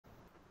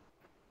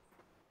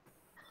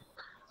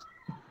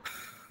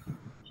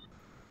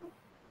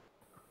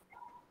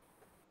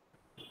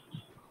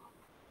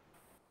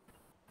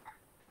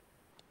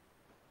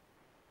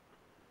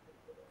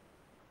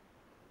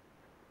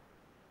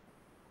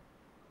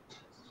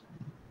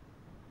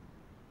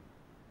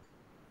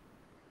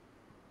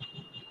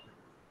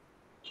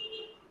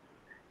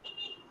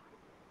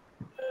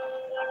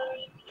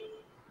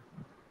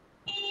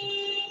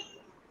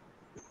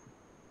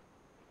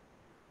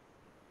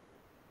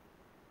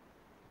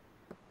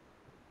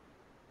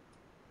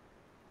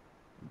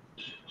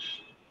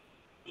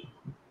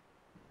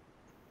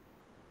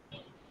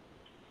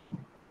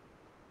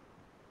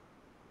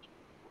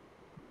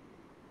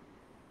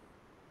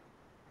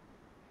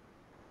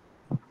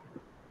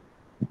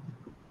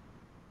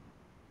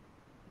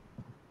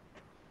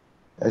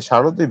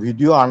শারদী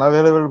video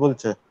unavailable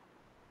বলছে।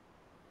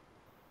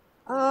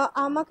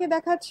 আমাকে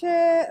দেখাচ্ছে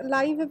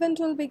live event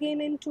will begin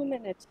in 2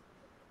 minutes।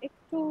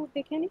 একটু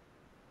দেখে নি,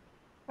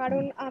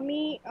 কারণ আমি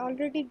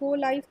অলরেডি গো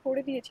লাইভ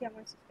করে দিয়েছি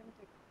আমার সিস্টেম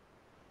থেকে।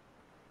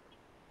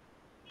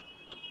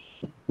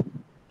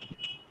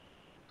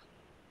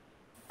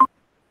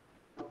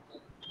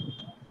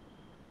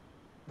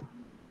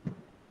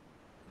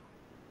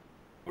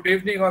 Good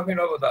evening,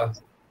 Abhinavada.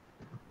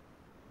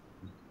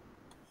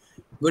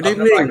 Good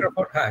evening.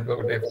 হ্যাঁ,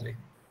 গুড ইভিনিং।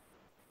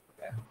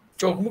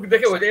 চোখ মুখ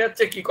দেখে বোঝা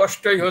যাচ্ছে কি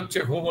কষ্টই হচ্ছে,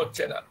 ঘুম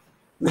হচ্ছে না।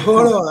 No,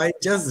 I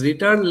just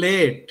returned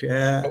late.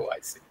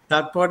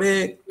 তারপরে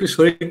একটু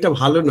শরীরটা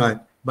ভালো নয়,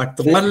 বাট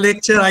তোমার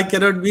লেকচার I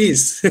cannot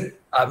miss.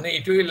 আপনি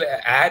it will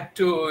add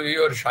to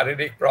your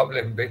শারীরিক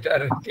problem. Better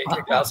take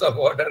a glass of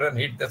water and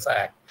hit the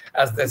sack,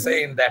 as they say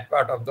in that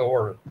part of the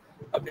world.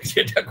 আপনি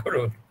সেটা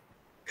করুন।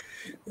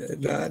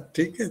 না,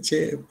 ঠিক আছে,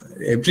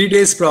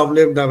 everyday's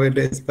problem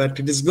nowadays, but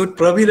it is good.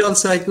 Praveen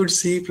also, I could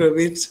see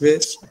Praveen's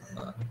face.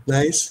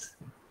 Nice.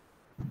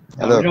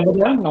 Hello.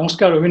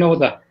 নমস্কার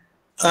অভিনবদা।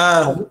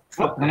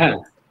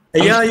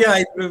 Yeah,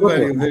 I remember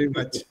you very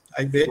much.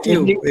 I met you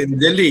in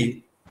Delhi.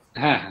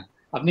 হ্যাঁ,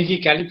 আপনি কি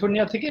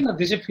ক্যালিফোর্নিয়া থেকে না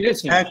দেশে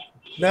ফিরেছেন?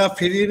 না,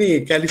 ফিরিনি,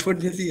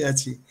 ক্যালিফোর্নিয়াতেই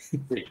আছি।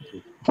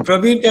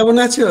 প্রবীণ কেমন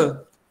আছো?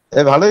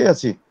 ভালোই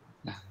আছি,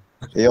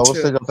 এই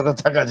অবস্থায় যতটা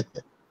থাকা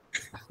যায়।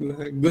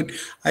 Good.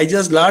 I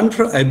just learned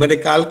from, মানে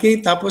কালকেই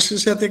তাপসের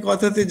সাথে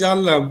কথাতে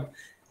জানলাম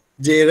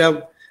যে এরা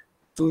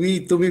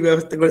তুমি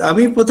ব্যবস্থা করে।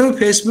 আমি প্রথমে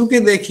ফেসবুকে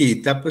দেখি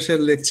তাপসের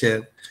লেকচার,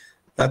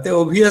 তাতে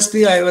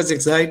obviously I was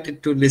excited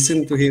to listen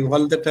to him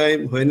all the time.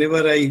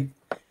 Whenever I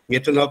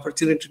get an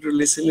opportunity to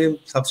listen to him,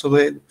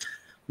 সবসময়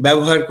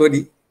ব্যবহার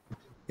করি।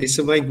 It's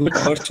my good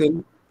fortune.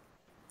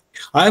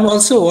 I am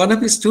also one of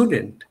his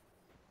student.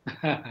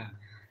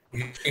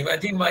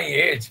 Imagine my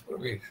age,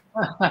 Praveen.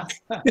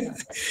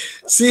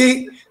 See,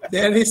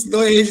 there is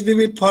no age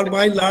limit for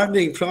my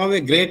learning from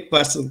a great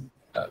person.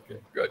 Okay,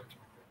 good.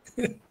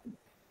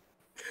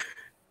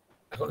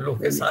 এখন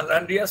লোকে সান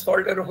আন্ড্রিয়াস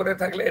ফল্টের উপরে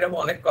থাকলে এরকম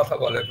অনেক কথা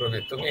বলে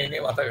প্রবীর, তুমি এই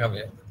নিয়ে মাথা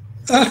ঘামিয়ে।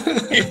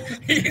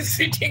 He is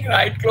sitting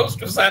right close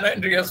to San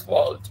Andreas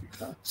Fault,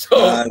 so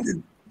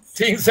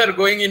things are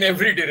going in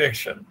every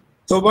direction.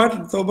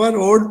 তোমার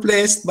old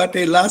place, but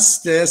a last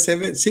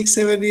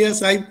 6-7 years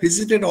I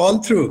visited all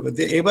through.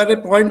 এবারে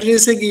পয়েন্ট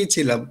রেসে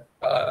গিয়েছিলাম,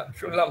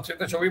 শুনলাম সে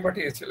তো ছবি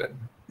পাঠিয়েছিলেন।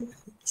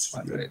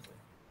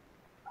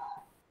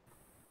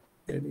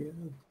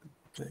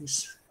 Nice.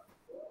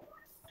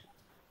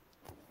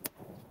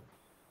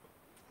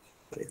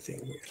 I think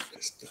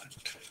we'll start.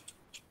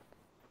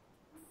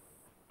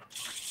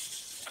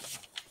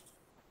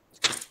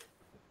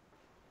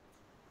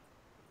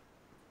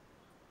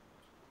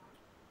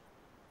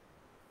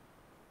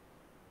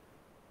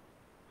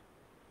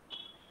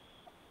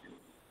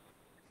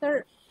 Sir,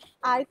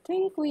 I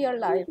think we are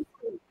live.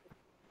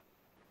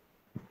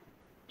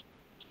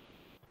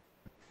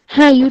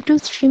 হ্যাঁ, YouTube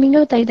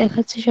স্ট্রিমিংয়েও তাই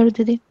দেখাচ্ছে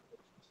শারদিদি।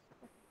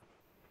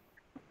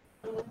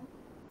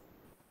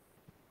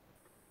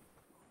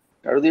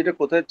 শারদি, এটা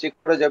কোথায় চেক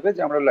করা যাবে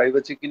যে আমরা লাইভ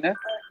আছি কিনা?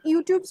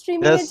 ইউটিউব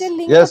স্ট্রিমিং এর যে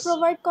লিংকটা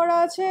প্রোভাইড করা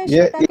আছে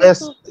সেটা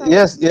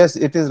Yes,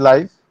 it is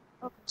live.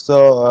 So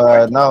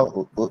now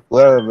we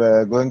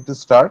are going to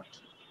start.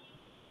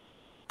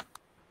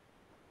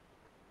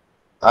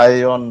 I,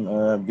 on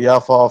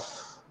behalf of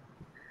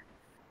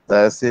the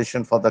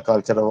Association for the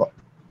Culture of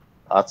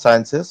Earth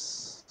Sciences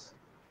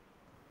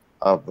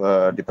of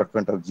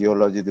Department of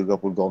Geology,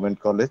 Durgapur Government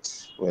College,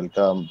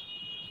 welcome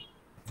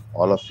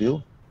all of you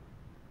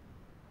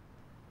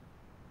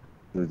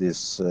to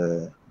this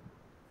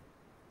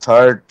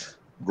third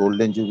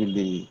Golden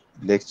Jubilee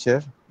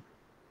lecture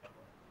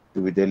to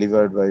be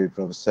delivered by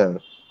Professor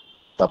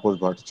Tapas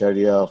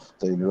Bhattacharyya of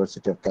the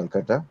University of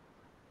Calcutta.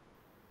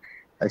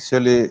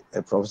 Actually,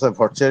 Professor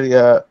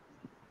Bhattacharyya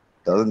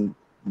doesn't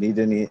need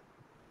any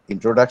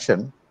introduction,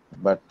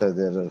 but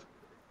there are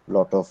a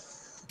lot of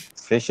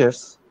freshers.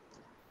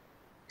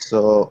 So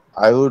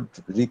I would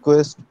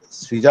request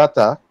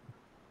Srijata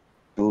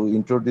to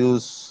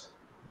introduce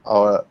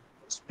our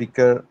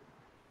speaker.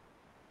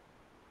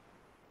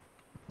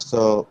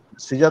 So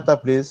Srijata,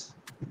 please.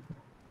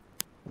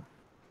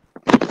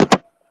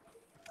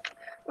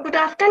 Good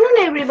afternoon,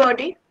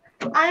 everybody.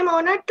 I am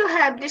honored to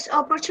have this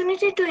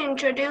opportunity to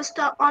introduce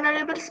the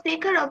honorable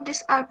speaker of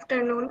this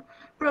afternoon,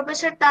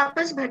 Professor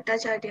Tapas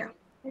Bhattacharya.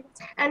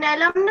 An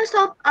alumnus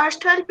of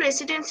erstwhile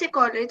Presidency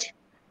College,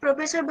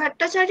 Professor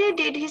Bhattacharya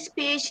did his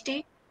PhD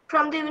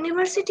from the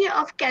University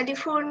of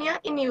California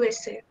in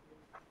USA.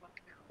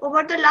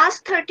 Over the last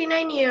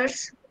 39 years,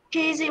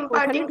 he is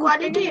imparting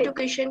quality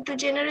education to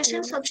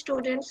generations of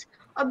students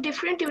of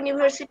different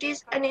universities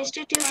and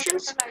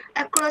institutions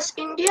across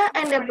India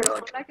and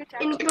abroad,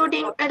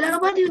 including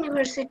Allahabad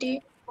University,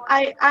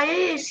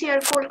 IISER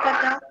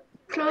Kolkata,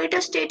 Florida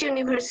State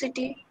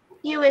University,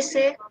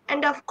 USA,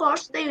 and of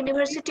course the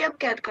University of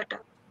Calcutta.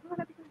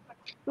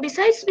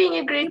 Besides being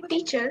a great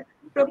teacher,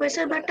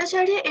 Professor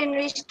Bhattacharya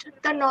enriched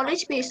the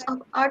knowledge base of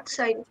earth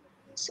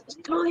science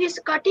through his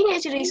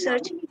cutting-edge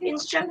research in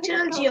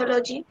structural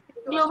geology,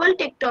 global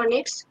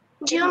tectonics,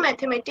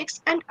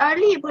 geomathematics, and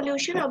early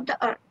evolution of the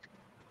Earth.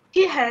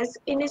 He has,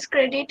 in his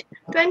credit,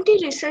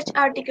 20 research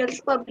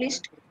articles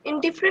published in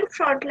different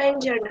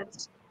frontline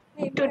journals.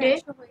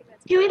 Today,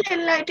 he will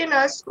enlighten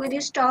us with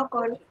his talk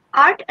on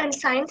Art and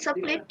Science of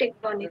Plate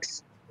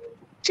Tectonics.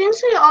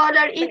 Since we all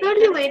are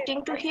eagerly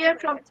waiting to hear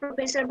from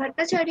Professor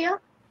Bhattacharya,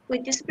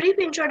 with this brief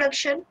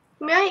introduction,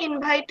 may I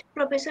invite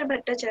Professor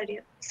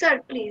Bhattacharya.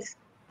 Sir, please.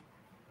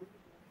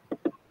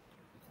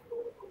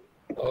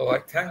 Oh, I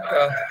thank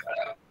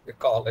the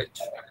college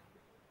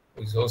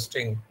who is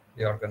hosting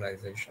the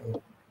organization.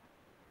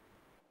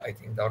 I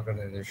think the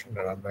organization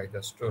run by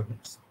the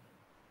students.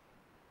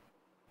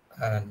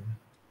 And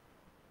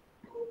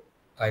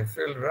I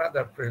feel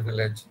rather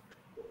privileged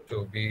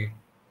to be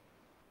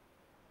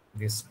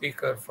the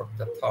speaker for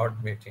the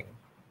third meeting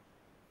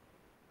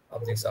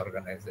of this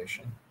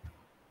organization.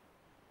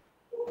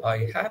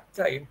 I had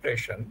the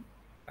impression,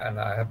 and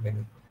I have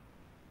been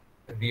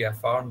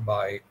reaffirmed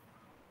by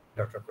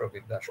Dr. Prof.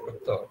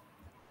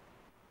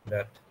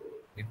 that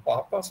the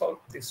purpose of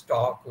this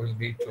talk will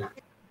be to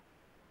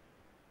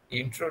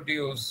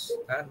introduce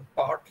and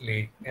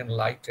partly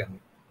enlighten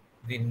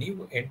the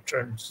new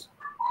entrants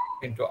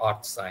into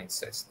art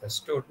sciences, the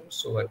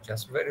students who are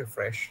just very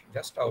fresh,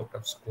 just out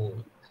of school,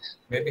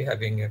 maybe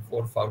having a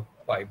 4 or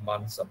 5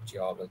 months of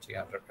geology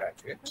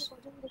undergraduates.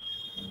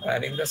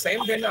 And in the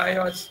same vein, I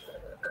was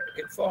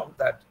informed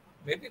that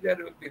maybe there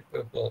will be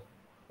people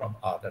from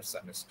other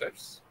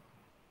semesters,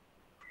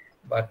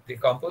 but the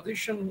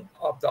composition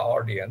of the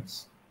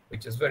audience,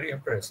 which is very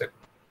impressive,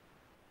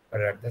 but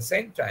at the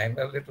same time,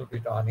 a little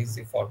bit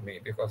uneasy for me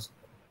because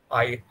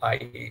I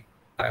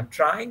am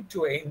trying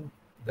to aim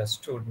the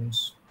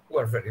students who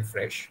are very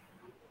fresh.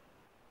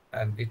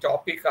 And the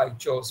topic I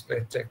chose,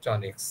 plate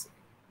tectonics,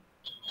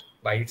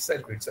 by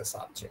itself, it's a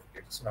subject.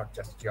 It's not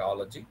just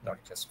geology, not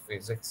just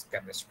physics,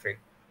 chemistry,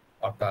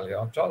 or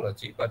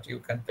paleontology, but you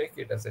can take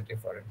it as a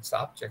different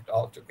subject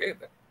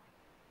altogether.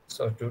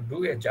 So to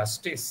do a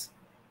justice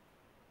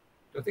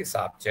to the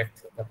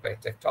subject, the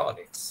plate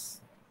tectonics,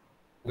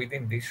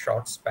 within this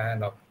short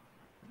span of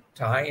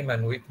time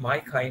and with my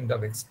kind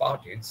of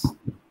expertise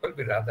will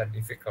be rather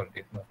difficult,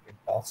 if not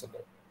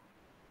impossible.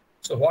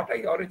 So what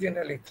I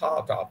originally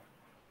thought of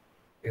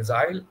is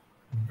I'll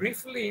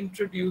briefly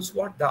introduce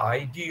what the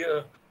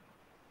idea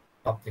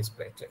of this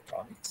plate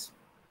tectonics.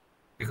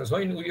 Because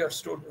when we are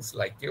students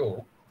like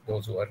you,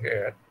 those who are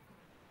here,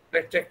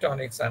 plate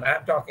tectonics, and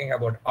I'm talking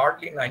about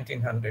early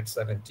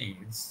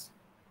 1970s,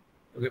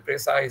 to be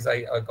precise,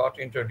 I got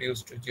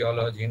introduced to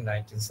geology in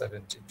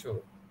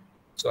 1972.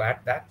 So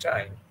at that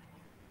time,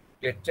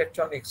 plate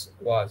tectonics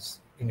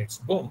was in its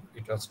boom.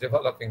 It was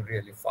developing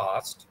really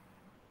fast.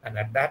 And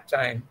at that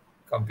time,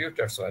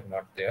 computers were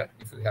not there.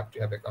 If you have to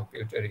have a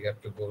computer, you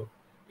have to go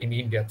in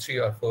India 3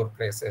 or 4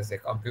 places. A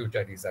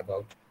computer is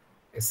about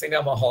a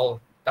cinema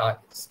hall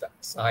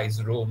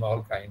size room,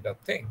 all kind of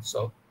things.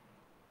 So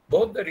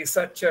both the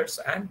researchers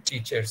and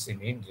teachers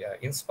in India,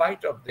 in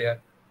spite of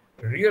their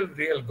real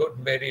good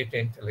merit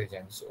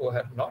intelligence, who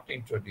have not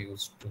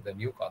introduced to the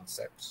new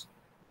concepts.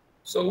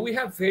 So we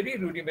have very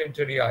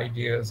rudimentary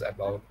ideas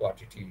about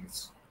what it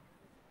is.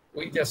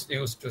 We just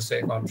used to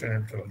say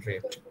continental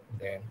drift.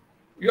 Then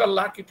you are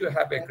lucky to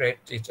have a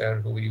great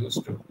teacher who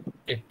used to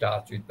get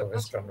touch with the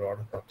Western world,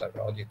 Dr.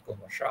 Rajit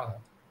Kumar Shah.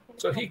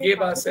 So he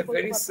gave us a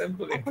very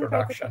simple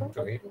introduction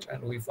to it,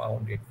 and we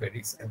found it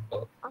very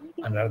simple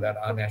and rather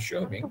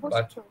unassuming.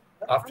 But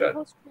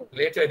after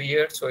later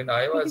years, when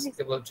I was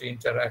able to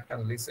interact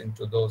and listen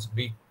to those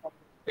big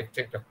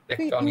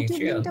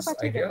tectonicians,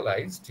 I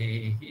realized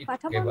he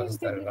gave us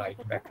the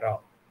right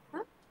background.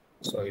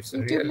 So it's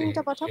really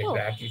a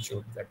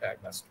gratitude that I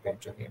must pay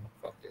to him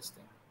for this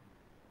thing.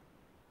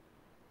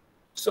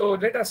 So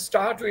let us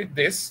start with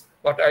this.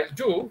 What I'll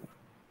do,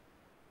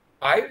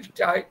 I'll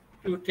try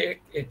to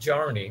take a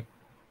journey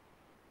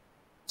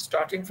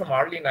starting from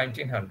early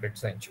 1900th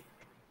century,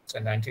 so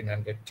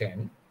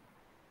 1910,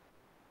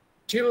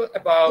 till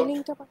about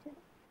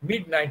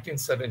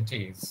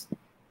mid-1970s,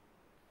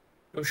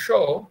 to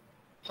show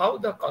how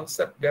the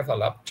concept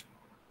developed.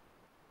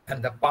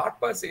 And the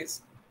purpose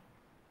is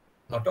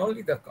not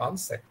only the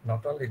concept,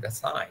 not only the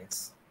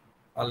science,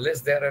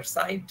 unless there are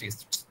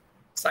scientists.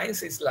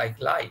 Science is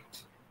like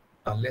light.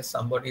 Unless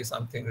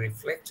something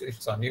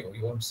reflects on you,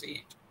 you won't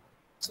see it.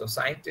 So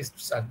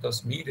scientists are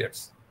those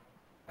mirrors.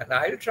 And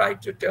I'll try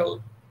to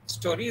tell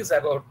stories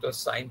about those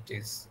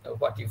scientists,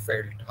 what he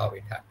felt, how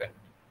it happened.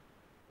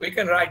 We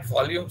can write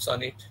volumes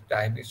on it.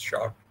 Time is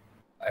short.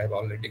 I have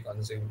already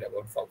consumed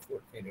about 4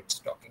 minutes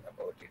talking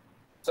about it.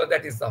 So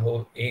that is the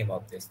whole aim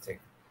of this thing.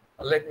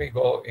 Let me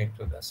go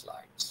into the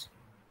slides.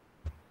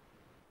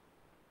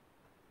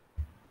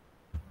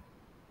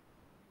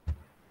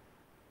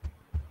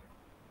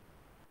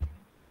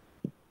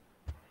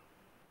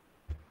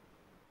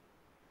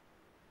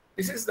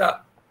 This is the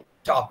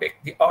topic,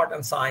 the art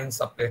and science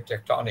of plate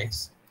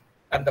tectonics.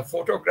 And the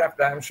photograph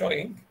that I'm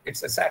showing,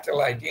 it's a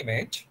satellite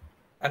image.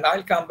 And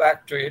I'll come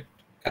back to it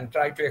and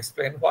try to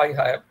explain why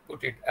I have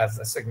put it as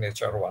a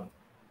signature one.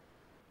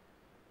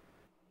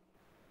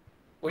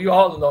 We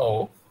all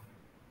know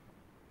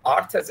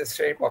Earth has a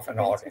shape of an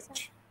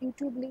orange.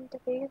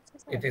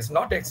 It is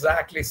not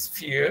exactly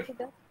sphere.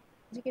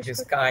 It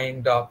is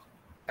kind of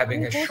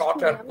having a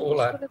shorter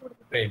polar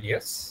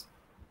radius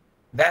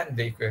than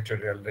the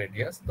equatorial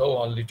radius, though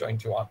only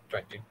 21,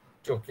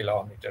 22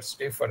 kilometers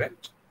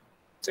different.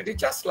 So it is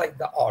just like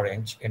the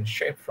orange in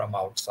shape from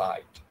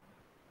outside.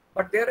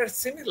 But there are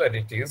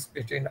similarities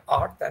between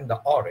Earth and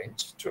the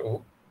orange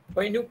too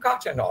when you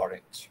cut an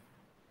orange.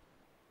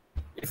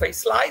 If I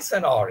slice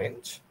an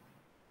orange,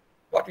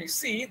 what we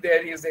see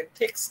there is a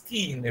thick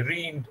skin,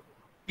 rind,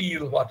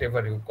 peel,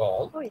 whatever you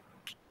call,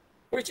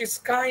 which is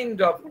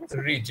kind of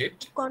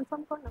rigid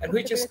and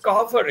which is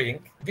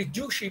covering the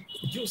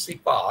juicy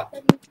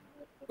part,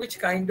 which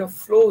kind of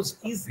flows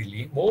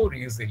easily, more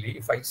easily.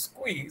 If I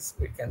squeeze,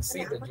 we can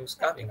see the juice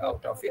coming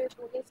out of it.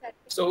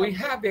 So we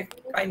have a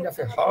kind of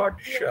a hard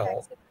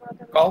shell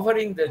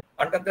covering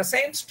under the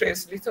same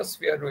stress,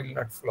 lithosphere will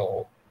not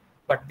flow,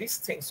 but these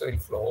things will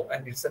flow,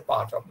 and it's a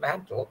part of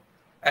mantle.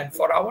 And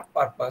for our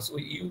purpose,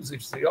 we use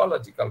its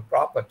rheological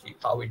property,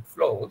 how it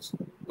flows.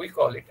 We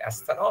call it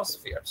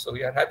asthenosphere. So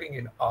we are having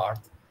in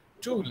Earth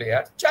two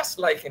layers, just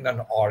like in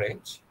an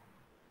orange.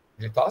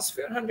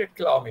 Lithosphere 100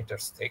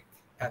 kilometers thick,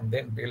 and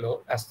then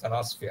below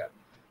asthenosphere.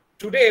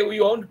 Today, we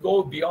won't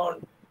go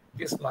beyond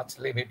this much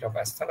limit of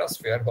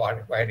asthenosphere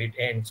where it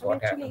ends,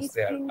 what happens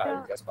there.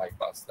 I'll just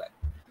bypass that.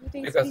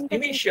 Because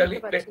initially,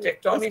 plate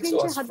tectonics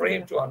was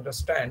framed to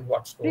understand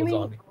what goes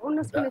on in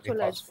the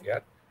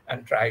lithosphere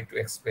and try to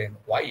explain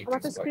why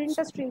it is going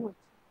on.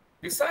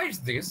 Besides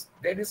this,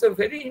 there is a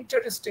very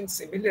interesting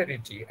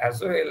similarity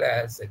as well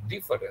as a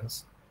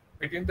difference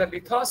between the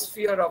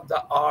lithosphere of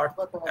the Earth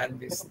and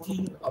the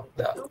skin of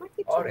the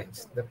orange,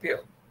 the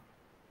peel.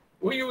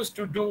 We used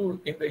to do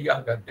in the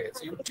younger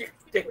days, you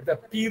take the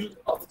peel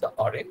of the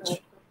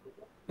orange,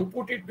 you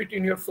put it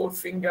between your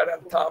forefinger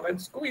and thumb and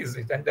squeeze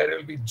it, and there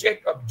will be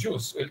jet of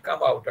juice will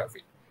come out of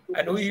it.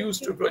 And we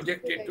used to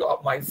project it to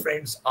my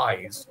friend's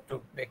eyes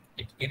to make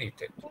it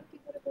irritate.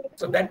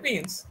 So that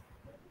means,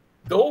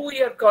 though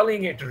we are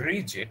calling it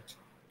rigid,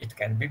 it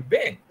can be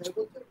bent.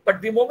 But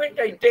the moment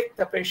I take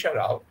the pressure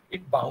out,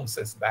 it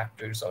bounces back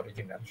to its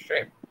original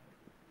shape.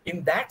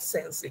 In that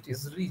sense, it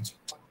is rigid.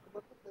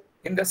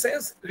 In the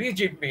sense,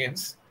 rigid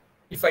means,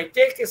 if I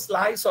take a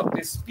slice of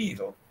this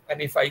peel, and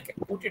if I can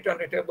put it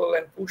on a table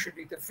and push it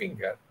with a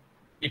finger,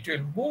 it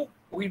will move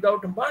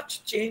without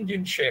much change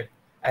in shape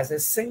as a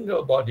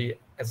single body,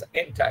 as an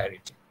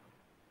entirety.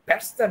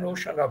 That's the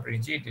notion of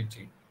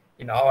rigidity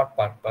in our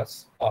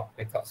purpose of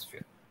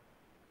lithosphere.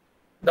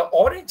 The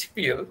orange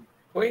peel,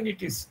 when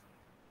it is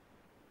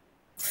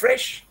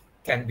fresh,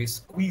 can be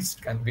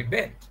squeezed, can be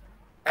bent.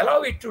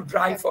 Allow it to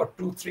dry for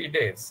 2-3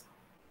 days.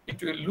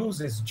 It will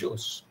lose its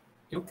juice.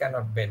 You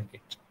cannot bend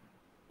it.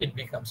 It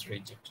becomes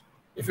rigid.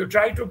 If you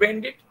try to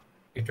bend it,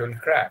 it will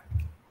crack.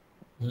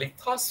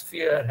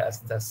 Lithosphere has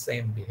the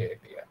same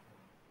behavior.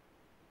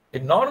 The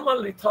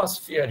normal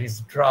lithosphere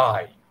is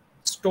dry,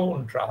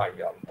 stone dry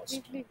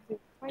almost.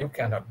 You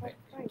cannot bend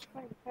it.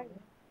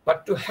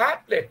 But to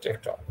have plate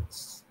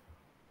tectonics,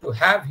 to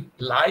have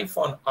life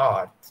on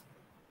Earth,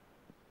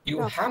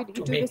 you have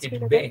to make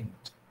it bend.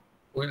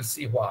 We'll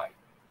see why.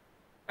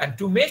 And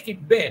to make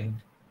it bend,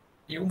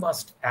 you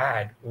must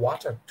add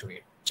water to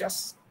it,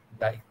 just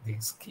like the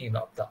skin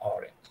of the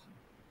orange.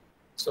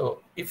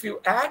 So if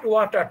you add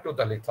water to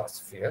the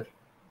lithosphere,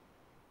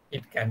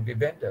 it can be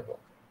bendable.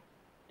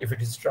 If it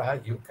is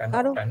dry, you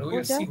cannot. And we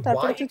will see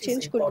why it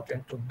is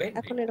important to bend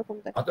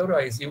it.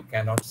 Otherwise, you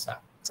cannot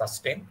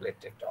sustain plate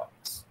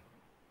tectonics.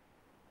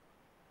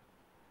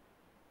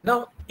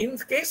 Now, in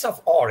the case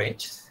of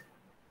orange,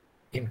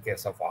 in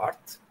case of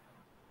Earth,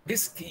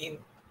 this skin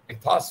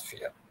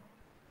lithosphere.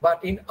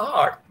 But in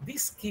Earth,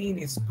 this skin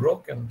is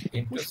broken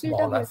into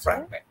smaller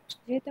fragments.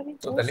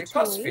 So the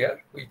lithosphere,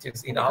 which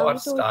is in our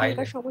style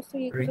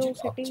rigid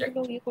object,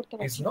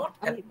 is not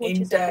an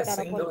entire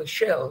single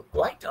shell,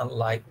 quite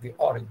unlike the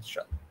orange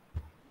shell.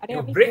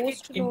 You break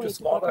it into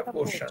smaller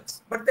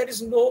portions, but there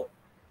is no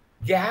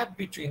gap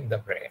between the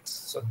breaks.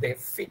 So they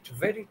fit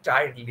very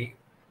tightly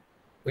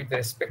with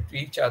respect to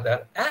each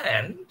other,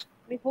 and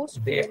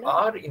they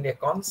are in a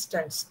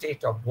constant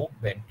state of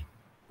movement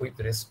with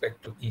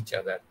respect to each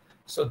other.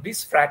 So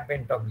this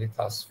fragment of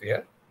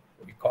lithosphere,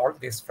 we call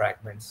these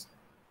fragments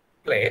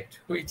plate,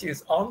 which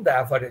is on the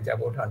average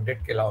about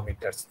 100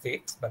 kilometers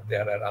thick, but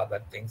there are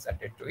other things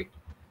added to it.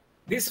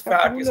 This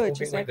part is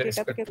moving with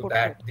respect to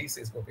that. This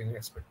is moving with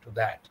respect to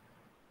that.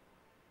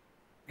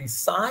 The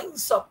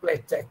science of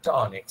plate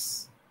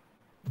tectonics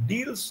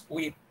deals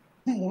with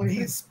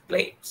these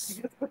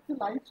plates.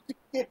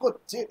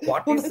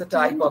 What is the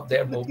type of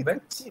their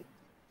movement?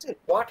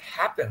 What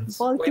happens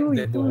when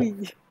they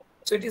move?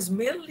 So it is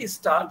mainly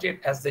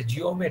started as the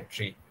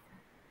geometry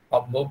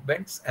of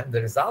movements and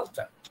the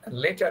resultant, and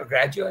later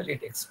gradually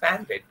it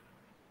expanded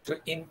to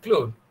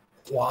include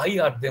why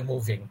are they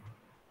moving.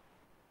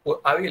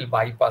 Well, I will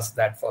bypass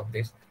that for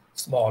this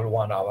small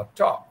 1-hour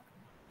talk.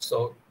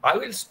 So I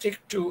will stick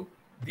to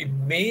the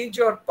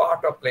major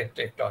part of plate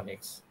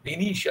tectonics, the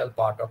initial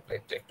part of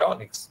plate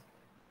tectonics,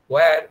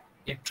 where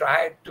he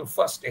tried to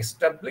first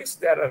establish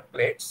there are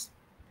plates,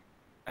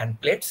 and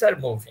plates are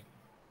moving,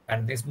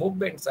 and these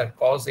movements are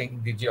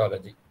causing the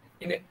geology.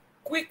 In a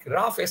quick,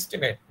 rough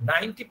estimate,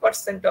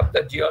 90% of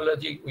the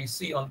geology we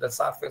see on the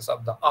surface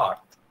of the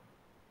earth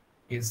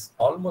is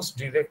almost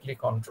directly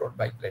controlled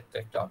by plate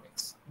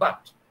tectonics.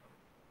 But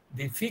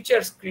the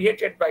features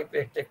created by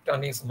plate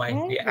tectonics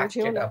might be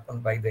acted upon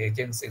by the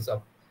agencies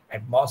of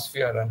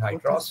atmosphere and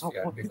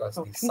hydrosphere, because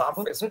the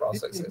surface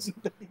processes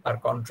are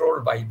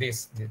controlled by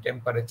this, the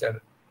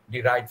temperature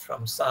derived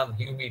from sun,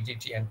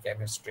 humidity, and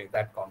chemistry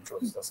that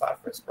controls the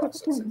surface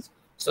processes.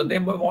 So they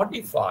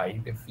modify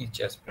the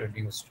features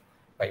produced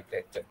by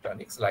plate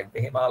tectonics, like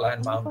the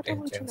Himalayan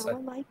mountain chains are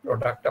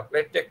product of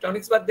plate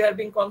tectonics, but they are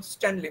being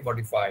constantly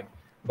modified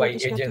by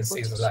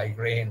agencies like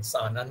rain,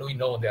 sun, and we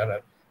know there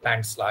are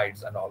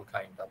landslides and all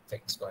kinds of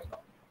things going on.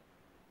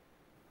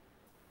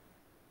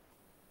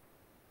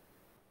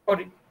 For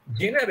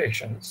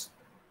generations,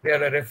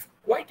 there are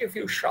quite a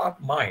few sharp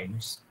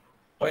minds.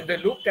 When they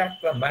looked at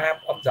the map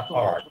of the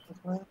earth,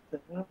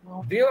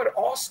 they were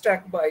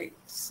awestruck by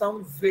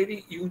some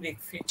very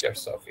unique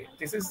features of it.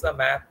 This is the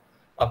map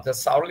of the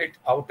solid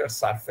outer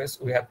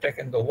surface. We have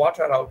taken the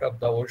water out of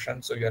the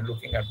ocean, so you are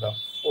looking at the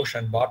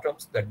ocean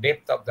bottoms. The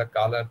depth of the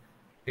color,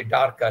 the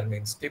darker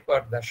means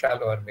deeper, the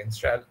shallower means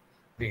shallow,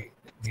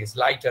 these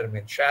lighter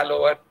means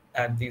shallower,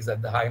 and these are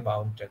the high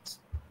mountains.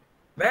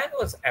 Man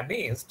was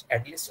amazed,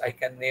 at least I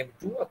can name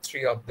 2 or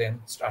 3 of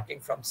them, starting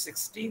from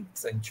 16th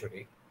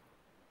century,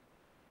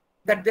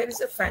 that there is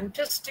a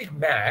fantastic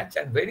match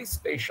and very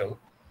special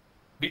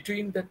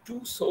between the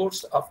 2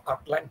 sources of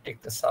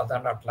Atlantic, the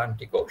Southern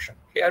Atlantic Ocean.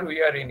 Here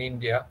we are in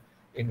India,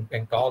 in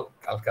Bengal,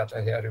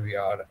 Calcutta, here we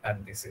are,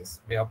 and this is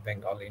Bay of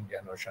Bengal,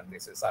 Indian Ocean.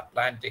 This is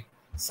Atlantic,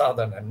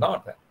 Southern and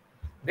Northern.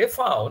 They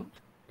found,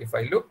 if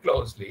I look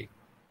closely,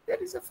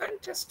 there is a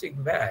fantastic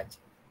match,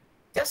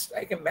 just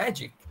like a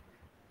magic.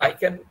 I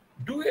can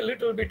do a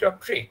little bit of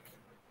trick.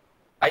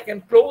 I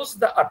can close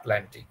the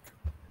Atlantic.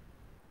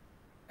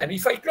 And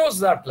if I close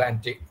the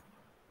Atlantic,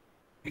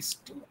 these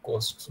 2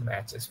 coasts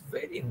matches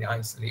very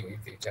nicely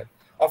with each other.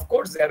 Of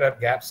course, there are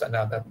gaps and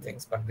other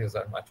things, but these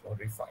are much more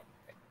refined.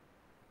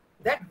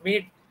 That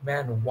made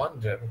man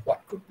wonder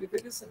what could be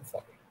the reason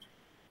for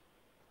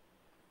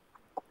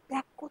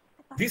it.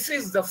 This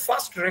is the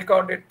first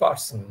recorded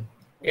person,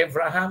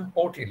 Abraham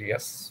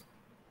Ortelius,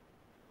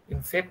 in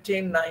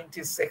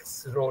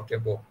 1596 wrote a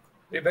book.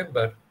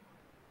 Remember,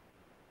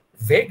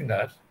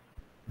 Wegener,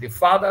 the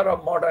father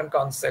of modern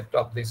concept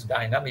of this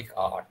dynamic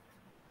art,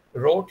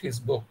 wrote his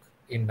book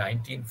in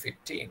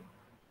 1915.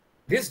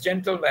 This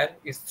gentleman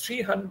is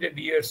 300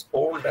 years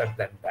older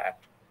than that.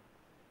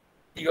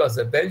 He was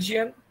a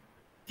Belgian.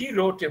 He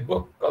wrote a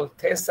book called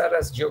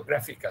Thesaurus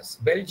Geographicus.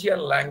 Belgian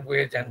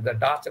language and the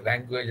Dutch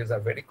languages are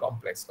very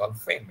complex, called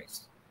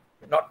famous.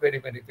 Not very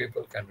many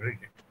people can read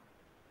it.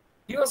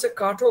 He was a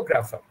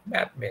cartographer,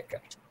 map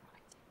maker.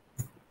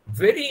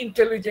 Very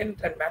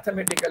intelligent and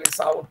mathematically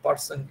sound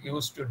person,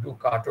 used to do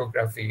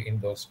cartography in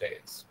those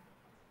days.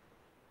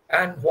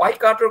 And why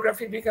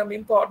cartography became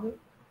important?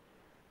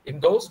 In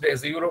those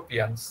days,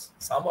 Europeans,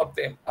 some of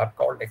them are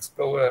called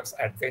explorers,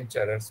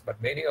 adventurers,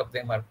 but many of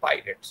them are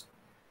pirates.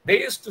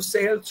 They used to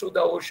sail through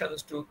the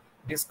oceans to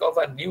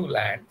discover new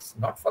lands,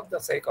 not for the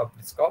sake of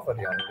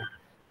discovery only,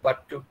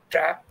 but to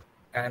trap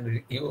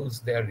and use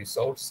their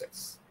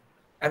resources.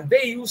 And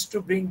they used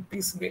to bring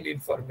piecemeal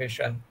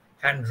information,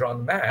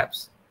 hand-drawn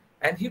maps,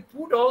 and he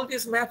put all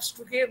these maps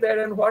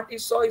together, and what he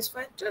saw is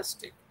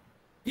fantastic.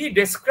 He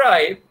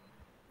described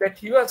that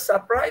he was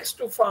surprised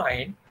to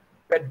find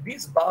that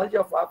this bulge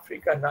of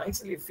Africa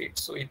nicely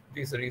fits with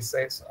this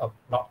recess of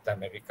North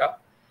America,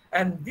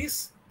 and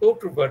this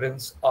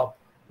protuberance of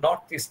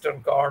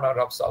northeastern corner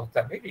of South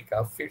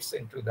America fits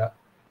into the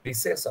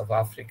recess of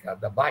Africa,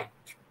 the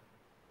bight.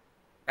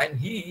 And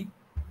he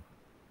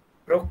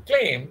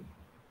proclaimed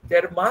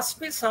there must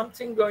be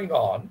something going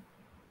on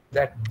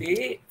that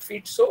they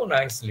fit so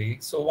nicely.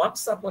 So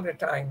once upon a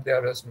time,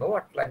 there was no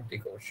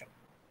Atlantic Ocean.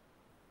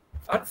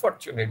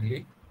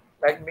 Unfortunately,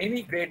 like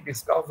many great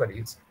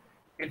discoveries,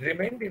 it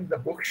remained in the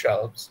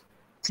bookshelves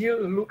till,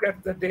 look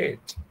at the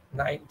date,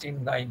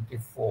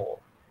 1994.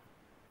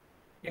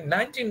 In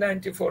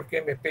 1994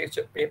 came a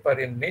paper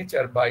in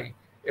Nature by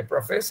a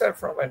professor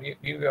from a New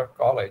York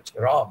college,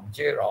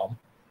 J. Rom.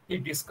 He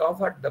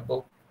discovered the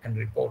book and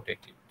reported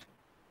it.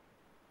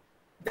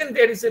 Then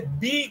there is a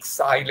big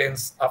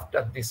silence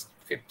after this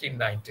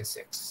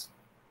 1596.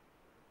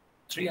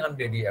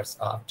 300 years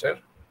after,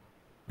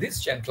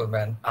 this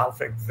gentleman,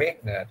 Alfred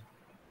Wegener,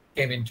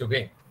 came into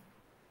being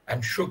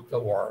and shook the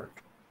world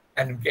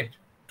and get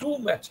too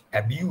much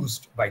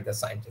abused by the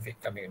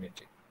scientific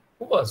community.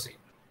 Who was he?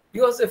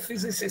 He was a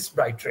physicist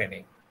by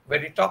training,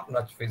 very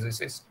top-notch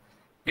physicist.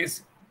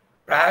 His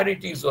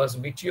priorities was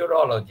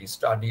meteorology,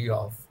 study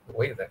of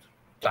weather,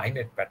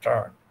 climate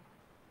pattern.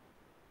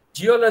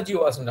 Geology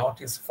was not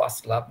his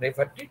first love,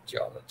 never did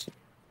geology.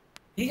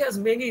 He has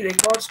many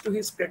records to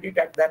his credit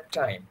at that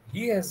time.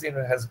 He has,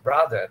 his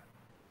brother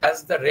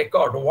has the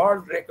record,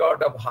 world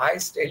record of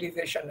highest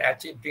elevation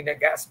achieved in a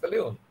gas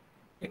balloon.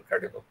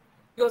 Incredible.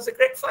 He was a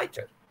great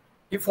fighter.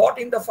 He fought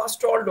in the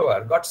First World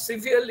War, got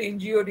severely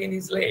injured in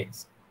his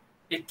legs.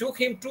 It took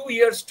him 2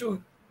 years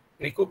to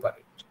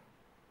recuperate.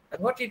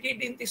 And what he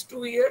did in these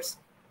 2 years?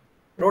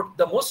 Wrote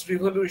the most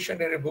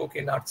revolutionary book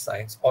in earth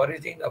science,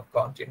 Origin of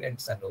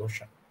Continents and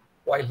Ocean,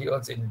 while he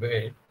was in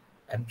bed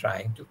and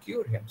trying to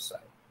cure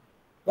himself.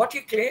 What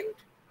he claimed?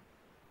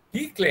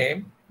 He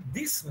claimed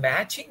this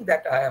matching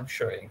that I am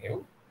showing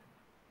you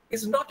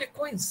is not a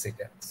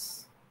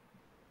coincidence.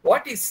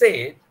 What he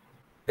said,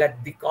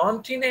 that the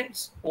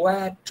continents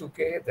were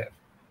together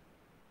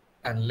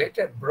and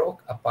later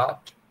broke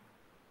apart.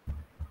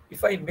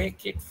 If I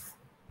make it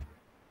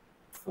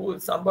full,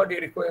 somebody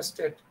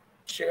requested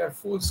share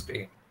full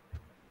screen.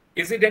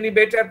 Is it any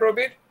better,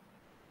 Prabir?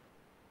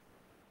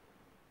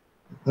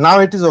 Now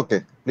it is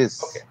okay,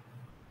 please. Okay,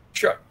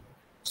 sure.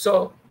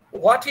 So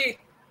what he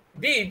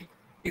did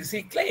is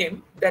he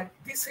claimed that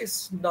this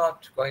is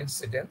not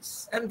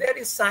coincidence, and there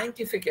is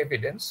scientific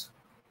evidence,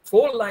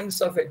 4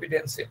 lines of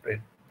evidence he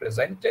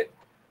presented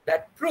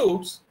that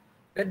proves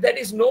that there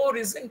is no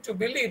reason to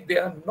believe they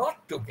are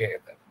not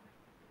together.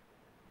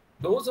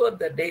 Those were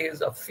the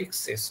days of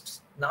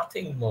fixists.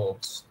 Nothing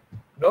moves.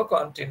 No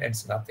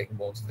continents, nothing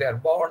moves. They are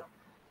born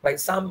by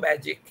some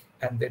magic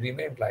and they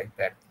remain like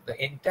that.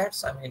 The entire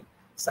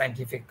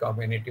scientific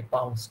community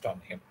pounced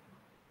on him.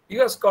 He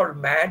was called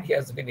mad. He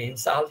has been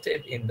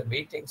insulted in the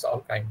meetings,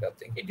 all kind of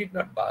things. He did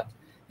not budge.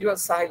 He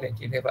was silent.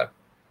 He never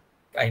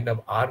kind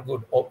of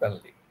argued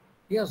openly.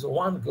 He has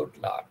one good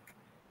luck.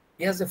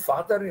 He has a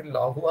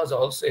father-in-law who was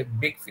also a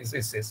big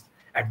physicist,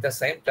 at the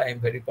same time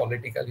very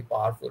politically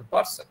powerful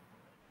person.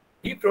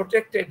 He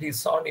protected his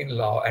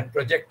son-in-law and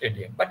projected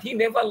him, but he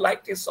never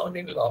liked his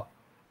son-in-law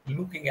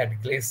looking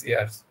at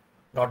glaciers,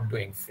 not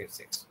doing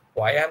physics.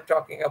 Why I'm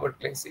talking about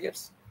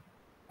glaciers?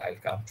 I'll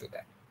come to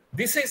that.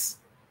 This is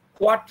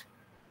what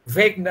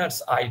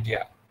Wegener's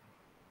idea.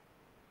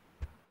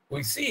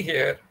 We see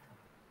here,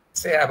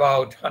 say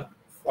about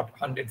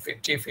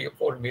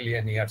 154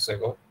 million years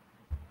ago,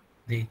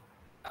 the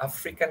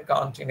African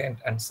continent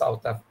and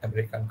South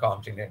American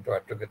continent were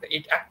together.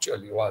 It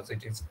actually was.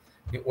 It is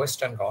the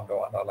Western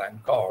Gondwana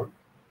land called.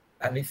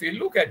 And if you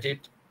look at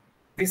it,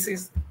 this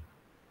is,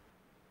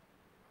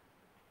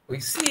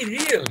 we see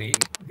really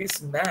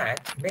this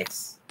match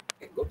makes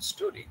a good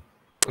story.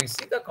 We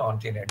see the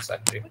continents are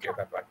drifted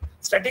apart.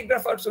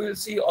 Stratigraphers will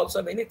see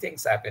also many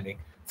things happening.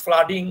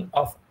 Flooding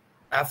of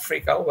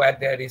Africa, where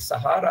there is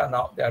Sahara,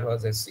 now there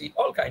was a sea,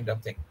 all kind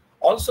of things.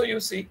 Also you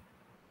see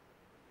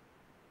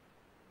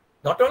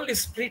not only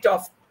split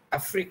of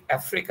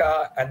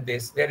Africa and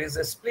this, there is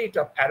a split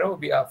of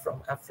Arabia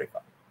from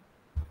Africa.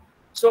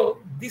 So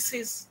this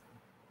is,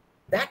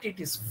 that it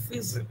is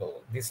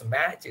feasible, this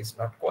match is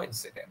not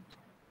coincident,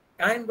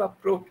 kind of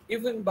proved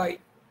even by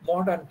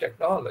modern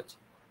technology.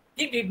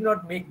 He did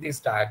not make these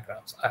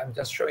diagrams. I'm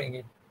just showing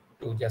it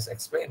to just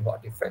explain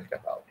what he felt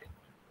about it.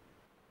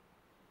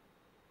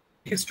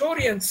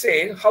 Historians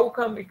say, how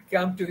come it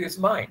came to his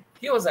mind?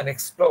 He was an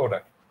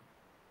explorer.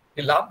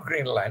 He loved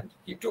Greenland.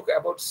 He took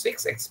about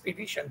 6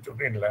 expeditions to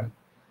Greenland.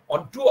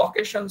 On 2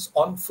 occasions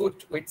on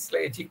foot with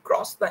sledge, he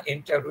crossed the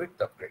entire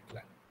width of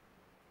Greenland.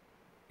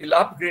 He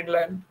loved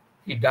Greenland.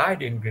 He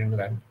died in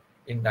Greenland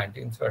in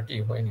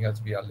 1930 when he was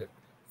barely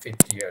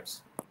 50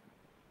 years.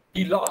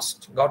 He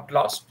got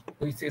lost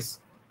with his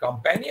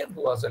companion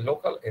who was a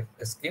local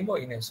Eskimo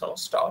in a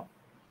snowstorm.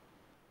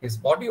 His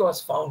body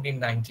was found in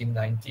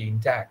 1990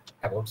 intact,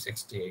 about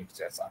 68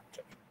 years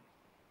after.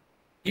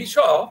 He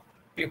saw,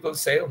 people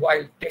say,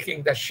 while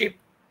taking the ship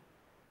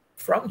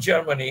from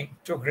Germany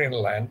to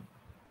Greenland,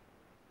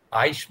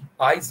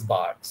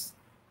 icebergs,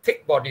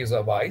 thick bodies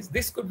of ice.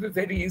 This could be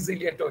very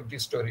easily a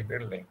 20-story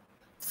building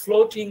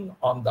floating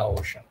on the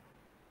ocean.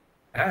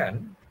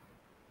 And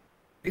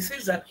this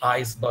is an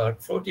iceberg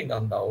floating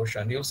on the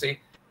ocean. You see,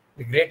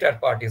 the greater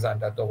part is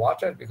under the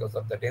water because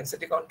of the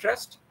density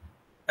contrast.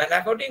 And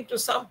according to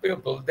some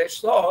people, they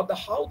saw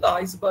how the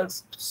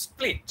icebergs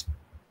split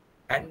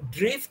and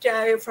drift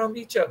away from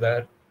each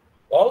other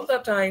all the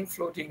time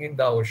floating in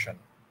the ocean.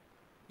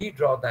 He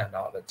drew the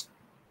analogy.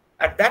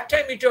 At that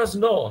time, it was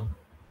known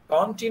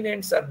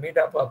continents are made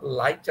up of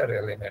lighter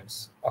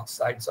elements,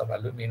 oxides of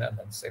aluminum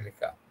and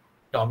silica,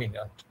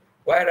 dominant,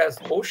 whereas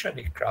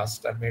oceanic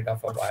crusts are made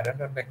up of iron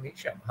and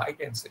magnesium, high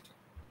density.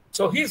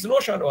 So his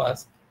notion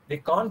was the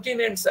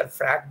continents are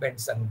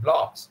fragments and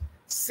blocks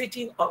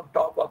sitting on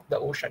top of the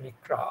oceanic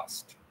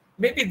crust.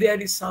 Maybe there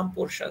is some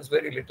portions,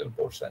 very little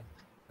portion,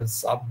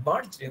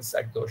 submerged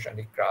inside the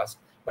oceanic crust,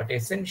 but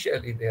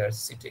essentially they are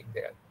sitting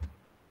there.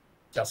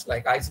 Just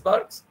like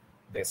icebergs,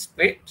 they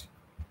split,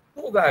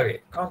 move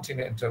away,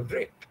 continental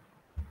drift.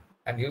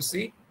 And you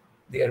see,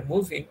 they are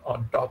moving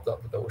on top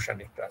of the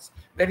oceanic crust.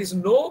 There is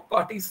no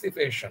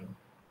participation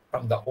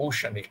from the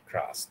oceanic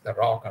crust, the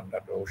rock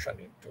under the ocean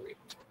into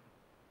it.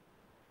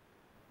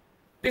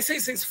 This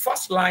is his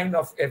first line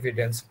of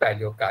evidence,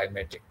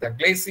 paleoclimatic. The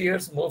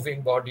glaciers,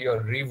 moving body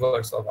or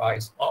rivers of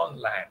ice on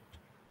land,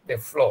 they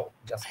flow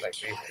just like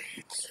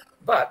rivers.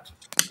 But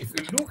if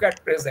you look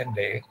at present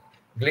day,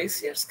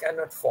 glaciers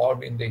cannot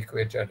form in the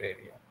equator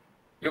area.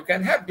 You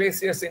can have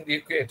glaciers in the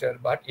equator,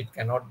 but it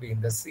cannot be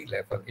in the sea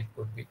level. It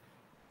could be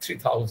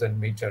 3,000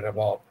 meters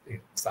above the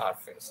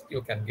surface.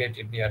 You can get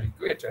it near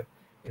equator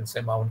in,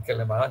 say, Mount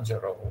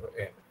Kilimanjaro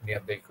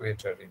near the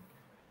equator in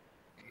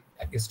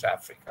East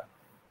Africa.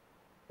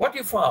 What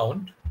you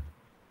found,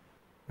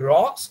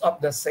 rocks of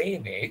the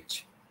same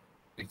age,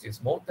 which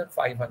is more than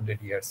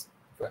 500 years,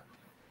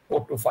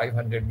 4 to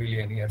 500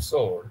 million years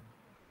old,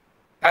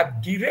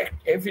 have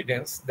direct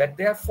evidence that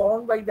they are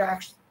formed by the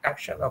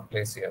action of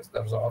glaciers.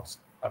 Those rocks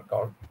are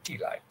called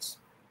T-lites.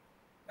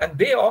 And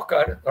they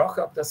occur, rock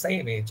of the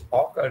same age,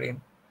 occur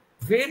in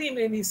very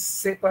many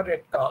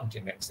separate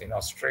continents, in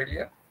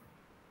Australia,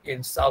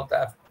 in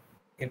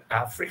in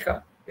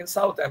Africa, in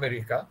South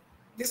America.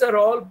 These are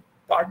all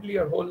partly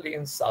or wholly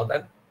in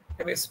Southern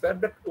Hemisphere,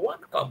 but one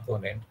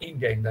component,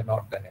 India in the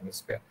Northern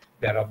Hemisphere.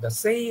 They are of the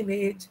same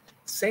age,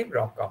 same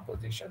rock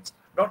compositions.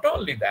 Not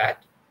only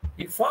that,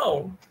 he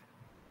found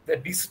the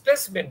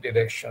displacement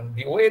direction,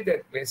 the way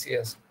that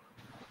glaciers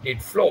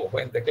flow.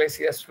 When the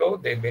glaciers flow,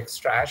 they make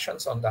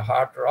striations on the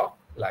hard rock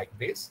like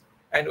this,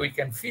 and we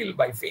can feel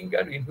by finger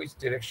in which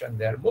direction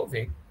they are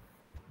moving.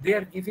 They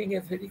are giving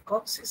a very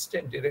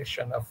consistent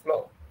direction of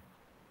flow.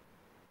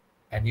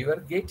 And you are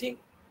getting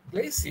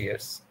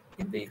glaciers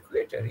in the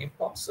equator,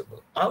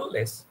 impossible,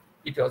 unless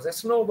it was a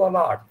snowball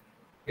Earth.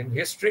 In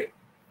history,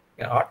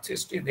 in Earth's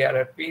history, there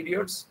are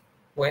periods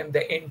when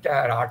the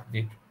entire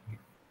Earth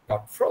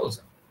got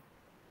frozen.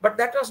 But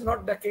that was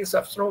not the case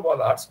of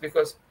snowball Earths,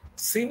 because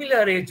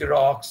similar age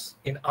rocks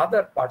in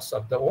other parts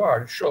of the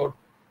world showed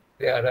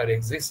there are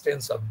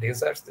existence of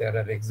deserts, there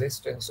are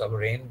existence of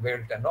rain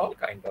belt and all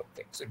kind of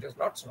things. It is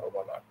not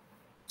snowball Earth.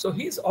 So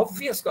his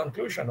obvious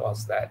conclusion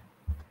was that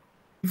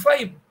if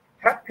I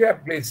have to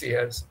have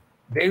glaciers,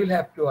 they will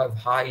have to have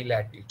high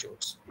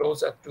latitudes,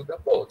 closer to the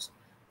poles,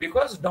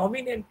 because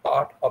dominant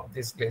part of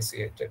these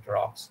glaciated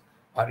rocks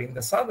are in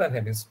the southern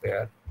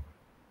hemisphere.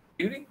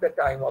 During the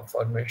time of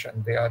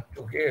formation, they are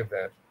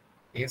together.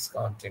 These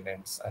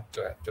continents are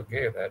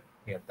together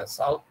near the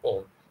South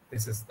Pole.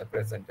 This is the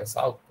present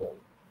South Pole.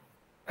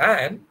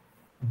 And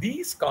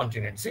these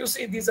continents, you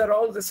see, these are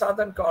all the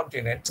southern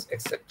continents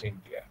except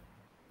India.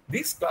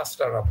 This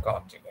cluster of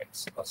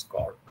continents was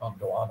called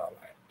Gondwana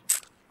land.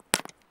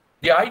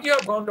 The idea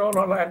of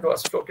Gondwana land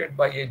was floated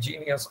by a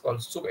genius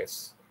called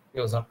Suez.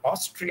 He was an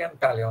Austrian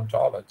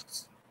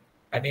paleontologist.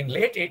 And in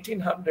late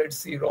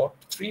 1800s, he wrote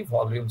 3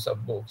 volumes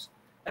of books.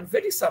 And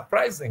very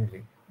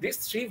surprisingly, these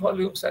 3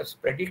 volumes have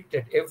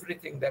predicted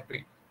everything that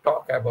we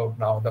talk about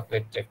now, the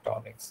plate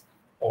tectonics.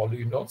 All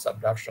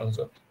subductions,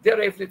 they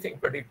are everything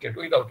predicted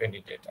without any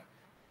data.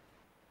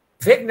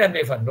 Wegener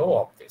never know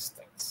of these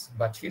things,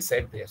 but he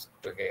said this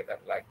together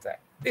like that.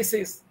 This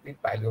is the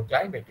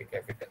paleoclimatic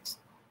evidence.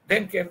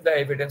 Then came the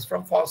evidence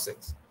from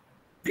fossils.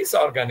 This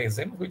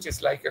organism, which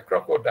is like a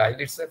crocodile,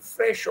 it's a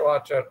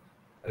freshwater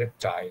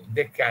reptile.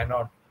 They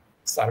cannot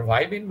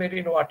survive in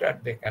marine water,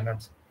 they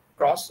cannot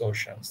cross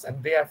oceans,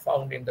 and they are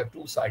found in the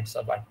 2 sides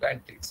of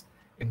Atlantis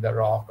in the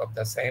rock of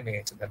the same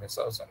age, the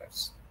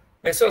Mesosaurus.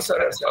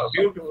 Mesosaurus are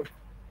beautiful.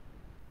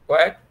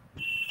 What?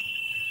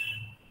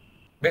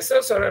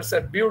 Mesosaurus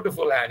are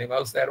beautiful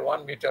animals. They're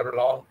 1 meter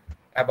long,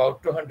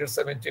 about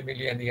 270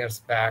 million years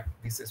back.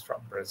 This is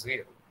from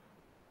Brazil.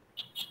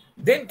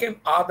 Then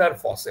came other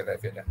fossil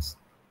evidence.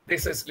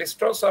 This is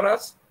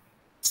Listrosaurus,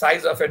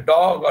 size of a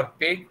dog or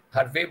pig,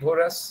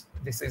 herbivorous.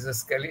 This is a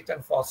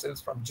skeleton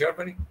fossils from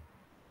Germany.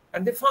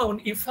 And they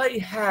found if I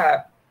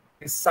have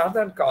the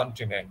southern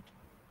continent,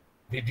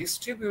 the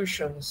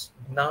distributions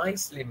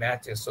nicely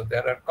matches. So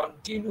there are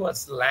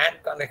continuous land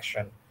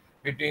connection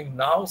between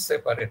now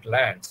separate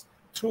lands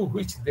through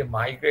which they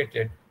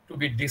migrated to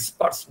be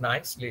dispersed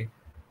nicely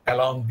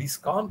along these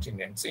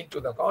continents, into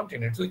the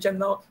continents, which are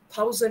now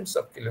thousands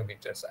of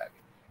kilometers away.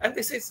 And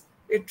this is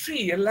a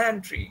tree, a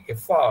land tree, a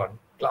fern,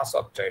 class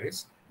of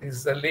trees. This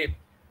is a leaf.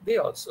 They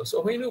also.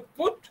 So when you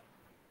put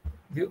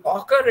the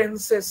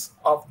occurrences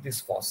of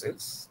these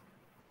fossils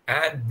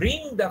and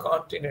bring the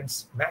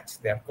continents, match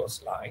their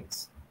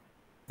coastlines,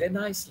 they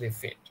nicely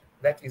fit.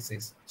 That is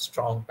his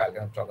strong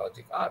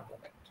paleontologic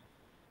argument.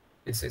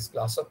 This is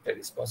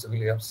Glossopteris, possibly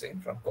you have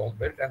seen from Coal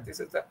Belt, and this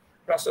is the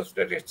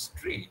Glossopteris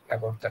tree,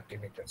 about 30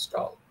 meters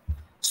tall.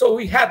 So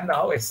we have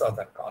now a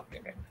southern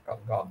continent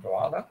called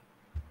Gondwana,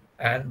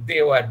 and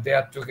they were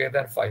there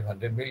together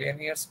 500 million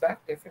years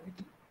back,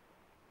 definitely.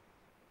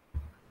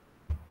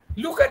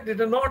 Look at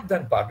the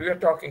northern part. We are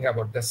talking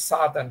about the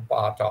southern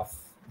part of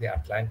the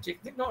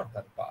Atlantic, the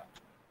northern part.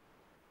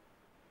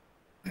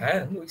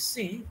 And we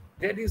see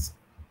there is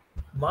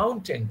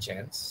mountain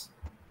chains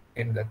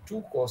in the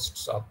 2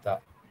 coasts of the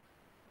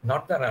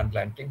northern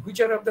Atlantic, which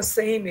are of the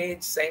same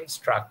age, same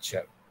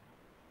structure.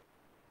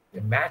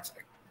 They match.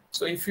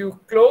 So if you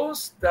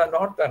close the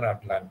northern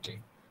Atlantic,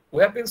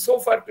 we have been so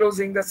far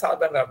closing the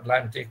southern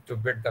Atlantic to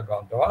build the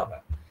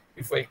Gondwana.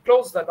 If we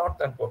close the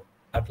northern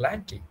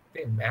Atlantic,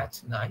 they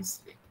match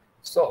nicely.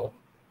 So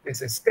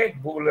this is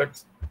State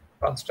Bullard's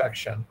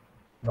construction.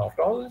 Not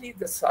only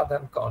the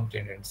southern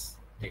continents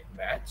did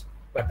match,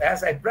 but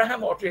as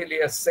Abraham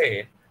Ortelius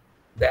said,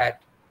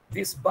 that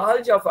this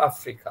bulge of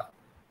Africa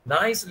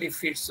nicely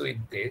fits with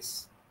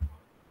this.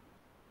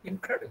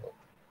 Incredible.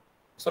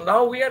 So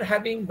now we are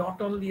having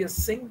not only a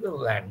single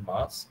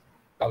landmass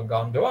called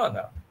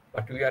Gondwana,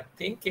 but we are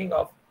thinking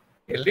of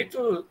a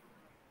little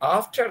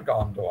after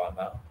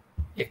Gondwana,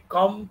 a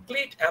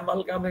complete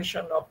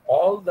amalgamation of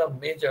all the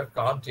major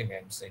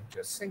continents into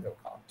a single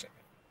continent.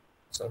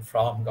 So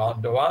from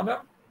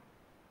Gondwana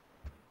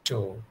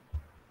to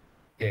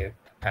a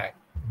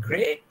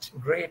great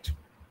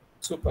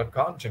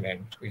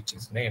supercontinent, which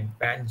is named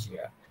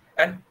Pangaea.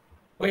 And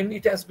when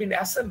it has been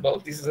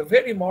assembled, this is a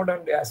very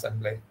modern day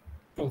assembly,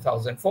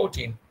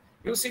 2014,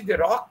 you see the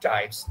rock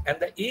types and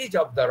the age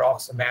of the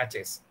rocks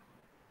matches.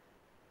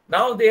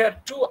 Now they are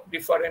two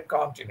different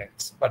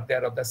continents, but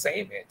they're of the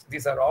same age.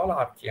 These are all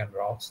Archean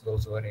rocks,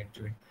 those who are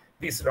into it.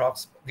 These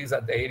rocks, these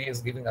are the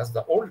areas giving us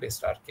the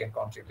oldest Archean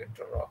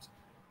continental rocks.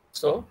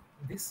 So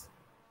this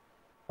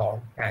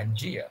called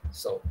Pangaea.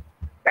 So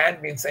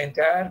Pan means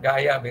entire,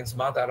 Gaia means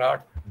Mother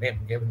Earth, name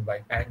given by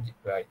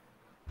Pangaea.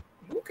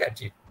 Look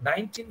at it,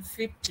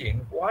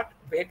 1915, what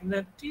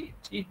Wegener did.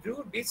 He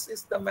drew, this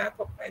is the map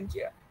of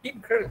Pangaea.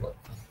 Incredible.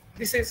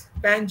 This is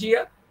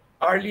Pangaea.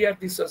 Earlier,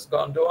 this was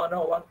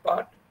Gondwana, one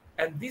part,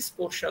 and these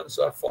portions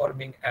are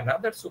forming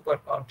another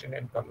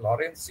supercontinent called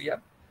Laurentia.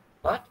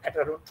 But at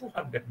around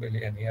 200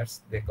 million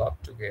years, they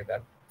got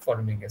together,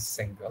 forming a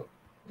single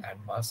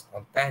landmass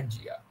called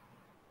Pangaea.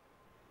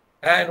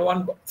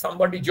 And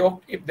somebody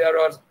joked, if there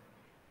are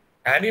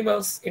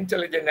animals,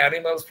 intelligent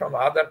animals from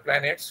other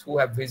planets who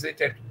have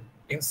visited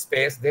in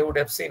space, they would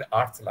have seen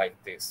Earth like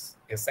this,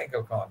 a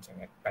single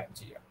continent,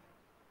 Pangaea.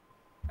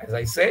 As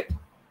I said,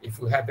 if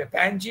you have a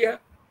Pangaea,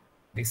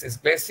 this is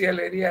glacial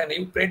area, and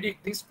you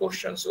predict these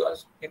portions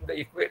was in the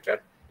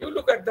equator, you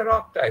look at the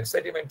rock type.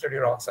 Sedimentary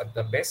rocks are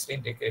the best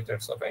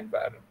indicators of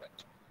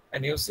environment.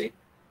 And you see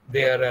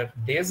there are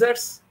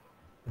deserts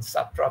in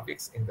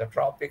subtropics, in the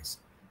tropics,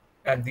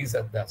 and these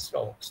are the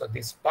slopes. So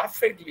this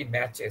perfectly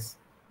matches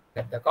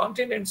that the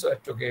continents were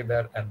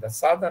together and the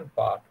southern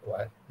part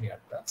were near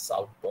the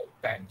South Pole,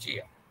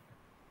 Pangaea.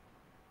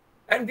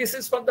 And this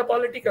is for the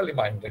politically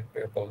minded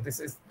people.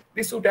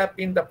 This would have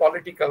been the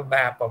political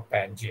map of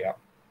Pangaea.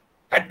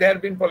 Had there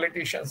been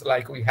politicians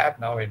like we have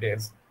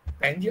nowadays,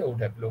 Pangaea would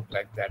have looked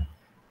like that.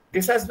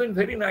 This has been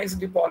very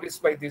nicely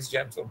polished by this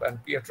gentleman,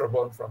 Pietro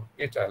Bon from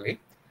Italy,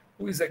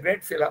 who is a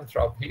great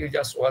philanthropist. He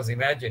just was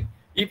imagined,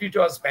 if it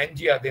was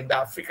Pangaea, then the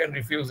African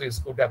refugees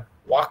could have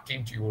walked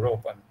into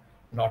Europe and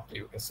not the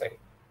USA,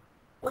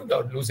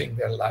 without losing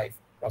their life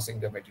crossing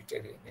the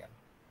Mediterranean.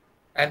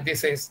 And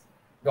this is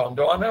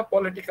Gondwana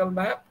political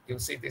map. You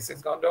see, this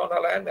is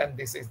Gondwana land, and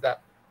this is the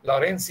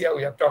Laurentia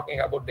we are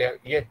talking about. They are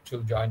yet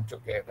to join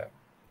together.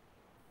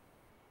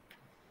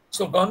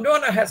 So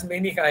Gondwana has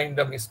many kind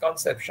of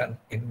misconception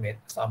in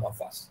some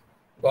of us.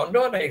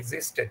 Gondwana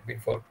existed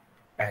before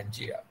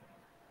Pangaea.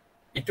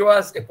 It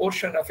was a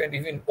portion of an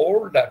even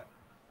older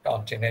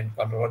continent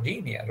called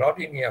Rodinia.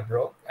 Rodinia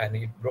broke, and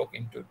it broke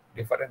into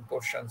different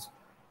portions.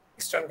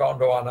 Eastern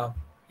Gondwana,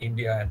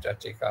 India,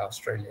 Antarctica,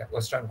 Australia,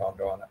 Western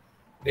Gondwana.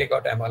 They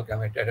got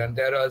amalgamated, and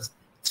there was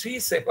 3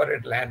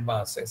 separate land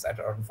masses at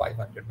around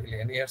 500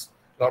 million years.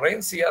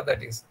 Laurentia,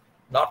 that is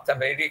North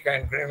America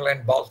and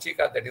Greenland,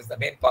 Baltica, that is the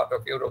main part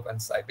of Europe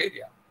and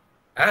Siberia.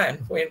 And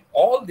when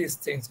all these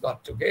things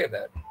got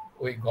together,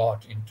 we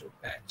got into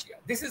Pangaea.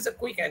 This is a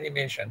quick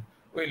animation.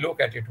 We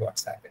look at it,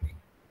 what's happening.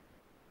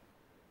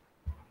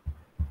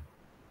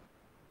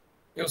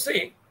 You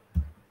see,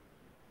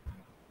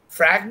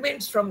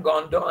 fragments from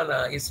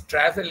Gondwana is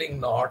traveling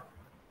north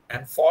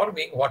and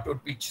forming what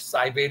would be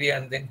Siberia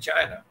and then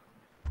China.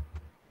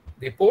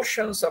 The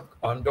portions of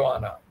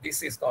Gondwana,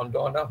 this is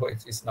Gondwana,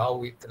 which is now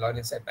with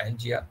Laurentia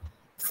Pangaea.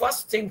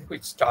 First thing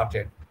which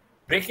started,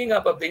 breaking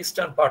up of the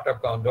eastern part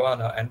of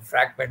Gondwana, and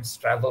fragments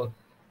travel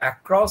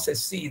across a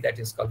sea that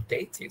is called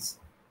Tethys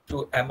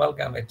to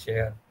amalgamate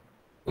here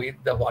with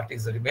the what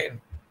is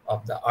remain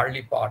of the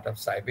early part of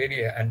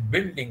Siberia and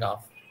building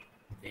up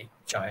the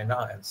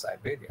China and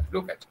Siberia.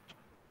 Look at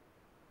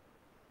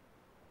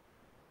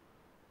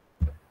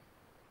it.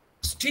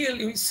 Still,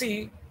 you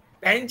see,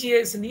 Pangaea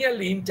is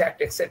nearly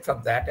intact except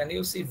from that, and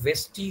you see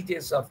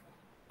vestiges of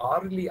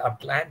early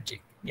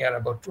Atlantic near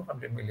about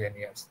 200 million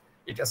years.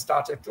 It has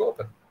started to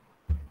open.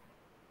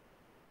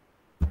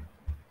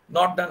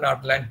 Northern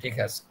Atlantic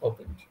has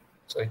opened,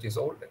 so it is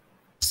older.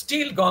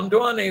 Still,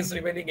 Gondwana is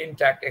remaining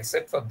intact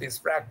except for these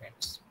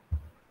fragments.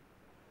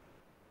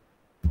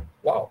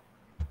 Wow.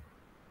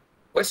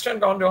 Western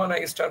Gondwana,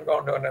 Eastern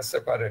Gondwana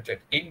separated.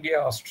 India,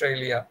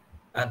 Australia,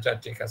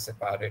 Antarctica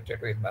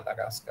separated with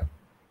Madagascar.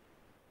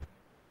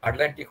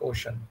 Atlantic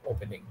Ocean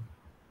opening.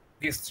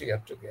 These 3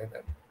 are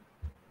together.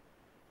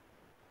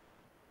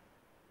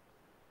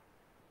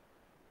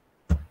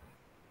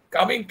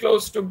 Coming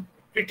close to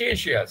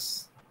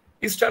Cretaceous,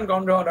 Eastern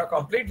Gondwana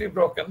completely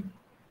broken,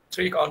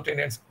 3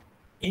 continents,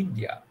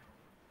 India,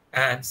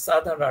 and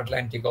Southern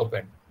Atlantic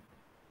open.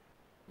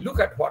 Look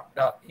at what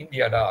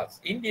India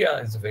does. India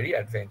is very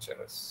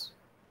adventurous.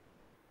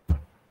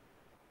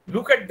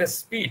 Look at the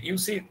speed. You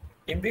see,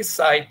 in this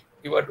side,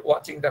 you are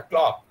watching the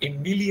clock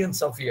in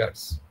millions of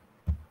years.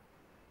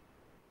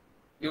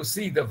 You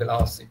see the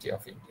velocity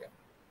of India.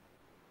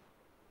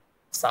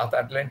 South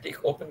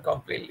Atlantic open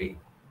completely.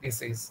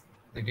 This is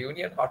the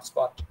Union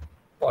hotspot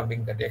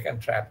forming the Deccan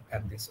Trap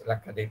and these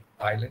Laccadive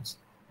Islands.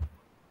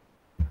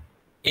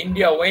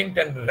 India went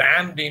and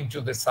rammed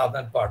into the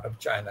southern part of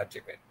China,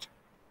 Tibet.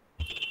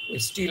 We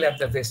still have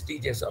the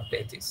vestiges of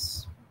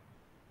Tethys.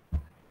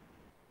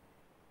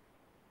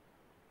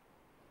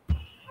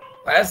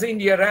 As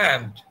India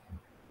rammed,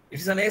 it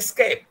is an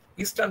escape.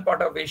 Eastern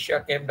part of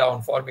Asia came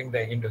down, forming the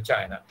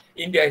Indochina.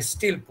 India is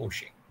still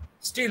pushing.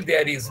 Still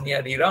there is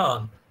near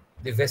Iran,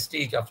 the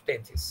vestige of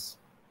Tethys.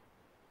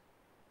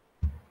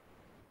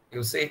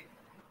 You see,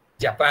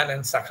 Japan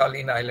and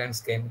Sakhalin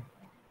Islands came.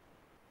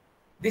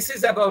 This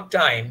is about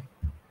time.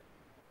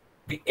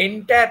 The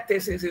entire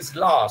Tethys is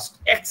lost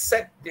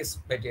except this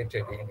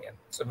Mediterranean.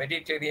 So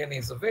Mediterranean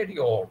is very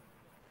old.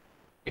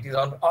 It is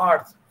on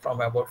Earth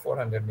from about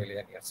 400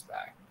 million years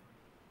back.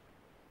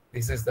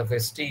 This is the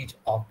vestige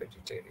of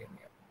Mediterranean.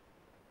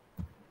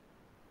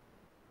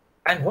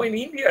 And when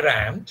India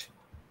rammed,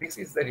 this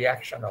is the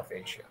reaction of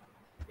Asia.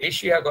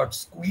 Asia got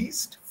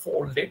squeezed,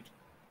 folded,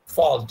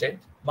 faulted,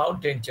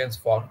 mountain chains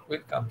formed.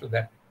 We'll come to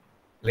that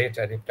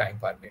later if time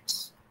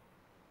permits.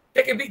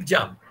 Take a big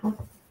jump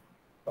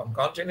from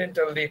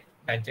continental lip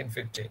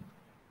 1915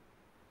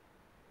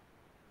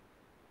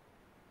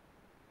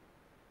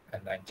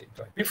 and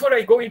 1920. Before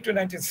I go into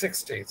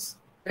 1960s,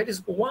 there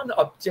is one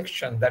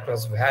objection that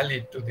was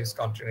valid to this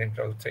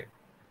continental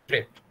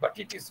trip, but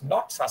it is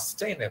not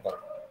sustainable.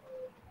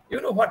 You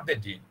know what they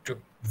did to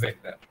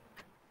Wegener?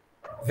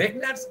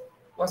 Wegener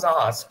was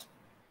asked,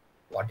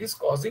 what is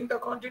causing the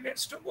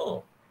continents to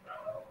move?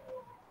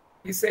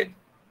 He said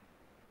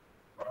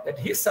that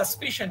his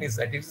suspicion is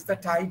that it is the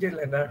tidal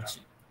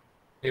energy,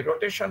 the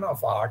rotation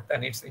of Earth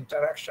and its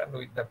interaction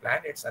with the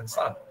planets and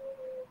sun.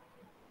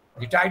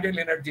 The tidal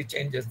energy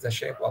changes the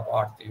shape of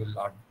Earth. You will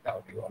not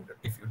doubt you already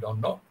if you don't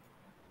know.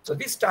 So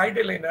this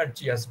tidal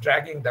energy is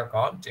dragging the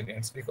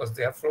continents because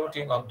they are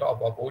floating on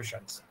top of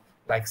oceans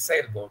like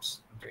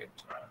sailboats did.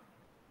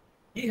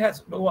 He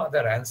has no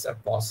other answer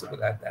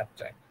possible at that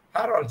time.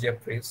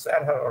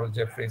 Sir Harold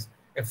Jeffreys,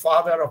 a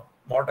father of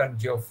modern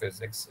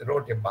geophysics,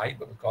 wrote a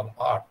Bible called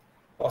Earth.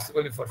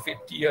 Possibly for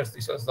 50 years,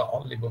 this was the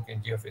only book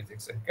in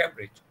geophysics in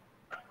Cambridge.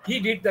 He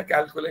did the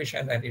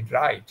calculation and it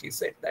right. He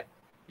said that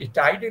the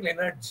tidal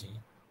energy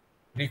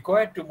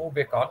required to move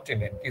a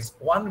continent is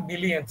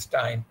 1/1,000,000th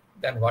time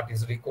than what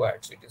is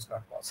required, so it is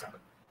not possible.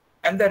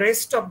 And the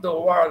rest of the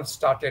world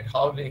started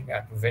howling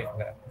at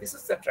Wegener. This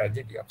is the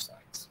tragedy of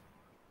science.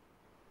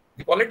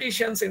 The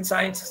politicians in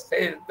science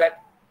say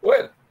that,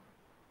 well,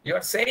 you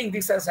are saying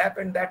this has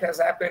happened, that has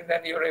happened,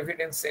 and your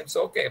evidence seems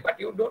okay, but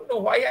you don't know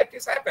why it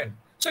has happened.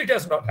 So it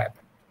has not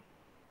happened.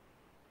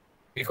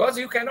 Because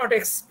you cannot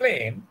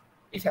explain,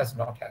 it has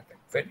not happened.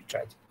 Very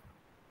tragic.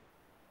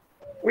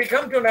 We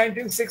come to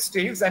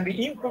 1960s and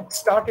the input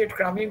started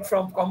coming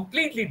from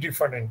completely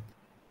different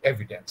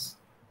evidence.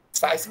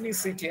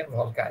 Seismicity and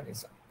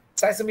volcanism.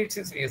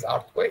 Seismicity is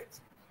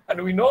earthquakes.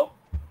 And we know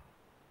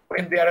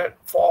when there are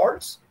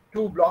faults,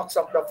 two blocks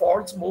of the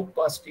faults move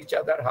past each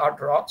other, hard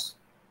rocks.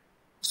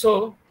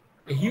 So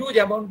a huge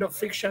amount of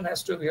friction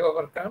has to be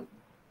overcome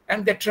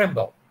and they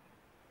tremble,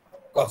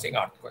 causing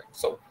earthquakes.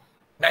 So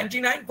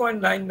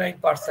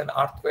 99.99%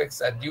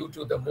 earthquakes are due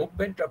to the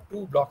movement of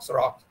two blocks of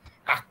rocks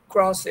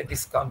across a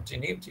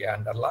discontinuity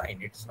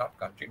underlying. It is not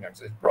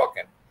continuous, it's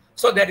broken.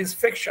 So there is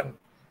friction,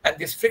 and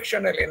this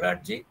frictional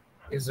energy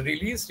is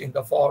released in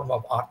the form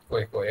of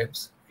earthquake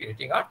waves,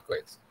 creating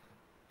earthquakes.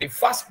 The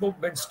first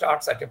movement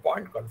starts at a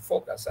point called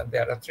focus, and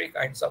there are three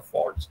kinds of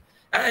faults.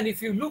 And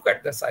if you look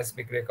at the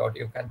seismic record,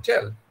 you can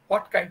tell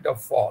what kind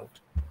of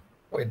fault,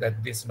 whether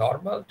this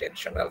normal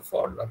tensional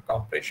fault or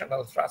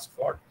compressional thrust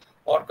fault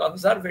or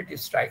conservative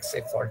strike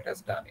safe fault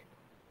has done it.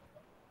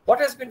 What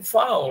has been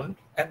found,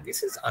 and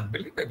this is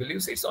unbelievable,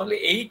 you see, it's only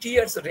 8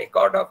 years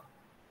record of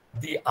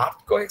the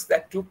earthquakes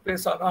that took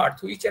place on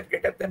Earth, which are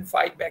greater than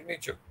 5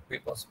 magnitude, we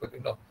possibly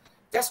know.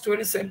 Just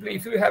very simply,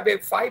 if you have a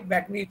 5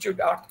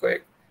 magnitude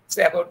earthquake,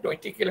 say about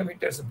 20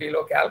 kilometers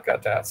below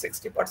Calcutta,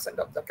 60%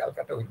 of the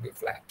Calcutta will be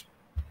flat.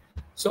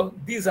 So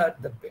these are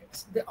the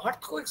beds. The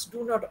earthquakes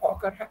do not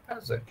occur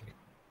haphazardly.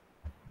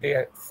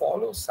 They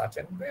follow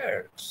certain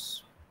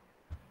belts.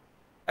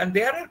 And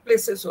there are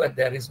places where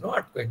there is no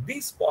earthquake.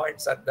 These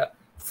points are the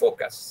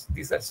focus.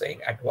 These are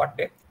saying at what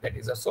depth, that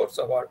is a source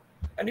of our.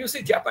 And you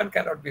see, Japan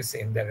cannot be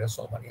seen. There are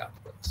so many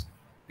earthquakes.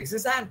 This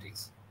is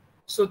Andes.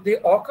 So they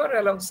occur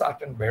along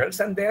certain belts,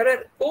 and there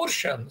are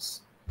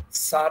portions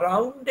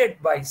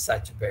surrounded by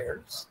such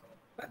belts,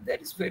 but there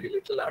is very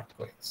little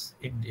earthquakes.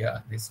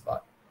 India, this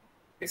part.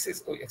 This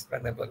is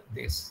explainable,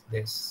 this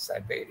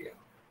Siberia.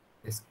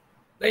 This.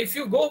 Now, if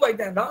you go by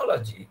the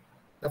analogy,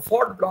 the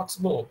fault blocks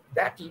move,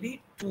 that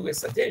lead to a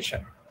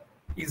suggestion.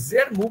 Is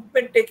there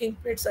movement taking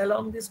place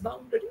along these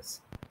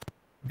boundaries?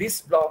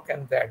 This block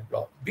and that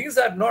block. These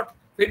are not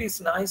very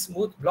nice,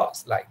 smooth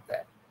blocks like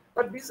that,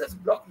 but these are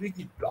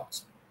rigid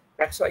blocks.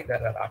 That's why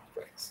there are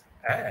earthquakes.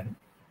 And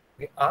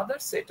the other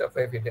set of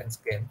evidence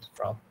came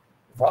from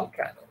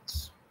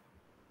volcanoes.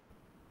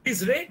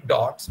 These red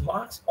dots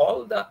marks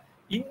all the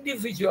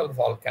individual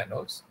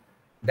volcanoes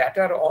that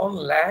are on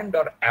land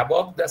or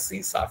above the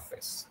sea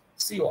surface,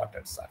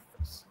 seawater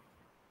surface.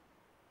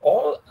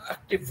 All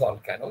active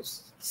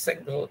volcanoes,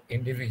 single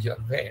individual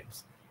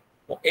beds,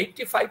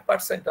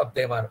 85% of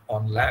them are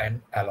on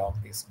land along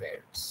these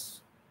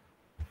beds.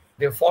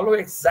 They follow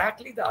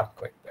exactly the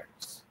earthquake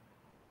belts.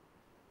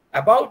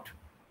 About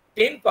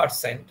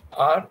 10%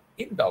 are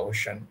in the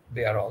ocean.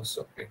 They are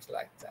also pretty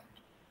like that.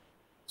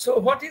 So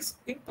what is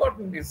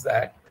important is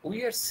that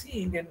we are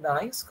seeing a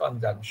nice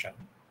conjunction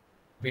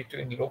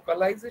between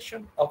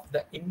localization of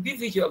the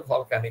individual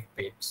volcanic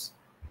pits,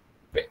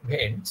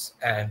 vents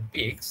and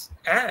peaks,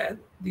 and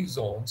the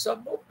zones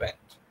of movement.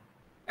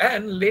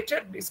 And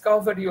later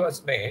discovery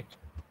was made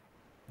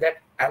that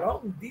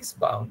along this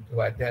bound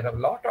where there are a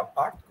lot of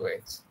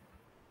earthquakes,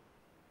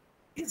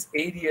 these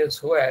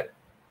areas where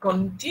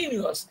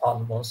continuous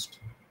almost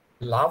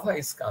lava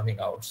is coming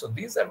out. So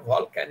these are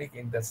volcanic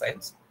in the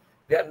sense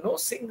there are no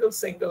single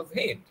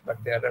vent,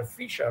 but there are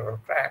fissures or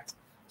cracks.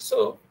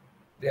 So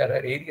there are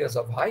areas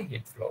of high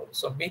heat flow.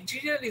 So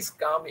material is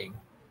coming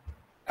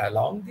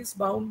along these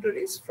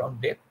boundaries from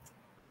depth,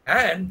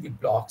 and the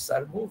blocks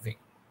are moving.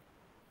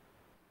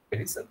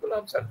 Very simple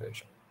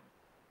observation.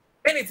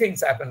 Many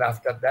things happen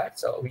after that,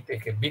 so we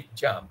take a big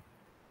jump.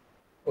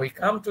 We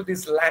come to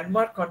this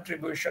landmark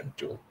contribution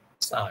to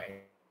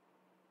science.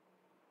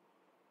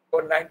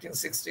 For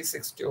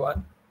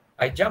 1960-61,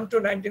 I jumped to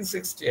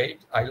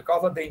 1968. I'll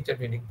cover the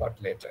intervening part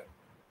later.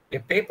 A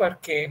paper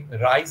came,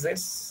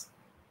 rises,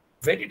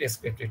 very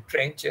descriptive,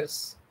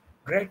 trenches,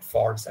 great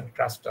faults and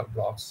crustal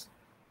blocks.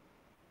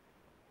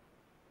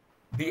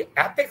 The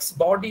apex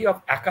body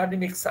of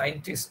academic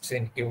scientists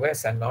in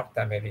US and North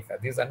America,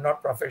 these are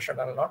not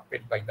professional, not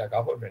paid by the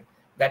government,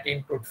 that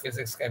include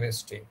physics,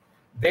 chemistry.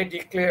 They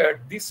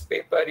declared this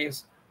paper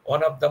is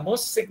one of the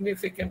most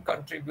significant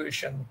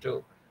contribution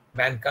to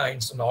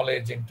mankind's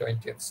knowledge in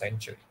 20th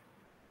century,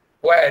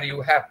 where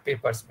you have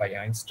papers by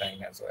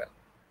Einstein as well.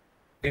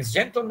 This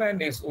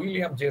gentleman is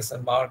William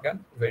Jason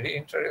Morgan, very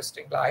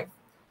interesting life.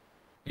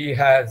 He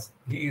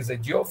is a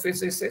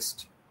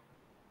geophysicist.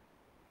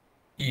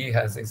 He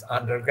has his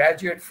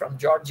undergraduate from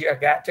Georgia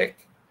Gatech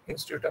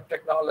Institute of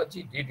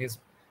Technology, did his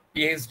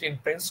PhD in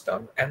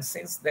Princeton, and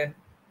since then,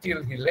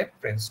 till he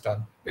left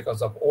Princeton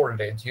because of old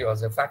age, he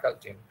was a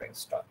faculty in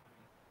Princeton.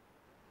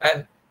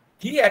 And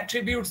he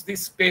attributes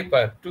this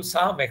paper to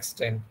some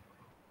extent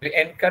the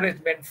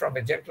encouragement from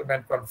a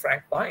gentleman called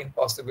Frank Vine,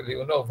 possibly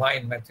you know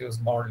Vine, Matthews,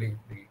 Morley,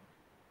 the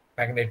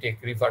magnetic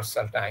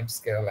reversal time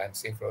scale and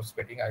seafloor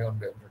splitting. I won't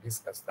be able to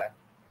discuss that.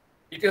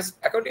 It is,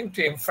 according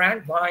to him,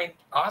 Frank Vine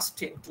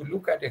asked him to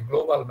look at a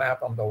global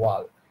map on the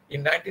wall.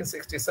 In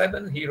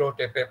 1967, he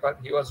wrote a paper.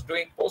 He was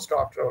doing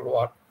postdoctoral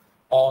work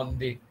on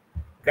the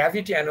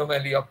gravity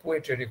anomaly of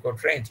Puerto Rico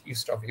Trench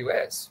east of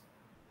US.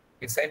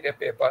 He sent a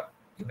paper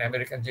in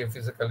American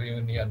Geophysical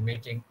Union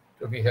meeting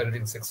to be held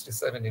in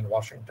 67 in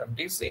Washington,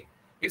 DC.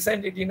 He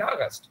sent it in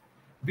August.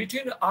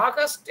 Between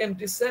August and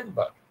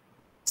December,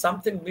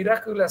 something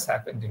miraculous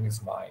happened in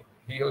his mind.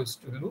 He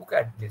used to look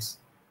at this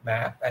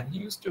map and he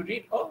used to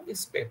read all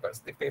these papers.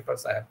 The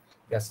papers I have,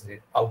 just the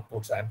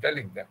outputs I'm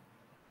telling them.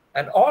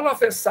 And all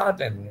of a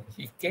sudden,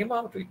 he came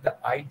out with the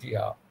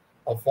idea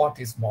of what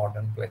is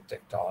modern plate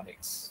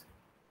tectonics.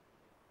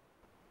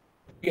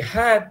 He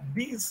had,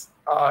 these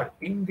are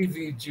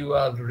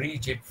individual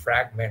rigid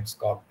fragments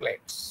called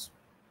plates.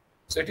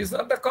 So it is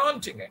not the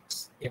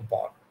continents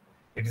important.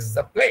 It is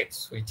the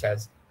plates which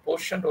has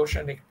portion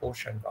oceanic,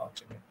 portion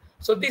continent.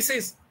 So this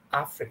is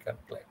African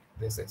plate.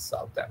 This is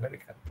South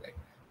American plate.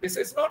 This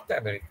is North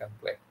American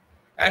plate.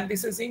 And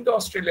this is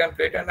Indo-Australian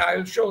plate. And I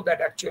will show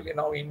that actually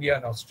now India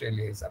and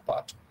Australia is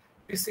apart.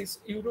 This is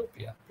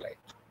European plate.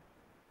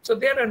 So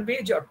there are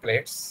major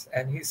plates.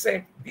 And he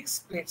said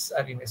these plates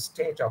are in a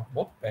state of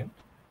movement.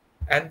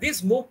 And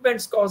these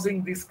movements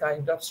causing this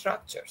kind of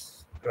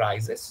structures,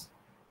 rises,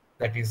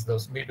 that is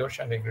those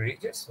mid-oceanic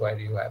ridges where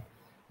you have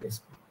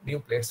these new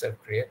plates are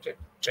created,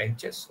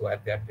 trenches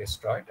where they are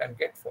destroyed, and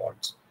get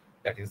faults,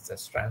 that is the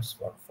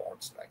transform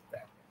faults like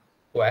that,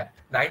 where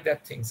neither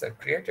things are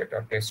created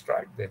or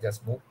destroyed, they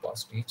just move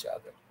past each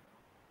other.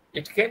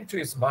 It came to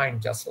his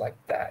mind just like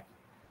that.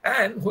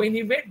 And when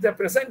he made the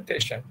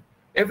presentation,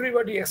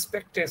 everybody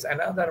expected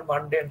another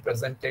mundane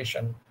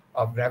presentation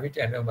of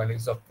gravity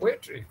anomalies of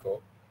Puerto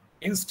Rico.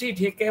 Instead,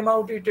 he came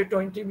out with a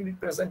 20-minute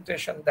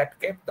presentation that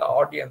kept the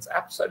audience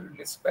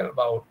absolutely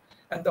spellbound,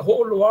 and the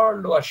whole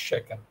world was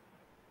shaken.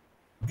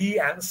 The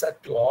answer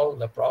to all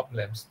the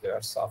problems they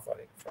are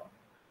suffering from,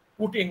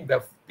 putting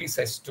the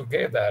pieces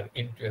together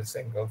into a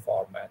single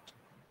format.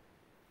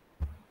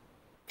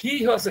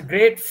 He was a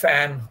great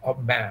fan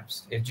of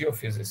maps, a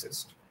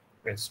geophysicist,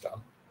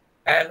 Princeton.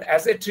 And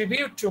as a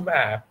tribute to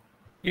map,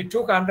 he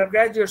took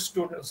undergraduate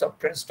students of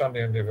Princeton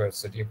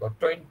University for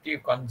 20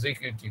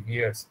 consecutive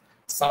years,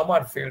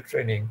 summer field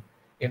training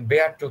in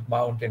Beartooth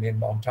Mountain in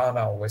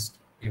Montana, West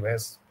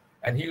US.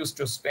 And he used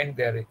to spend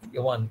there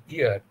 1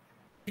 year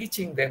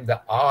teaching them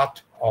the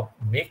art of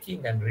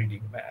making and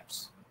reading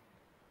maps.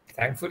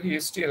 Thankfully, he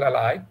is still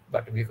alive,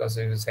 but because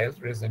of his health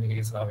reason, he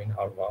is now in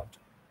Harvard,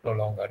 no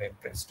longer in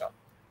Princeton.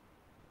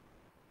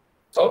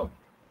 So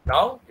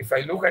now, if I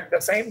look at the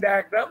same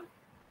diagram,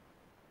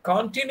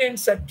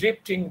 continents are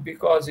drifting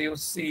because you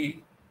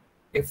see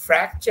a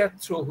fracture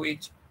through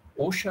which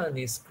ocean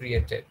is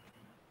created.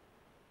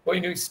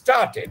 When you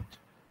started,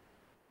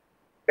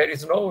 there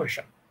is no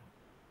ocean.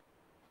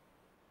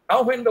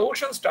 Now, when the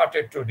ocean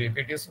started to dip,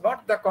 it is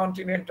not the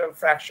continental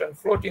fraction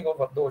floating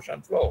over the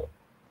ocean floor.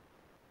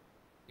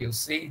 You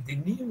see, the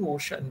new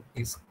ocean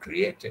is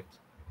created.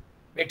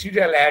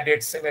 Material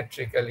added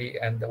symmetrically,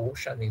 and the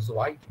ocean is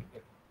widening.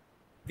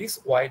 This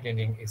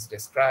widening is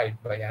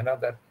described by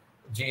another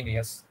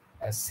genius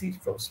as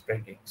seafloor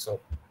spreading.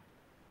 So,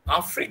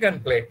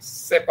 African plate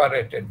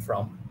separated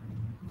from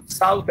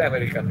South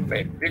American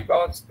plate,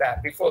 because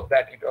that before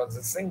that it was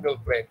a single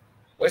plate,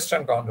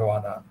 Western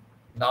Gondwana.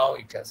 Now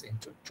it has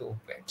into two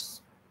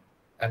plates.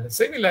 And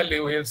similarly,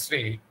 we'll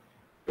see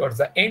towards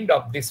the end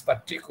of this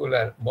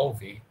particular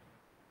movie,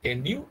 a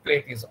new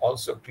plate is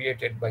also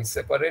created by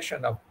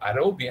separation of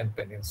Arabian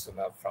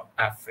Peninsula from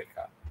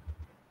Africa.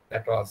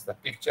 That was the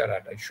picture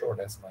that I showed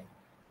as my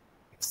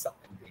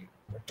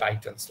the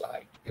title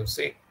slide. You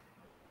see,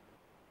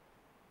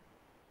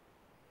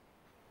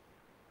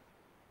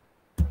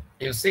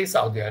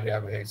 Saudi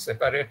Arabia is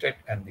separated,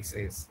 and this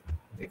is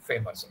the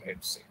famous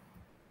Red Sea.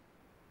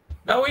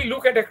 Now we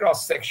look at a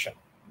cross section.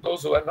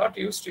 Those who are not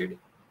used to it,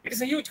 it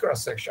is a huge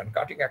cross section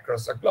cutting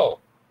across the globe.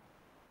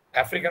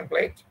 African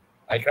plate,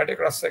 I cut a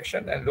cross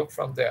section and look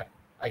from there.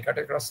 I cut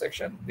a cross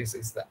section. This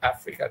is the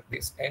Africa,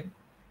 this end,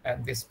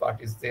 and this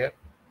part is there.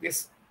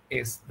 This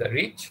is the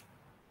ridge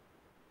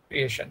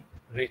creation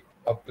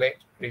of plate,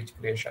 ridge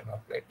creation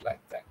of plate like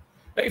that.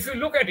 Now, if you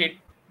look at it,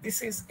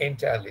 this is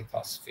entire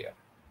lithosphere.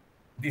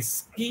 The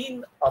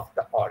skin of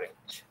the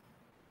orange.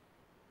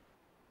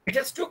 It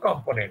has two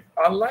components.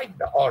 Unlike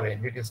the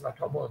orange, it is not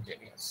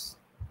homogeneous.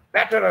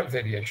 Lateral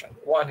variation.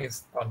 One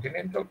is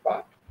continental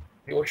part,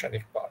 the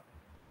oceanic part.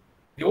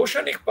 The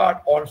oceanic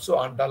part also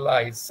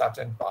underlies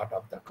certain part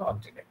of the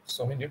continent.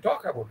 So when you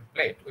talk about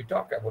plate, we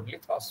talk about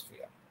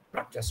lithosphere,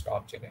 not just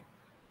continent.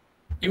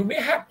 You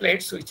may have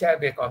plates which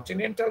have a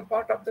continental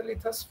part of the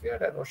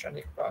lithosphere and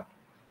oceanic part.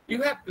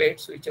 You have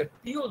plates which are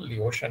purely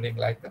oceanic,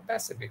 like the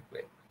Pacific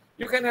plate.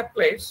 You can have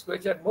plates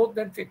which are more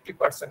than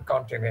 50%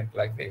 continent,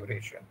 like the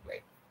Eurasian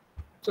plate.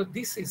 So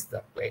this is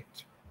the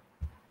plate.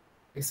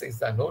 This is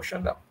the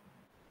notion of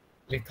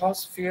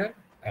lithosphere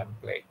and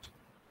plate.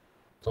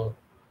 So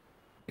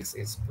this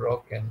is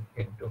broken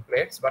into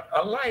plates, but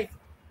unlike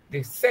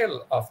the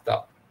cell of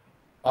the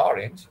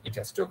orange, it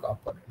has two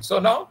components. So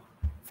now,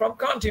 from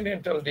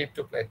continental dip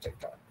to plate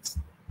tectonics,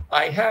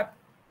 I have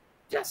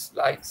just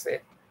like,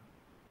 say,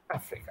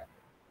 Africa.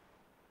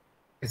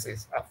 This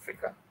is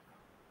Africa.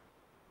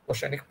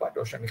 Oceanic part,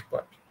 oceanic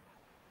part.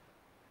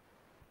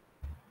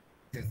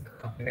 This is the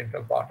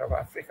continental part of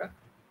Africa.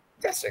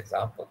 Just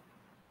example,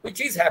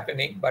 which is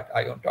happening, but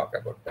I won't talk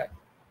about that.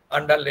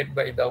 Underlaid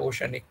by the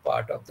oceanic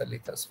part of the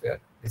lithosphere,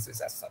 this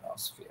is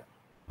asthenosphere.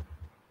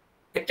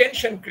 A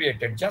tension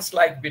created, just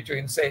like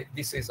between, say,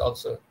 this is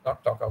also,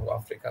 not talk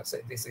about Africa,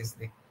 say this is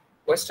the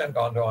Western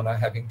Gondwana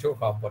having two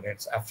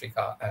components,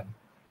 Africa and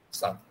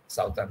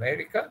South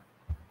America.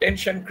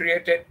 Tension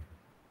created,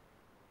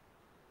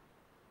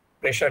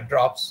 pressure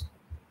drops,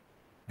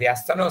 the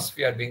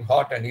asthenosphere being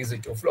hot and easy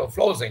to flow,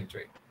 flows into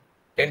it.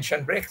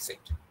 Tension breaks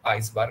it,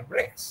 iceberg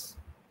breaks.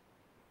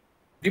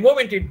 The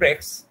moment it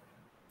breaks,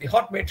 the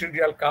hot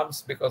material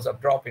comes because of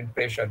drop in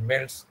pressure,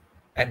 melts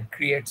and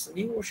creates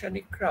new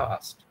oceanic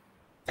crust.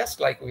 Just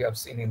like we have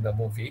seen in the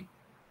movie,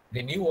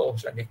 the new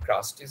oceanic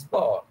crust is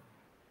born.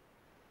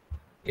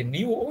 A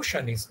new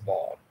ocean is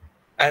born.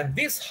 And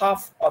this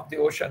half of the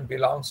ocean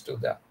belongs to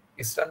the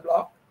Eastern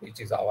Bloc, which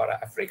is our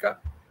Africa.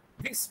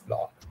 This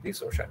block,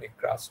 this oceanic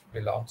crust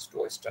belongs to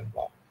Western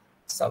Bloc.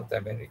 South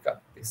America,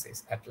 this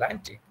is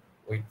Atlantic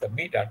with the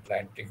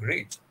mid-Atlantic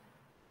ridge.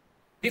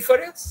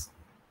 Difference,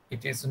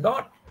 it is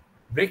not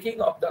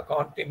breaking of the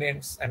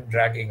continents and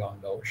dragging on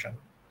the ocean.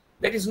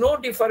 There is no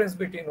difference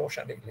between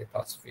oceanic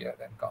lithosphere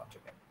and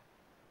continent.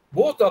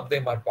 Both of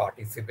them are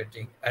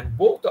participating and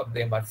both of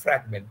them are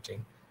fragmenting.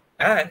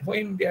 And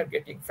when they are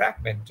getting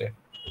fragmented,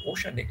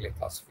 oceanic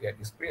lithosphere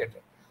is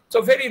created.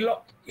 So very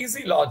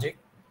easy logic.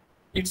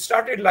 It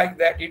started like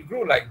that, it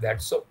grew like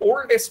that. So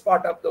oldest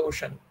part of the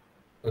ocean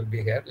will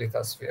be here,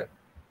 lithosphere,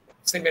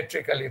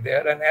 symmetrically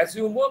there. And as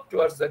you move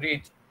towards the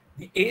ridge,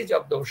 the age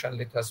of the ocean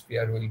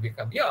lithosphere will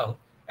become young.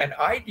 And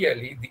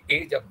ideally, the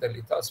age of the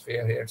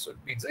lithosphere here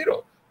should be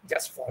 0,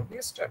 just for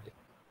the study.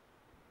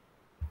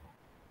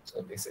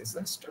 So this is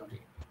the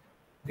story.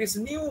 This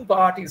new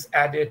part is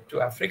added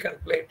to African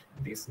plate.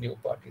 This new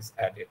part is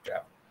added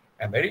to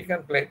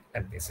American plate.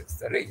 And this is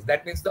the ridge.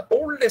 That means the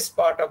oldest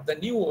part of the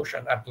new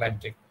ocean,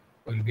 Atlantic,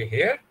 will be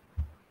here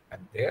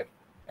and there,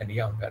 and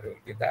younger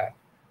will be there.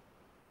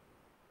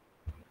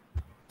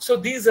 So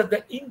these are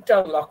the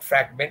interlock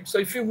fragments. So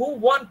if you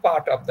move one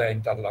part of the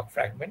interlock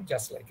fragment,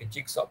 just like a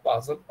jigsaw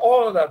puzzle,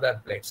 all the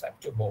other plates have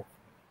to move.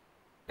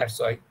 That's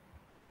why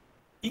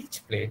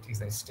each plate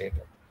is a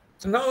stator.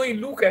 So now we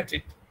look at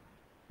it,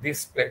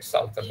 this plate,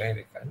 South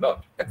America.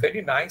 Not a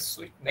very nice,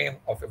 sweet name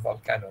of a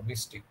volcano,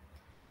 Mystic.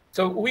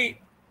 So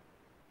we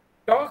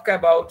talk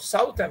about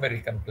South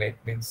American plate,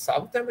 means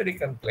South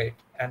American plate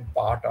and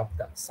part of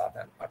the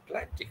Southern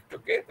Atlantic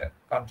together,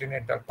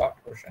 continental part,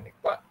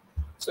 oceanic part.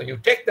 So you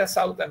take the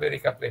South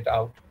America plate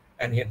out,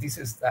 and here this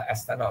is the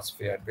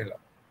asthenosphere below.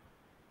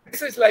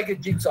 This is like a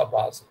jigsaw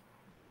puzzle.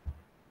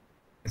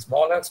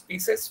 Smaller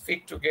pieces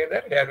fit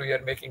together. Here we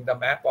are making the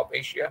map of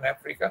Asia and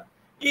Africa.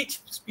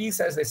 Each piece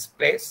has its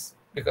place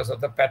because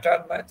of the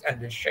pattern match and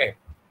the shape.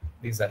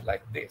 These are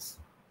like this.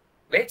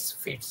 Plates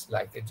fits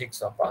like a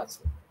jigsaw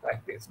puzzle,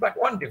 like this. But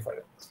one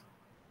difference.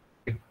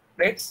 The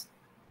plates,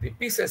 the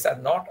pieces are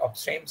not of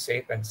same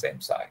shape and same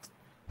size.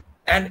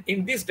 And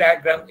in this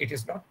diagram, it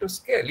is not to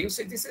scale. You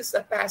see, this is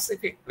the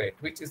Pacific plate,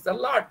 which is the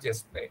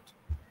largest plate.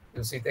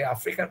 You see the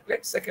African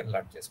plate, second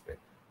largest plate.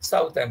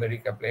 South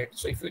America plate.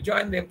 So if you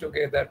join them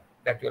together,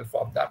 that will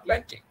form the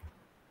Atlantic.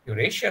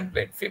 Eurasian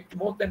plate,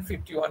 more than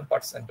 51%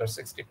 or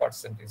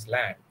 60% is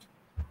land.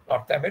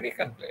 North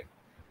American plate.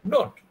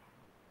 Note,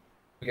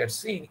 we are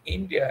seeing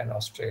India and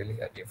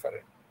Australia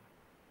different,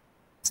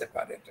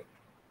 separated.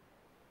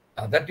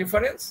 Other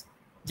difference,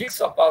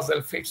 jigsaw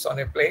puzzle fits on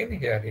a plane.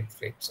 Here it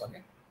fits on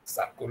a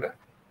circular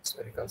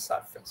spherical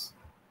surface.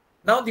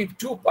 Now the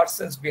two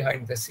persons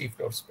behind the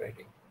seafloor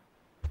spreading.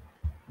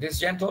 This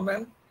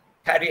gentleman,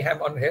 Harry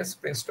Hammond Hess,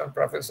 Princeton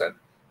professor,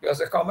 he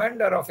was a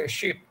commander of a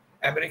ship,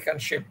 American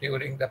ship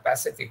during the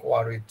Pacific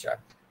War with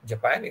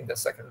Japan in the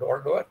Second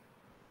World War.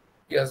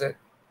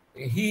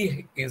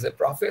 He is a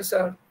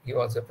professor. He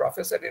was a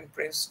professor in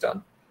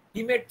Princeton.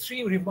 He made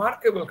 3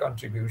 remarkable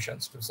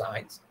contributions to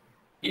science.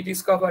 He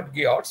discovered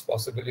Geots,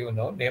 possibly you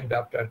know, named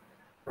after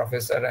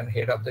professor and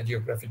head of the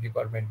geography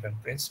department in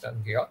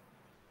Princeton, Geot.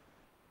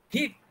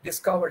 He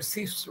discovered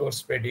seafloor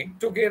spreading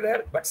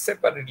together, but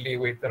separately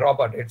with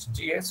Robert H.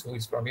 GS, who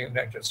is from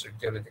United States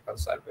Geological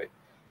Survey.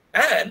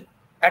 And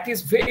at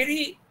his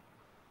very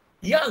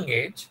young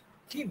age,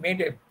 he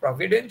made a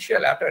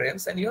providential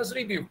utterance and he was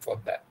rebuked for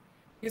that.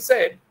 He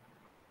said,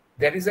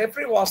 there is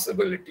every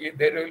possibility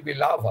there will be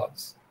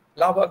lavas.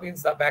 Lava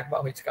means the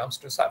magma which comes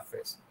to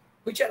surface,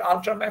 which are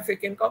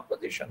ultramafic in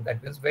composition.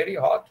 That means very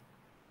hot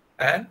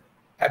and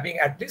having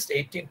at least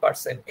 18%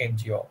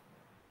 NGO.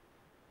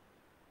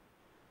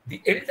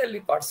 The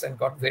elderly person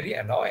got very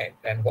annoyed,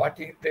 and what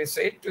they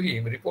said to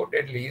him,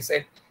 reportedly, he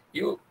said,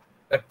 you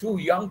are too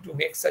young to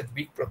make such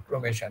big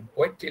proclamation.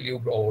 Wait till you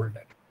grow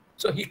older.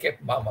 So he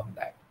kept mum on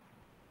that.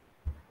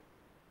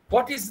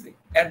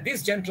 And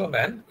this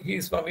gentleman, he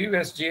is from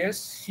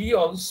USGS, he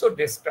also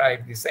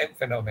described the same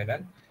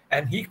phenomenon,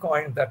 and he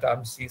coined the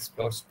term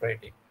seafloor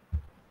spreading.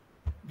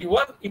 The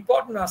one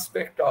important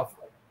aspect of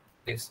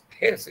this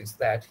case is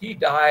that he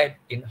died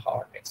in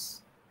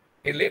harness.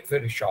 He lived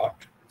very short,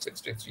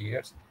 63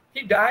 years.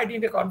 He died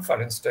in a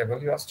conference table.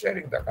 He was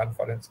chairing the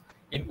conference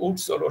in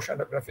Woodsole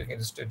Oceanographic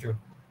Institute,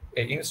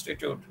 an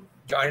institute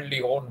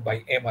jointly owned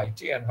by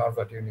MIT and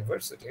Harvard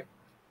University.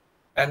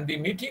 And the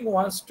meeting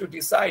was to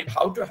decide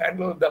how to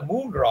handle the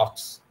moon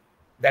rocks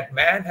that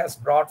man has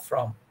brought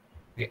from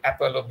the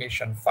Apollo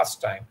mission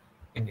first time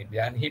in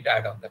India, and he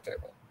died on the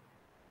table.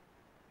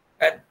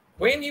 And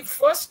when he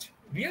first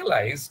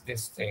realized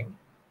this thing,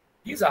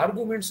 his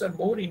arguments are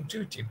more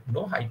intuitive,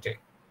 no high-tech.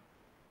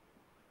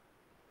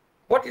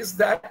 What is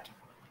that?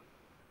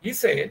 He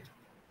said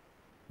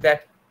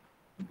that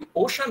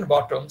ocean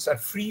bottoms are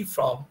free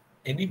from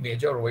any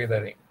major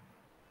weathering.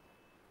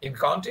 In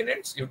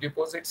continents, you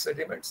deposit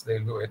sediments,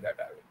 they'll be weathered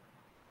away.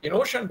 In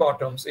ocean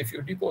bottoms, if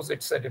you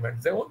deposit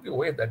sediments, they won't be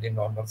weathered in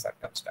normal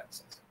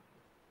circumstances.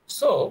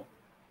 So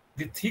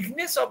the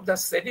thickness of the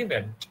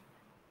sediment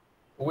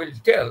will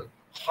tell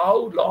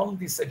how long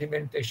the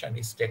sedimentation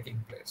is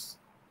taking place.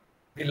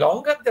 The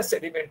longer the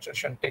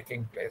sedimentation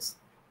taking place,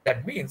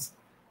 that means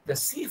the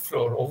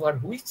seafloor over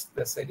which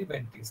the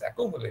sediment is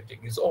accumulating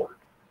is old.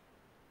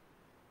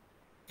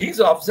 His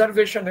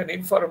observation and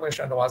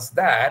information was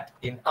that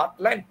in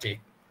Atlantic,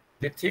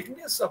 the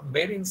thickness of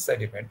marine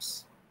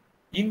sediments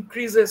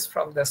increases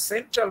from the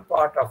central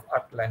part of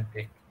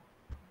Atlantic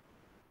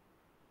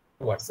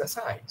towards the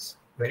sides,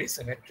 very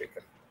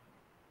symmetrical.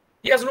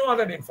 He has no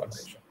other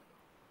information,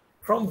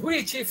 from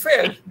which he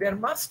felt there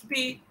must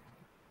be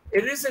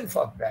a reason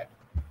for that.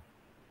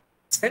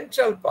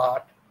 Central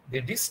part,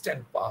 the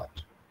distant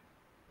part,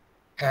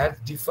 has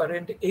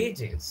different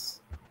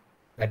ages.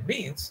 That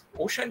means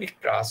oceanic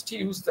crust, he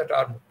used the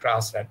term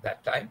crust at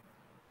that time,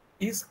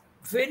 is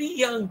very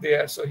young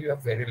there, so you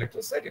have very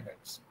little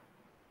sediments.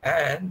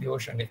 And the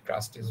oceanic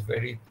crust is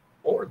very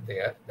old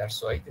there,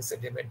 that's why the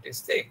sediment is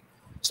thick.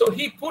 So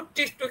he put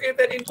it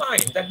together in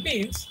mind. That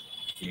means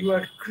you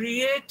are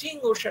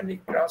creating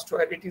oceanic crust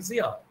where it is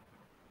young.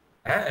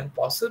 And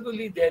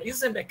possibly there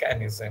is a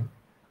mechanism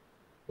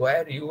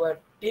where you are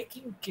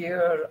taking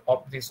care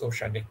of this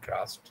oceanic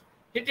crust.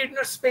 He did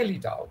not spell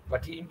it out,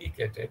 but he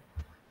indicated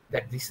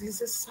that this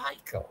is a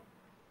cycle.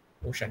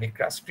 Oceanic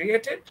crust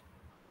created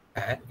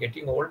and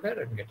getting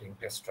older and getting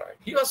destroyed.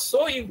 He was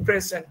so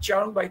impressed and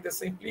charmed by the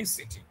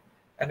simplicity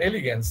and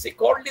elegance. He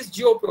called this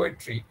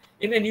geopoetry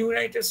in a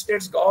United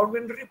States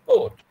government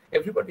report.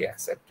 Everybody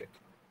accepted.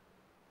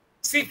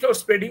 Seafloor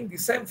spreading, the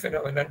same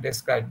phenomenon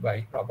described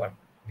by Robert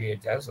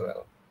D.H. as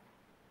well.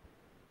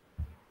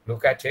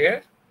 Look at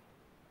here.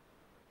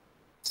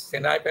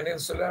 Sinai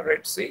Peninsula,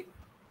 Red Sea.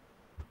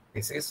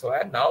 This is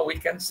where now we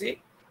can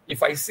see.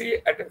 If I see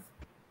at a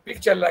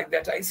picture like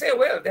that, I say,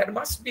 well, there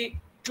must be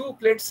two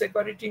plates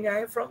separating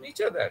air from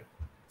each other.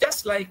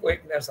 Just like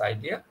Wagner's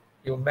idea,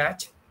 you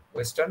match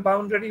western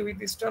boundary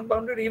with eastern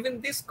boundary.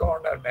 Even this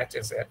corner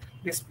matches here.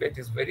 This plate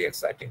is very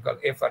exciting, called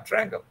FR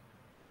triangle.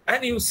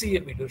 And you see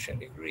a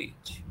mid-oceanic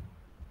ridge,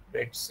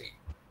 Red Sea.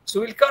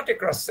 So we'll cut a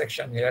cross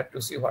section here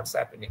to see what's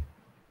happening.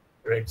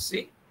 Red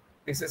Sea,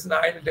 this is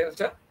Nile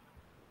Delta.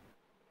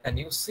 And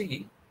you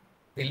see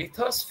the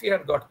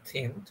lithosphere got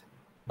thinned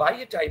by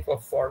a type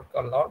of fault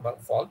called normal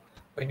fault.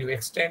 When you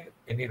extend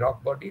any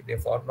rock body, they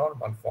form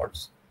normal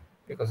faults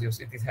because you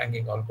see this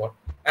hanging all about.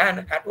 And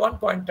at one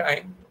point in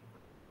time,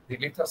 the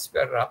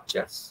lithosphere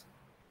ruptures,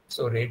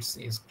 so Red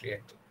Sea is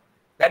created.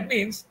 That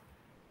means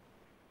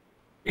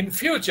in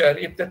future,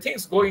 if the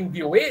things going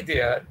the way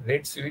there,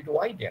 Red Sea will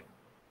widen.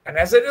 And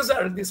as a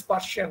result, this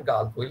Persian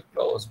Gulf will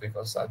close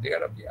because Saudi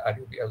Arabia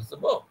has the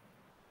more.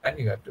 And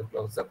you have to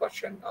close the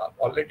Persian Gulf.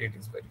 Already it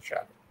is very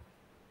shallow.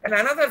 And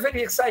another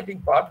very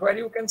exciting part where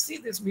you can see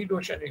this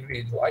mid-oceanic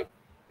ridge. Why?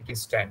 It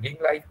is standing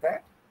like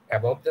that,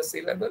 above the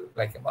sea level,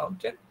 like a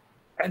mountain.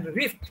 And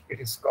rift, it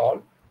is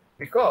called,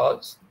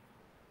 because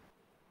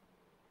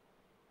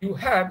you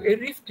have a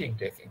rifting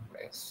taking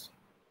place.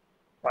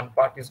 One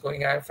part is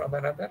going air from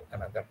another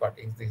part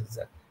is, this is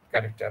the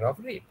character of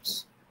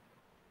rifts.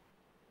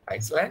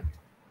 Iceland.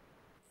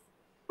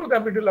 Through the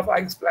middle of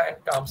Iceland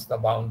comes the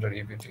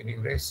boundary between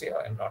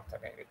Eurasia and North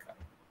America.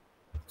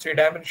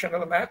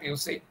 Three-dimensional map, you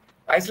see,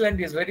 Iceland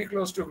is very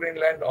close to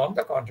Greenland on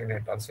the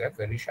continental shelf,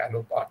 very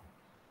shallow part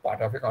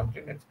of a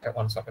continent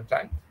once upon a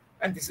time.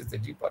 And this is the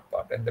deeper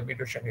part, and the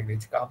mid-oceanic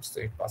ridge comes, so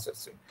it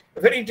passes through.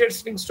 A very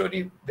interesting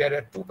story. There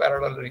are two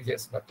parallel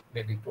ridges, but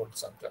maybe told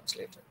sometimes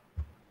later.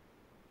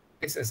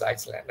 This is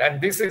Iceland,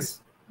 and this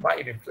is my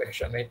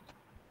reflection. If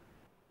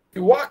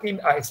you walk in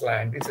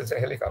Iceland, this is a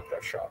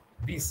helicopter shot.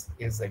 This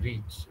is a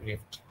ridge,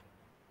 rift.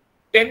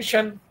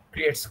 Tension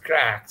creates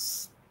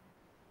cracks.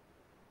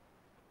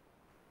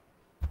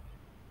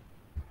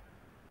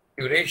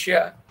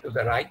 Eurasia to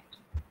the right,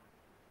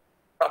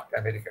 North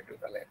America to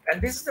the left.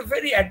 And this is a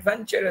very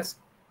adventurous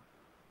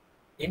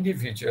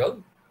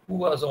individual who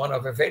was one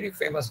of a very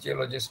famous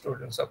geology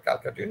students of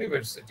Calcutta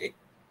University.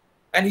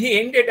 And he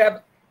ended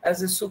up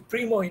as a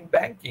supremo in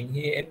banking.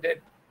 He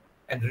ended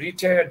and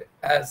retired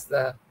as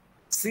the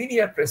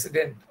senior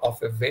president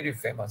of a very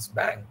famous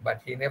bank,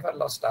 but he never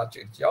lost touch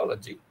with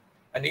geology.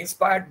 And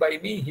inspired by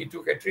me, he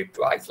took a trip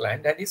to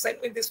Iceland and he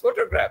sent me these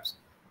photographs.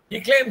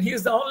 He claimed he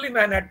is the only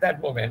man at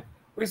that moment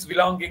who is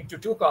belonging to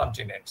two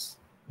continents.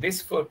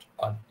 This foot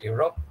on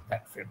Europe,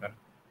 that Finland.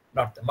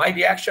 My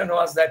reaction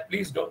was that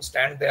please don't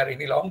stand there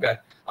any longer.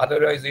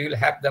 Otherwise, you will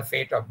have the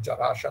fate of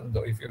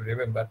Jarasandha, if you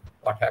remember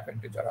what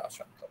happened to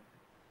Jarasandha.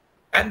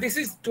 And this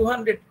is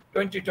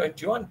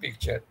 2021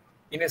 picture.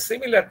 In a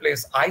similar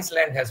place,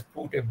 Iceland has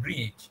put a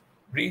bridge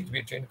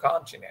between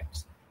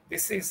continents.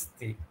 This is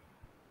the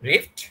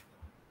rift.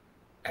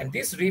 And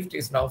this rift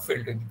is now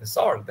filled with the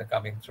salt that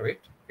coming through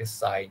it. This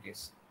side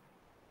is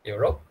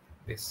Europe.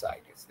 This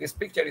side is. This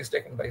picture is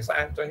taken by Sir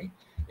Anthony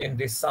in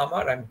this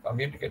summer and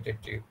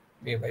communicated to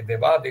me by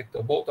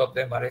Devaditya. Both of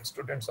them are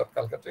ex-students of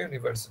Calcutta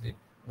University.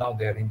 Now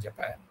they are in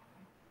Japan.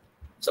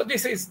 So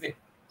this is the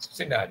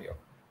scenario.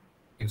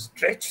 You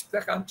stretch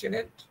the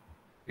continent,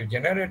 you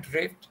generate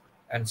rift,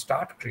 and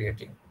start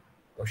creating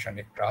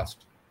oceanic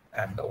crust,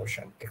 and the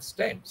ocean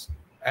extends.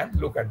 And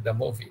look at the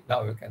movie.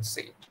 Now you can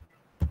see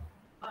it.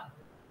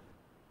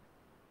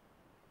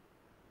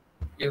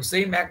 You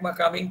see magma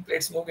coming,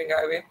 plates moving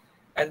away.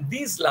 And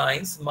these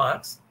lines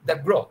marks the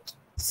growth.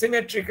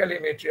 Symmetrically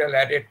material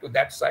added to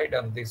that side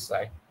and this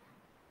side.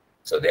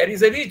 So there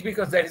is a ridge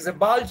because there is a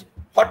bulge,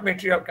 hot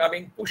material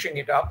coming, pushing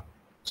it up.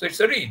 So it's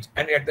a ridge.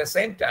 And at the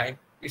same time,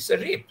 it's a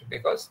rift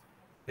because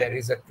there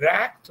is a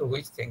crack through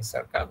which things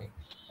are coming.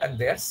 And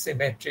they are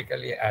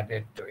symmetrically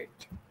added to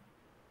it.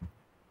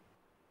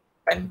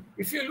 And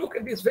if you look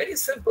at this very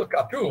simple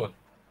cartoon,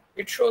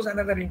 it shows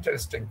another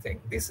interesting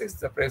thing. This is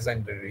the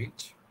present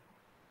ridge.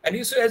 And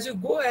you see, as you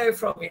go away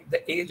from it,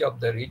 the age of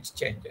the ridge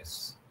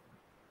changes.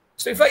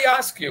 So if I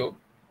ask you,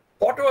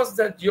 what was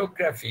the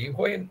geography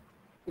when,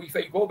 if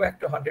I go back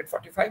to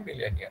 145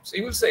 million years,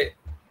 you will say,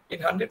 in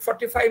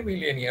 145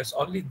 million years,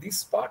 only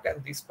this part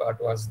and this part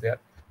was there.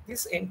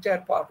 This entire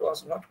part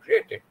was not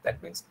created.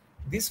 That means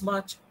this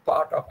much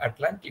part of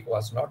Atlantic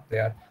was not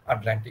there.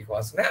 Atlantic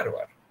was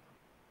narrower.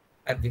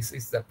 And this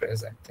is the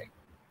present thing.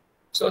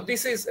 So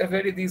this is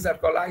these are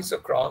called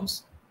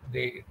isochrones,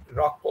 the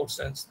rock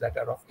portions that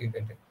are of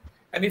indented.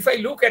 And if I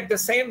look at the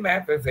same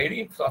map, a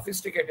very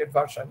sophisticated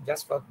version,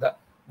 just for the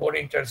more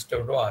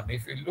interested one,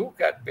 if you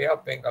look at Bay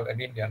of Bengal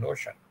and Indian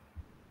Ocean,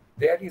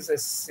 there is a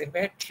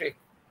symmetric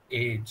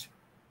age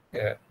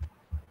here.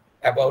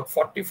 about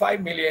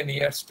 45 million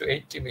years to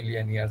 80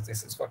 million years.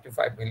 This is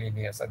 45 million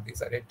years and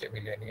these are 80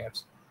 million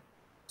years.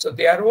 So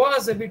there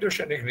was a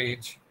mid-oceanic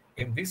ridge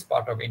in this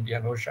part of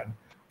Indian Ocean,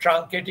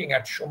 truncating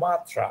at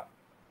Sumatra.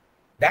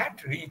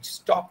 That ridge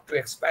stopped to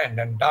expand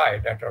and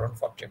died at around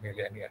 40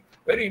 million years.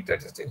 Very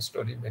interesting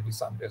story, maybe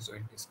someday we'll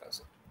discuss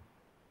it.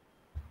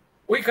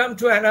 We come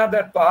to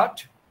another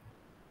part.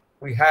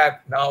 We have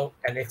now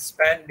an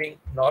expanding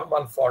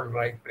normal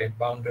fault-like plate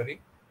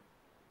boundary.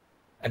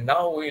 And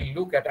now we'll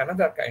look at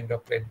another kind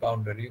of plate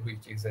boundary,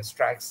 which is a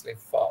strike-slip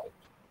fault.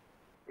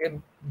 A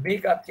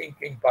mega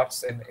thinking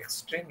person,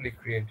 extremely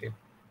creative,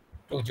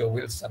 Tujo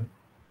Wilson,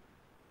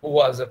 who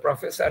was a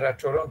professor at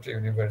Toronto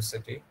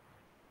University.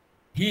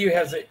 He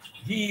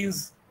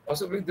is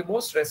possibly the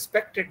most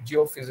respected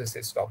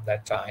geophysicist of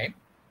that time.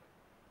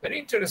 Very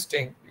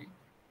interesting.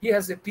 He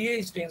has a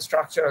PhD in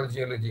structural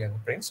geology in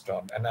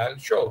Princeton, and I'll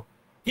show.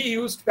 He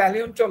used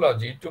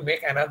paleontology to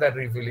make another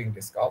revealing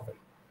discovery.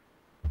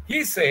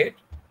 He said,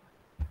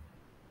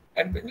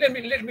 and let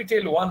me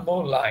tell you one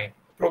more line.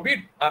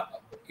 Probit,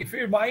 if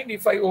you mind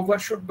if I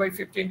overshoot by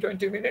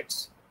 15-20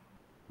 minutes?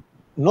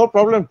 No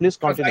problem, please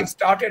continue. I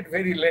started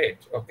very late,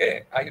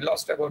 okay? I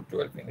lost about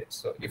 12 minutes.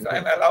 So if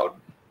I'm allowed,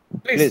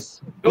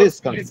 please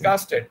don't be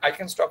disgusted. I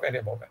can stop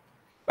any moment.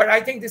 But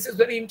I think this is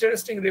very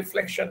interesting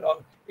reflection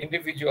on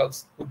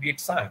individuals who did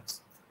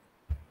science.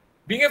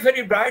 Being a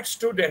very bright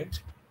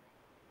student,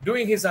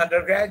 doing his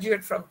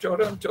undergraduate from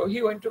Toronto,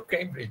 he went to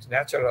Cambridge,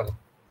 natural.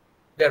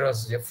 There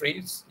was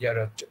Jeffries,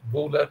 Gerard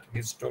Bullard,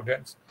 his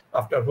students,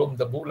 after whom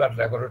the Bullard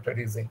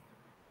Laboratory is in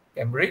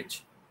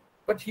Cambridge.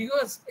 But he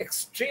was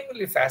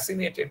extremely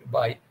fascinated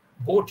by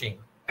boating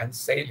and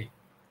sailing.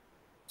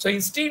 So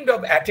instead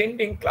of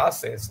attending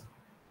classes,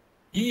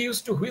 he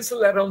used to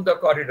whistle around the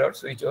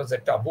corridors, which was a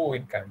taboo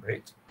in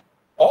Cambridge,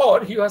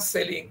 or he was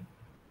sailing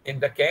in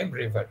the Cam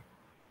River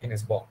in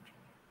his boat.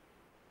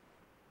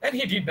 And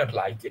he did not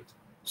like it.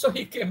 So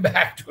he came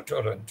back to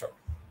Toronto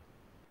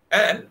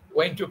and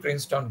went to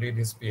Princeton, did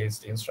his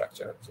PhD in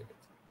structural geology.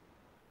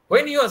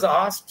 When he was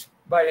asked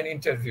by an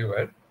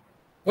interviewer,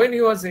 when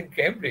he was in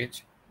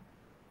Cambridge,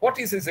 what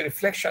is his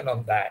reflection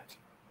on that?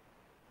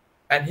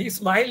 And he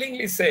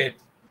smilingly said,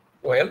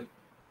 well,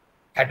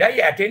 had I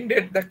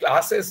attended the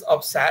classes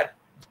of Sir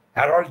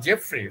Harold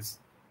Jeffreys,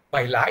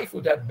 my life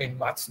would have been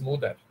much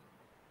smoother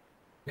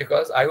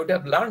because I would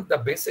have learned the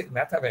basic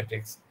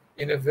mathematics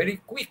in a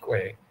very quick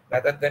way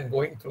rather than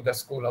going through the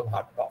school of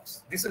hard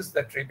knocks. This is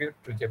the tribute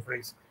to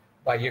Jeffreys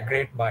by a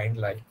great mind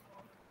like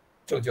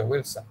Tujo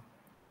Wilson.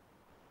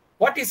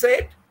 What he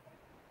said,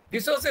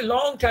 this was a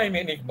long time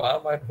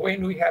enigma, but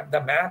when we have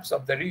the maps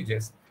of the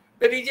ridges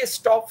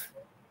stop,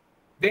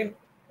 then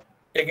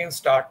again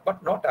start,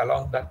 but not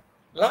along the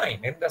line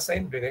in the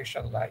same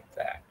direction like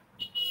that.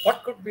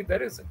 What could be the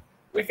reason?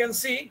 We can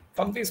see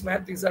from this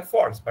map, these are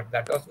faults, but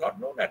that was not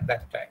known at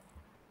that time.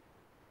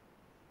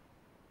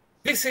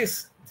 This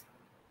is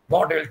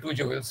model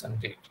Tujo Wilson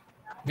did.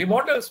 The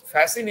models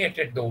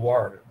fascinated the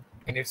world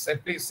in its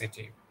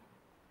simplicity.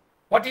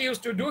 What he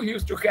used to do, he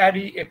used to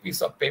carry a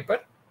piece of paper,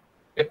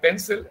 a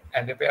pencil,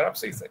 and a pair of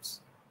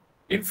scissors.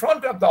 In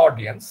front of the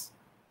audience,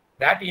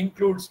 that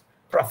includes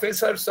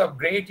professors of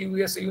great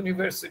US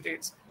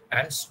universities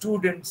and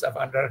students of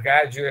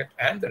undergraduate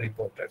and the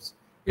reporters.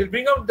 He'll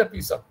bring out the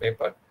piece of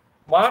paper,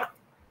 mark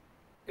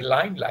a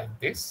line like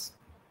this,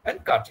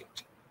 and cut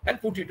it,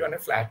 and put it on a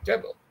flat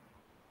table.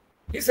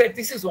 He said,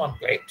 this is one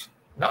plate.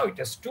 Now it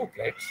has two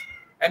plates.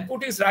 And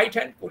put his right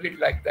hand, pull it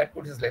like that,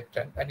 put his left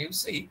hand, and you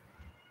see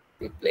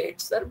the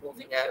plates are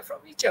moving away from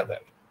each other.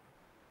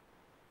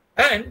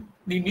 And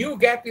the new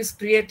gap is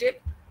created,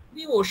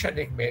 new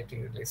oceanic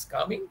material is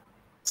coming,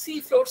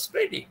 seafloor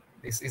spreading.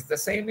 This is the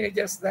same age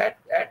as that,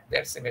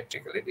 they're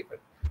symmetrically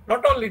different.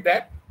 Not only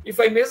that, if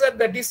I measure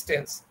the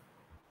distance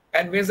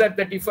and measure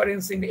the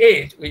difference in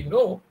age, we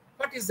know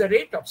what is the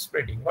rate of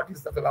spreading, what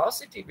is the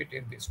velocity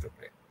between these two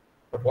plates.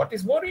 But what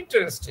is more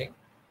interesting,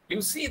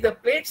 you see the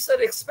plates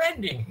are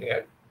expanding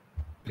here.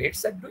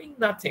 Plates are doing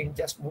nothing,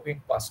 just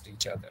moving past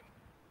each other.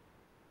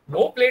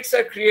 No plates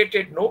are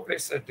created, no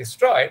plates are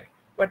destroyed,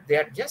 but they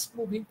are just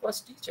moving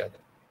past each other.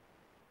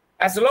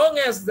 As long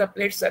as the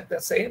plates are the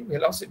same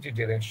velocity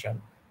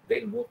direction,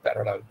 they'll move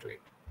parallel to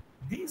it.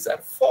 These are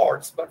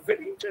faults, but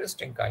very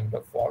interesting kind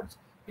of faults.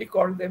 We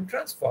call them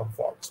transform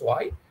faults.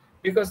 Why?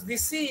 Because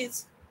this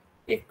is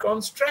a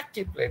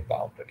constructive plate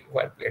boundary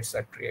where plates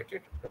are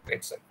created, the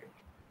plates are created.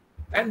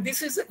 And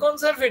this is a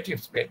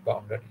conservative plate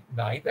boundary,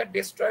 neither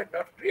destroyed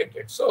nor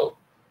created. So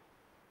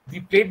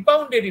the plate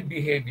boundary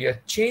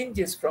behavior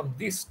changes from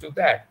this to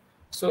that.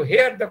 So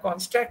here the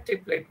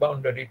constructive plate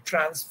boundary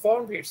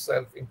transformed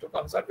itself into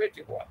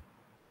conservative one.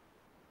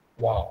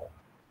 Wow.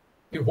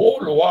 The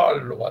whole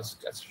world was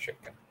just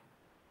shaken.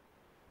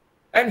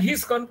 And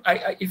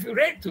if you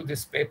read through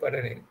this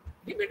paper,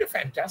 he made a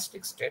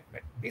fantastic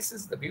statement. This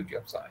is the beauty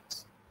of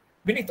science.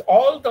 Beneath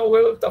all the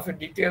wealth of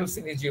details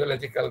in a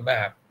geological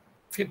map,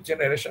 5th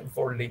generation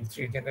folding,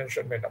 3rd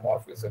generation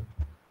metamorphism,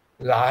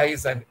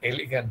 lies an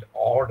elegant,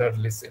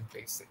 orderly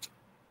simplicity.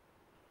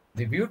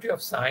 The beauty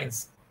of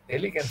science,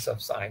 elegance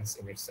of science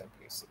in its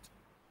simplicity.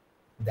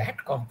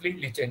 That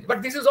completely changed.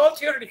 But this is all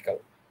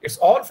theoretical. It's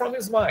all from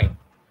his mind.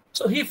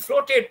 So he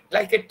floated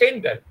like a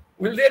tender.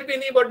 Will there be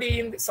anybody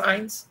in the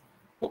science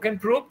who can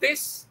prove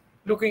this,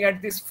 looking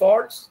at these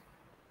faults?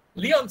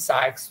 Leon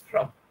Sykes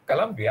from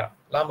Columbia,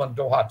 Lamont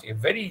Doherty, a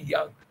very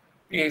young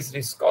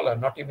PhD scholar,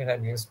 not even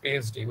having his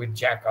PhD, with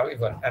Jack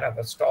Oliver,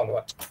 another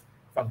stalwart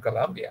from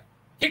Columbia.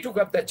 He took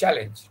up the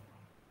challenge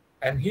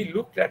and he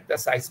looked at the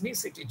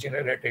seismicity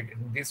generated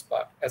in this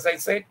part. As I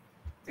said,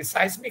 the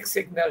seismic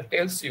signal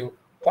tells you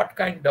what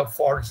kind of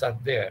faults are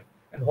there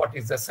and what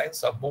is the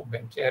sense of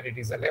movement. Here it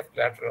is a left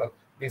lateral,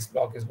 this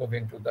block is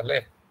moving to the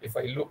left. If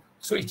I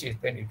switch it,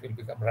 then it will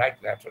become right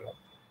lateral.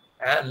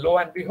 And lo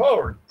and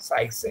behold,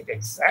 Sykes said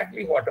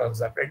exactly what was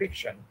the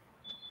prediction.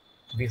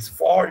 This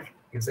fault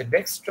is a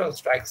dextral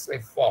strike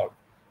slip fault.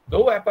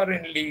 Though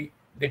apparently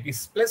the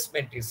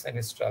displacement is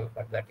sinistral,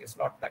 but that is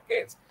not the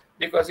case.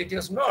 Because it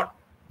is not.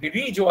 The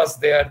ridge was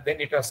there,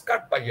 then it was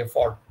cut by a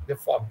fault. They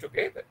formed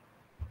together.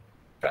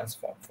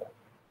 Transform fault.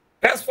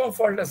 Transform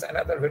fault has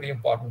another very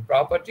important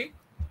property.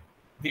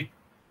 The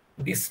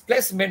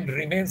displacement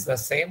remains the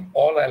same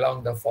all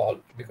along the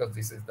fault because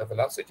this is the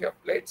velocity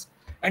of plates.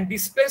 And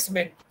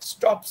displacement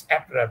stops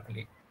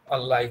abruptly,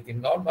 unlike in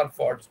normal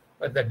faults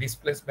where the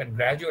displacement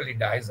gradually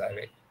dies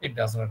away. It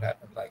does not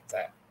happen like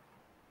that.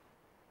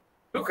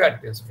 Look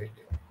at this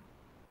video.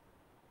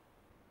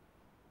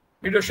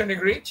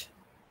 Mid-oceanic ridge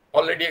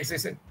already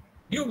existing.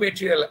 New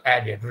material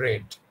added,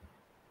 red.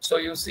 So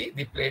you see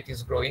the plate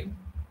is growing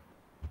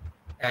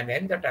and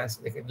then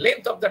the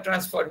length of the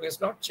transform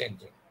is not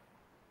changing,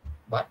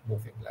 but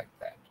moving like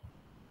that.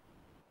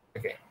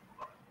 Okay.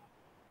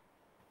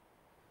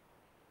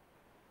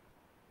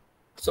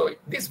 So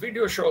this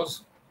video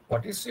shows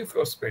what is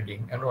seafloor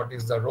spreading and what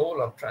is the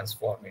role of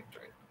transform into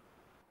it.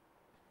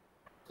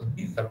 So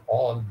these are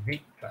all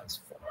big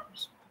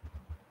transforms.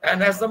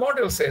 And as the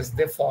model says,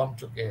 they form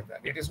together.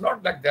 It is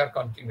not like they are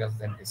continuous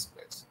then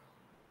displaced.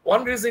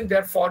 One reason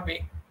they're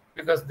forming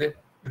because the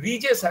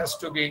ridges has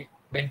to be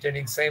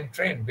maintaining same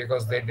trend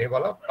because they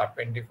develop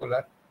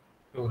perpendicular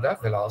to the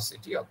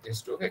velocity of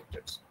these two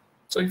vectors.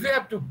 So if you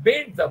have to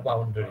bend the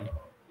boundary,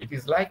 it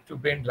is like to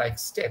bend like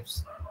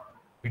steps.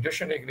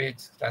 Mid-oceanic ridge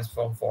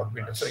transform fault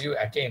window. So you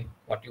attain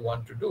what you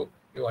want to do.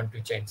 You want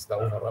to change the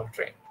overall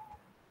trend.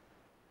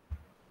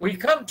 We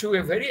come to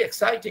a very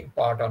exciting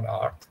part on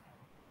Earth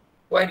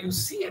where you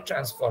see a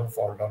transform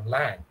fault on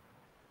land.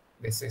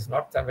 This is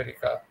North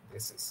America.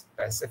 This is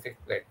Pacific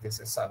plate.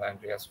 This is San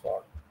Andreas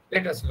fault.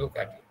 Let us look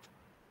at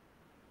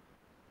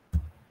it.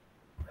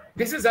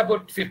 This is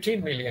about 10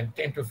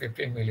 to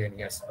 15 million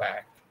years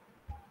back.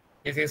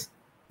 This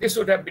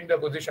would have been the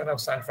position of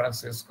San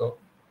Francisco,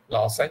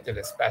 Los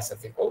Angeles,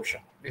 Pacific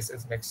Ocean. This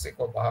is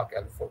Mexico, Baja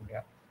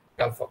California.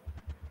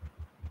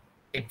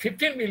 In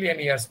 15 million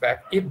years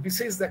back, if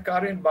this is the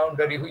current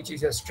boundary, which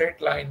is a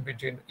straight line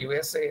between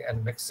USA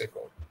and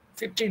Mexico,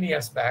 15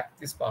 years back,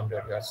 this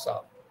boundary was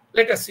solved.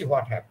 Let us see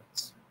what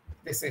happens.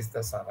 This is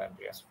the San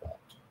Andreas fault.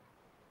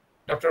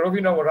 Dr.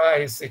 Abhinav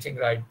Rai is sitting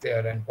right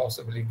there and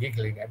possibly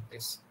giggling at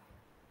this.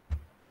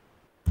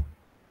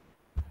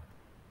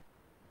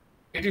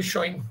 It is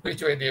showing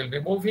which way they will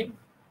be moving.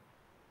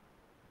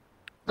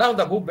 Now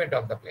the movement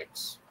of the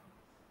plates.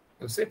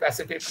 You see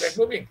Pacific plate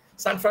moving.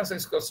 San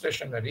Francisco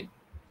stationary,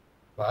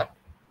 but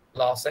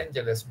Los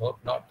Angeles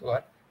moved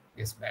northward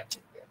is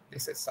matching there.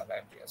 This is San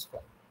Andreas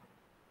fault.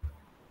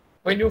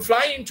 When you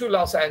fly into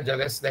Los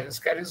Angeles, there is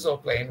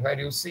Carrizo Plain where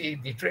you see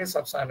the trace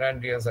of San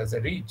Andreas as a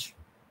ridge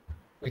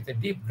with a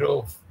deep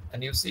grove,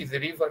 and you see the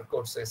river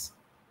courses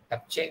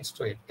have changed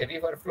to it. A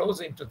river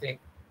flows into things,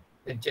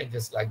 then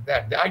changes like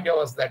that. The idea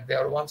was that they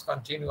are once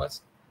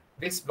continuous.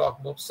 This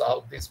block moves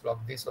south, this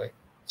block this way.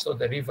 So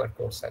the river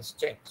course has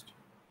changed.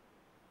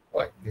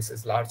 Boy, this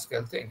is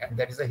large-scale thing. And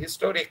there is a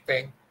historic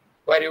thing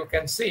where you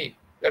can see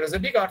there was a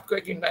big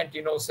earthquake in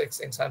 1906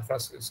 in San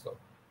Francisco.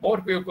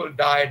 More people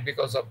died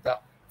because of the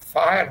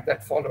fire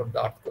that followed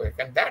the earthquake.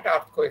 And that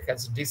earthquake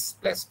has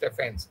displaced a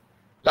fence.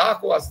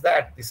 Luck was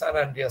that the San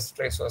Andreas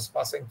trace was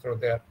passing through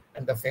there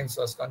and the fence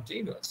was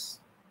continuous.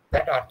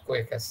 That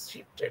earthquake has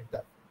shifted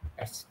that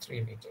at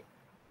 3 meters.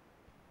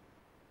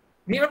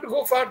 We have to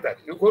go further.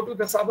 You go to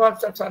the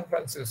suburbs of San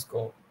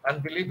Francisco.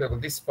 Unbelievable.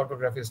 This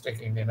photograph is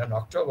taken in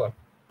October.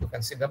 You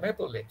can see the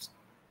maple leaves.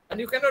 And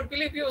you cannot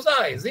believe your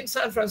eyes. In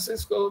San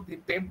Francisco, the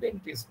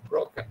pavement is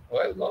broken.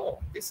 Well, no,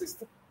 this is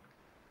the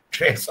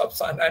trace of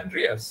San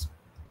Andreas.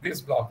 This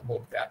block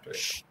moved that way.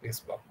 This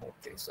block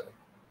moved this way.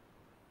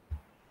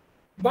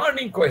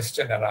 Burning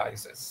question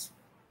arises.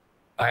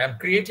 I am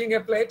creating a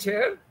plate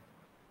here.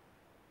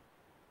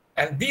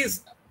 And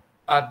these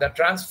are the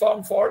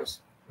transform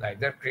faults, like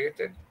they're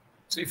created.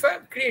 So if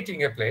I'm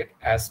creating a plate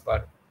as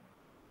per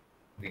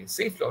the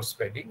seafloor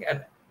spreading,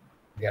 and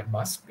there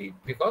must be,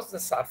 because the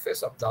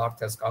surface of the earth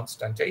has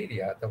constant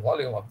area, the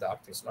volume of the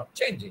earth is not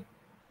changing.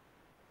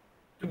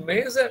 To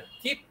measure,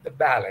 keep the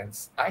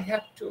balance, I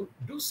have to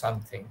do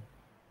something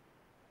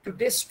to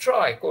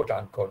destroy, quote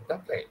unquote, the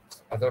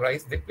plates.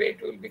 Otherwise, the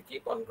plate will be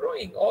keep on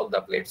growing. All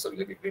the plates will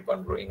be keep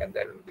on growing, and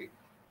there will be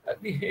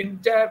the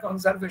entire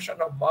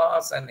conservation of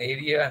mass and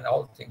area and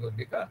all things will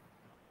be done.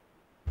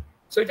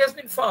 So it has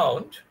been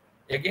found,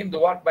 again, the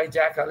work by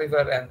Jack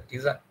Oliver and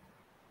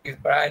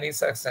Brian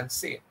Isaacs and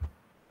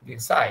the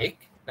Psych,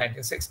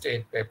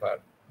 1968 paper,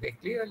 they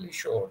clearly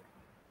showed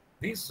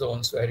these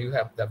zones where you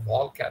have the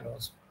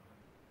volcanoes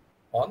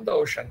on the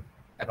ocean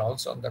and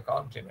also on the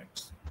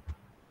continents.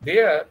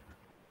 There,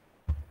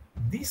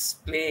 this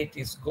plate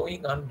is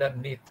going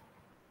underneath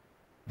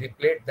the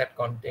plate that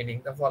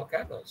containing the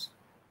volcanoes.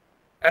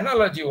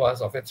 Analogy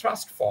was of a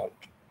thrust fault.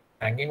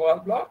 Hanging wall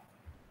block,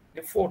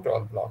 the foot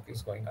wall block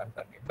is going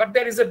underneath. But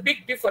there is a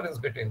big difference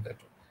between the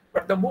two.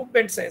 But the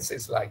movement sense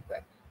is like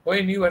that.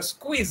 When you are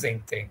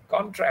squeezing thing,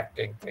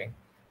 contracting thing,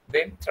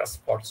 then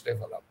thrust faults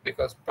develop.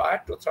 Because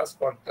prior to thrust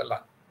fault, the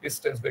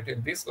distance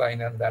between this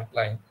line and that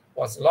line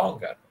was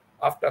longer.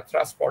 After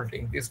thrust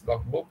faulting, this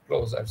block moved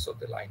closer, so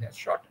the line has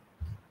shortened.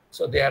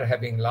 So they are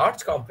having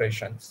large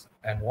compressions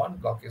and one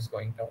block is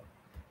going down.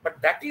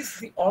 But that is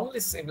the only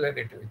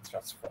similarity with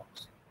thrust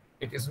faults.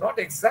 It is not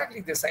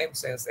exactly the same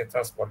sense a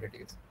thrust fault it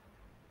is.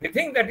 The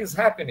thing that is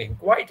happening,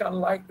 quite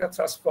unlike the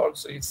thrust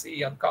faults you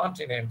see on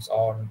continents,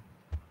 on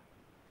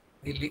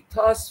the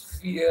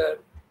lithosphere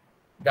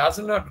does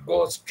not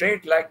go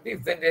straight like this.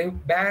 When they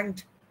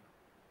banged,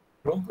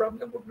 room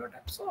problem would not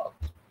have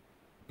solved.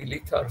 The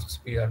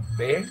lithosphere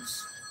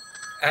bends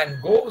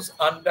and goes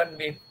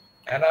underneath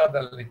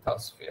another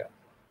lithosphere.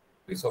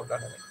 Please hold on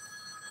a minute.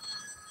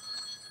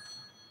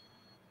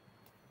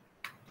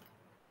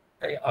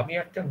 আমি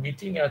একটা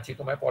meeting এ আছি,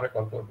 তোমায় পরে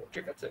call করব,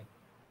 ঠিক আছে?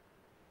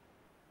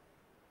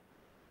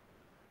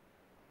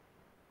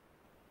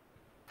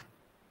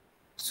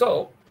 So,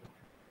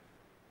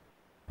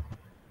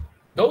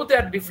 though they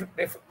are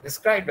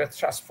described as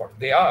thrust fault,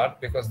 they are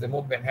because they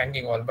move in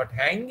hanging wall, but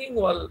hanging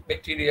wall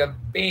material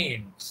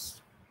bends.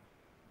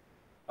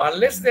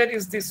 Unless there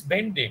is this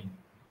bending,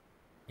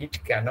 it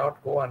cannot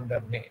go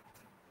underneath.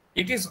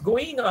 It is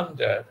going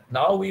under,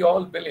 now we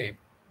all believe,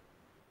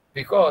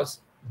 because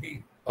the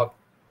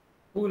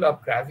pull of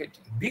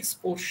gravity, this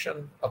portion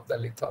of the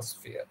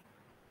lithosphere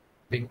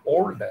being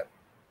older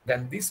than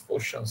these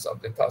portions of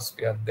the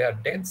lithosphere, they are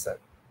denser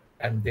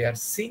and they are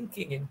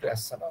sinking into a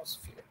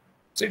asthenosphere.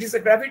 So it is a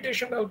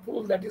gravitational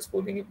pull that is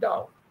pulling it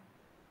down.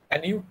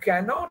 And you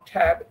cannot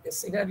have a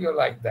scenario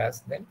like that,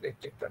 then plate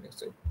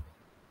tectonics.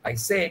 I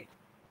said,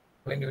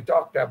 when you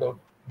talked about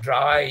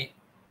dry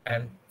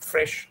and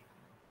fresh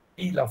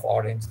peel of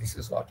orange, this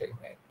is what I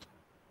meant.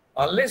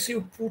 Unless you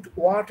put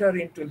water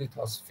into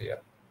lithosphere,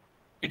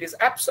 it is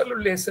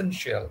absolutely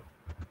essential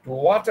to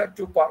water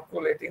to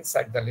percolate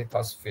inside the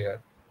lithosphere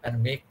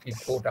and make it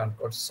quote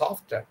unquote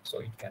softer so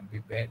it can be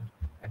bent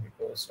and it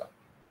goes down.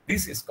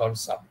 This is called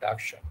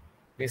subduction.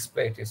 This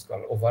plate is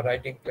called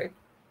overriding plate.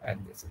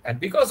 And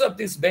because of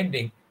this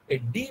bending, a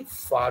deep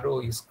furrow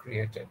is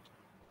created.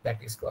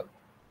 That is called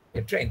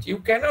a trench. You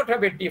cannot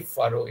have a deep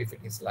furrow if it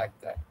is like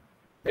that.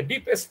 The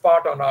deepest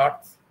part on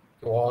Earth,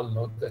 you all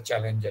know the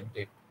Challenger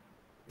deep,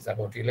 is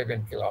about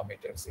 11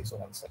 kilometers, is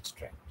one such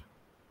trench.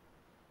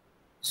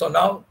 So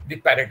now the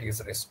parity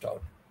is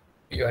restored.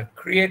 We are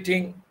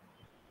creating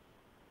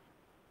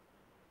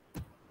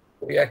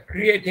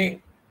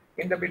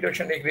in the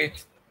mid-oceanic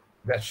ridge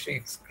the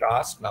sheets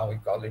crust, now we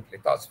call it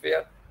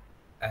lithosphere,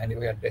 and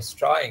we are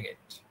destroying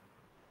it.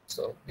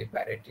 So the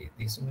parity,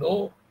 there's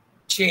no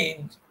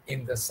change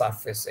in the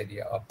surface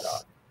area of the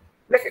Earth.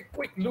 Take a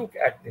quick look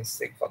at this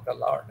thing for the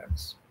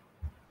learners.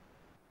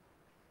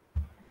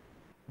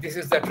 This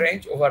is the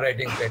trench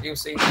overriding plate, you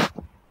see.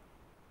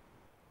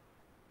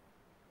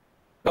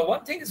 Now,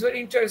 one thing is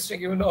very interesting,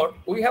 you know,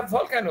 we have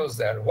volcanoes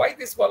there. Why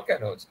these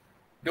volcanoes?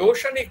 The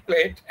oceanic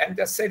plate and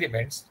the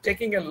sediments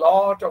taking a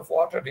lot of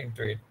water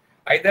into it,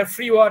 either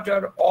free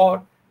water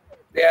or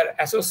they are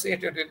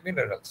associated with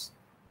minerals.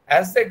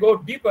 As they go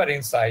deeper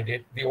inside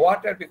it, the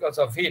water, because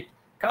of heat,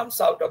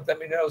 comes out of the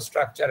mineral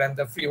structure and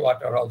the free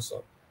water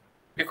also.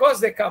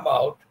 Because they come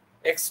out,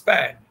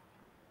 expand,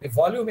 the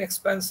volume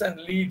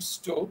expansion leads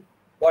to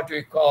what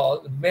we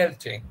call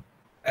melting.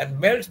 And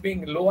melt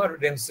being lower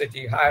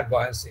density, higher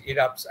buoyancy,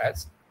 erupts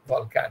as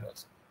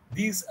volcanoes.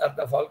 These are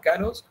the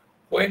volcanoes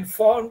when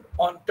formed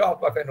on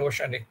top of an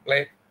oceanic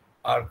plate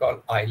are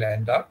called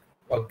islander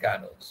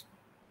volcanoes.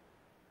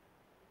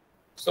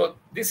 So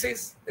this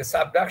is the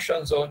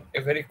subduction zone,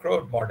 a very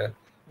crude model.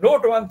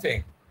 Note one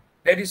thing,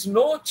 there is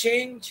no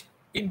change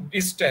in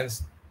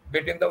distance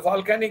between the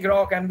volcanic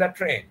rock and the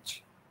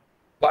trench,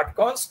 but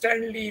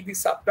constantly the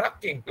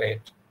subducting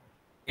plate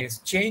is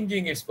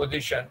changing its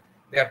position.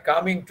 They are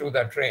coming to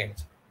the trench.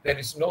 There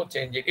is no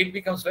change. It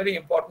becomes very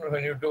important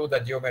when you do the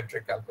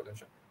geometric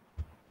calculation.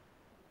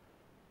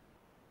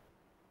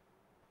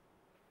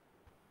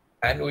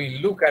 And we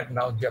look at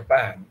now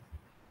Japan,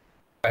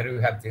 where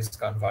we have this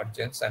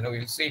convergence, and we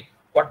will see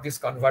what this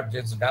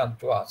convergence done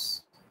to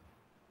us.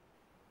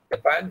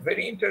 Japan,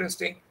 very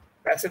interesting,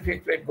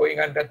 Pacific plate going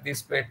under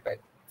this plate,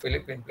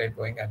 Philippine plate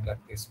going under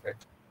this plate.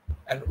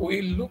 And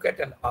we look at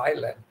an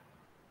island,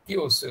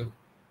 Kyushu,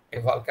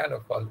 a volcano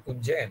called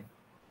Unjen,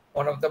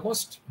 one of the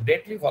most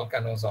deadly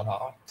volcanoes on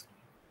Earth.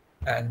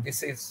 And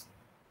this is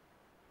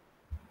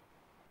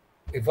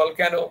The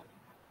volcano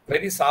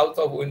very south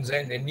of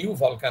Unzen, a new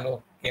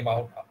volcano came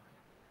out.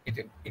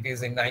 It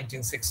is in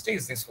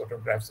 1960s, these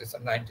photographs is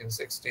in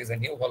 1960s, a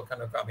new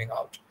volcano coming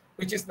out,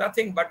 which is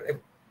nothing but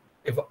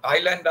if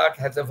island arc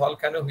has a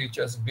volcano which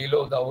is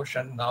below the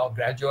ocean, now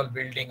gradual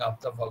building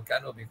up the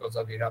volcano because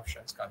of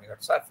eruptions coming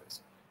at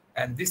surface.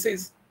 And this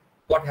is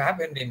what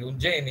happened in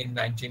Unzen in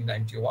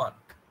 1991.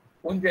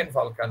 Unzen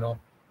volcano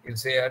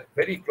is here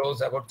very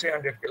close, about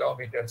 300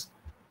 kilometers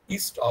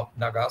east of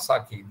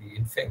Nagasaki, the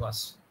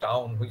infamous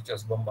town which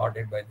was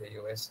bombarded by the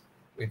US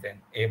with an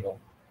A bomb.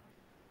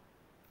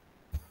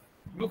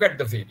 Look at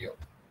the video.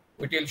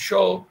 It will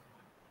show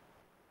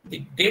the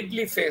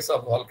deadly phase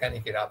of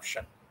volcanic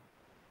eruption.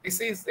 This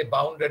is the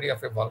boundary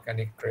of a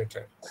volcanic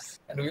crater.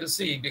 And we'll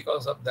see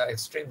because of the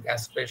extreme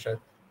gas pressure,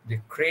 the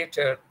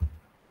crater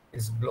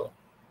is blown,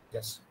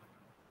 just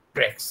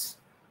breaks.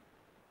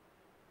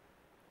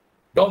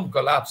 Dome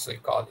collapse, we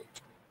call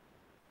it.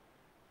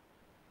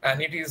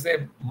 And it is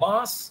a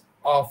mass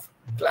of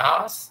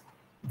glass,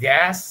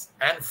 gas,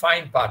 and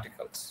fine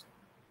particles.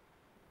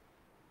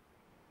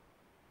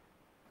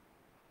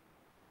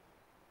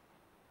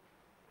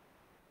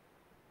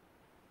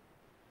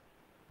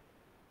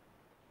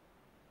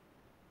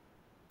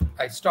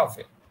 I stop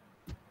it.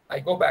 I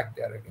go back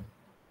there again.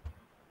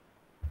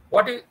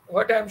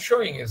 What I'm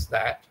showing is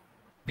that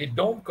the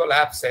dome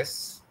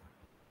collapses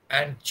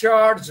and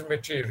charged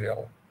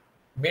material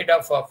made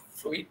up of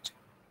fluid,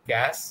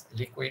 gas,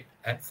 liquid,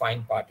 and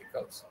fine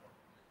particles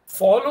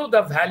follow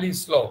the valley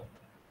slope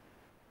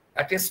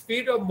at a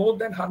speed of more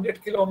than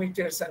 100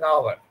 kilometers an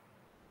hour.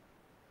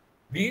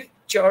 Be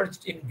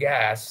charged in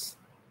gas,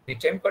 the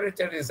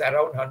temperature is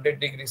around 100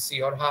 degrees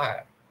C or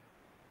higher.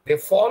 They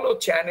follow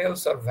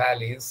channels or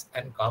valleys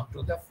and come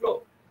to the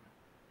flow.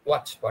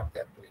 Watch what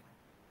they're doing.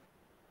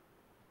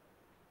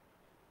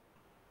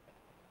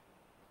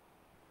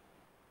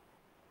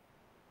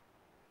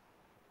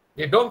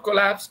 The dome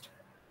collapsed,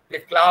 the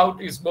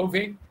cloud is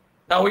moving.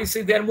 Now we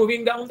see they're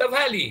moving down the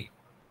valley.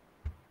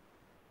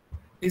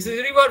 This is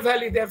a river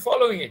valley, they're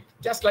following it,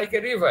 just like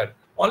a river.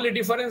 Only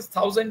difference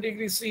 1000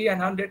 degrees C and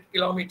 100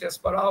 kilometers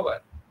per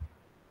hour.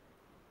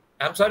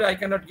 I'm sorry, I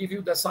cannot give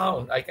you the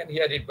sound. I can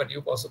hear it, but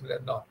you possibly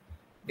are not.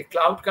 The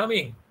cloud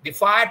coming, the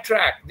fire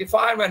track, the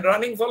firemen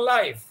running for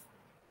life.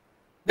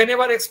 They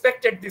never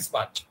expected this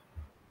much.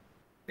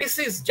 This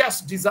is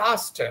just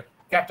disaster,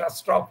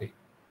 catastrophe.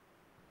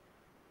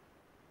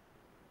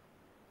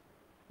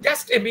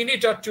 Just a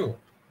minute or two.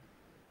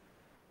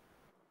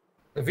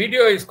 The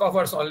video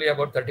covers only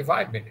about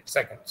 35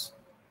 seconds.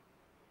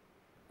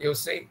 You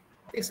see,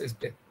 this is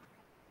death.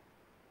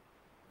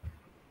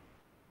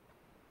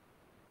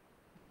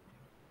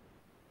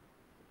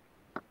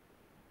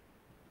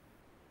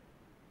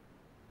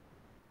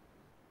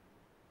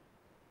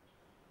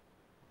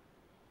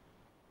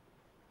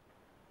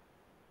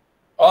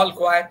 All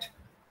quiet.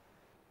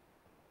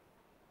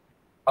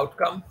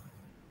 Outcome.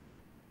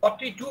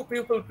 42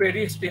 people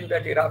perished in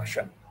that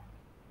eruption.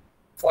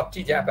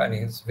 40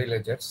 Japanese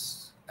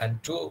villagers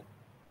and 2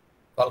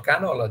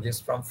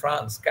 volcanologists from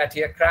France,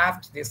 Katia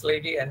Kraft, this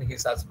lady, and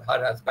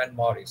her husband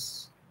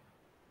Maurice.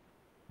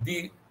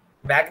 The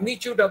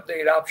magnitude of the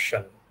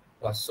eruption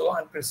was so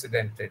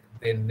unprecedented,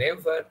 they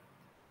never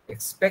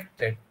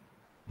expected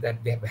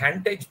that the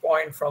vantage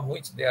point from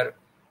which they are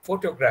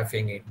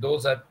photographing it,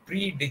 those are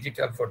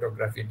pre-digital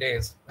photography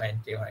days,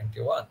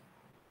 1991.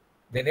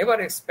 They never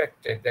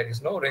expected, there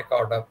is no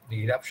record of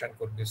the eruption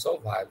could be so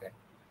violent,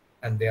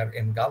 and they are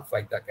engulfed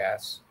by the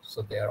gas,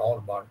 so they are all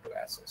burned to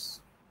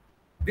ashes.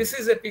 This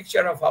is a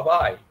picture of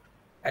Hawaii,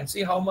 and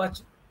see how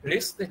much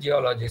risk the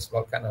geologists,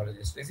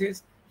 volcanologists. This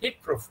is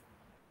heat proof.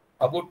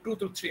 About 2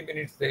 to 3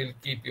 minutes, they will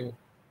keep you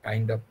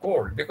kind of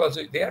cold because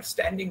they are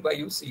standing by,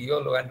 you see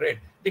yellow and red.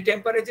 The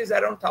temperature is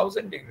around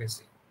 1000 degrees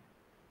C.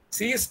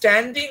 She is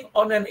standing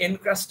on an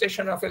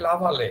incrustation of a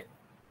lava lake.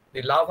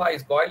 The lava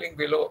is boiling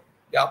below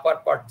the upper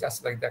part,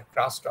 just like the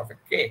crust of a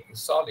cake is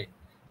solid.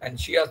 And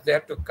she is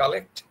there to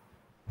collect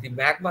the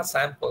magma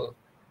sample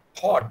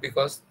hot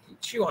because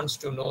she wants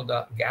to know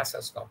the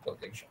gaseous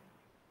composition.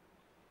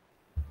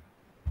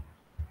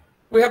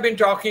 We have been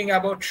talking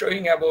about,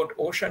 showing about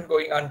ocean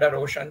going under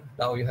ocean.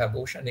 Now you have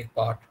oceanic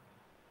part.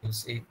 You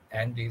see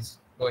Andes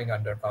going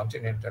under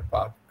continental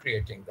part,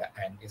 creating the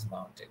Andes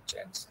mountain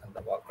chains and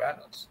the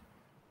volcanoes.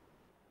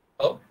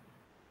 Oh,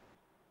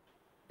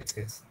 this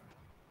is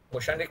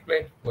oceanic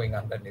plate going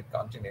underneath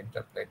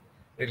continental plate,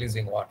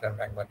 releasing water,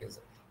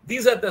 magmatism.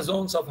 These are the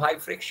zones of high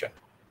friction.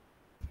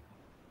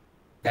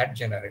 That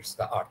generates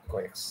the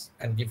earthquakes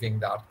and giving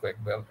the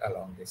earthquake belt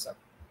along this up.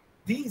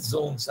 These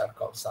zones are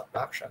called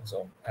subduction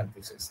zone, and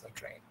this is the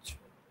range.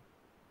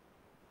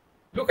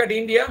 Look at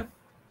India,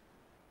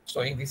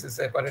 showing this is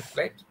separate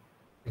plate.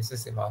 This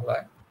is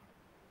Himalaya.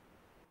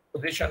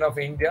 Position of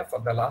India for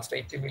the last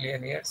 80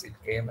 million years, it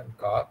came and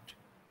carved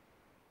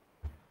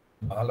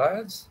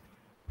Himalayas.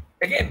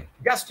 Again,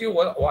 just you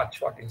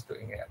watch what he's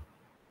doing here.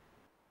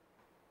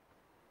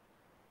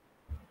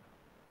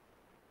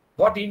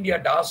 What India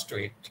does to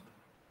it,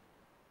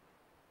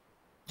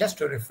 just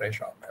to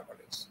refresh our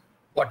memories,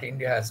 what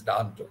India has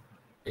done to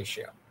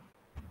Asia.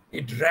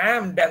 It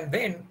rammed and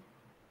then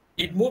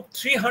it moved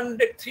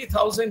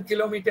 3,000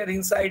 kilometers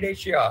inside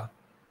Asia.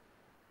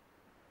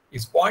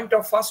 Its point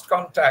of first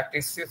contact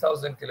is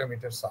 3,000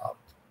 kilometers south.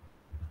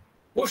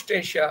 Pushed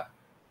Asia,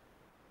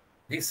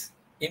 this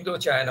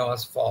Indochina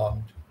was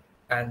formed,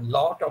 and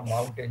lot of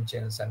mountain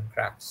chains and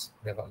cracks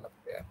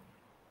developed there.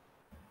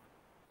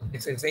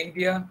 This is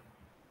India.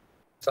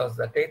 So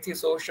the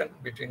Tethys Ocean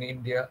between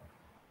India.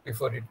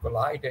 Before it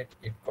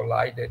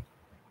collided,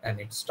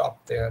 and it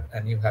stopped there,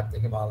 and you have the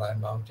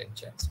Himalayan mountain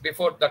chains.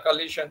 Before the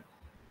collision,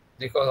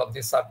 because of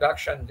the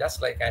subduction,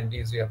 just like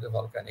Andes, you have the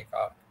volcanic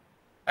arc.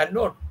 And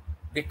note,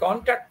 the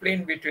contact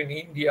plane between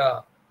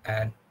India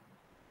and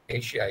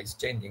Asia is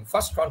changing.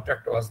 First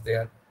contact was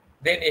there.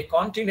 Then a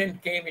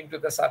continent came into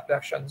the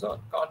subduction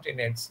zone.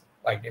 Continents,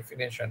 by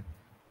definition,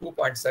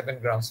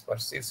 2.7 grams per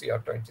cc or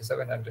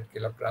 2,700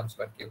 kilograms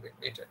per cubic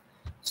meter.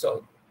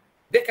 So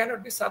they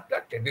cannot be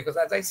subducted because,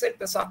 as I said,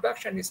 the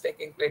subduction is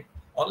taking place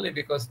only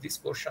because this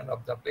portion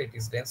of the plate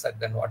is denser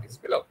than what is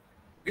below.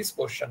 This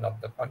portion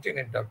of the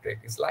continental plate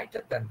is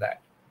lighter than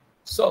that.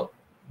 So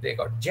they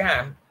got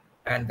jammed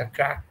and the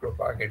crack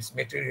propagates.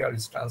 Material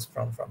is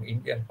transformed from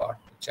Indian part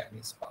to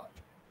Chinese part.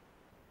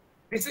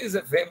 This is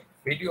a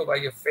video by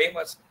a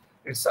famous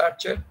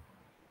researcher,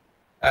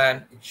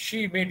 and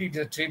she made it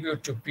a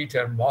tribute to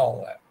Peter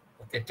Moll.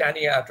 Okay,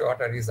 Tanya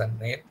Atwater is her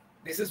name.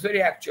 This is very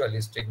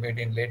actualistic, made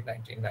in late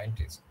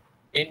 1990s.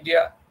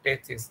 India,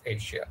 Tethys,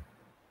 Asia.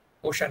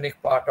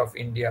 Oceanic part of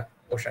India,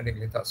 oceanic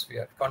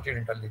lithosphere,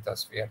 continental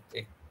lithosphere,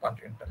 thick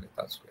continental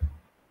lithosphere.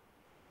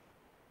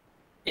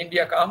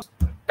 India comes,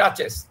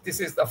 touches. This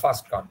is the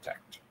first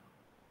contact.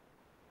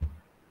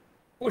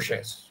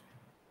 Pushes.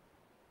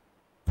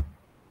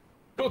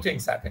 Two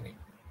things happening.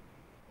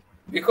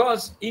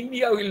 Because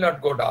India will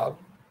not go down,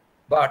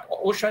 but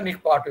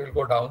oceanic part will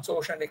go down. So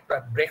oceanic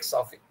part breaks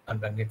off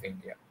underneath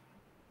India.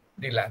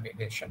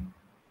 Delamination.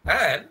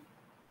 And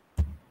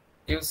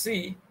you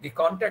see the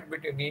contact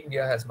between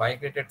India has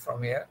migrated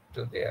from here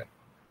to there.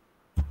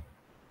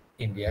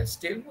 India is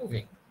still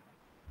moving.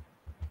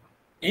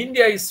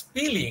 India is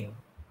peeling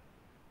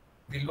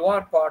the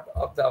lower part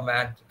of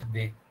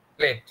the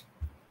plate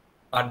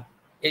on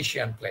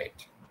Asian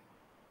plate.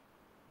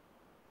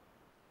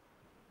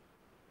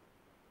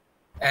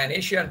 And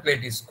Asian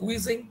plate is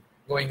squeezing,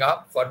 going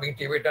up, forming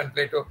Tibetan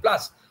plateau.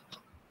 Plus,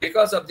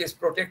 because of this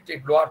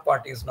protective lower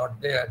part is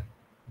not there,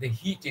 the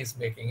heat is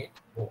making it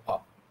go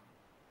up.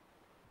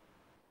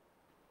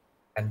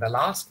 And the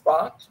last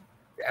part,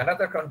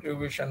 another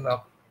contribution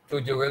of to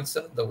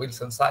Wilson, the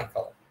Wilson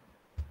cycle.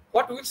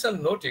 What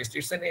Wilson noticed,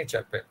 it's a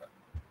Nature paper.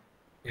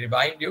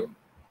 Remind you,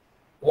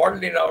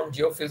 world-renowned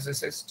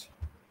geophysicist,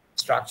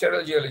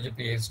 structural geology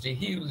PhD,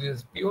 he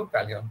uses pure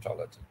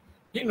paleontology.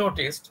 He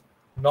noticed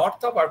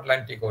north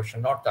Atlantic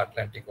Ocean,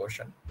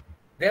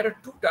 there are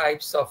two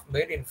types of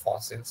marine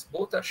fossils.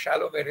 Both are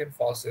shallow marine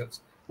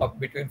fossils of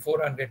between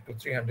 400 to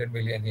 300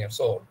 million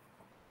years old.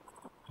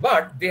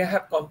 But they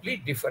have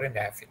complete different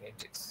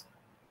affinities.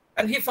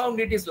 And he found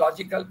it is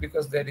logical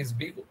because there is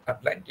big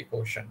Atlantic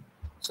Ocean.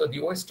 So the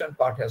western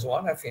part has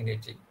one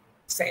affinity,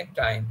 same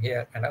time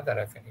here another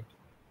affinity.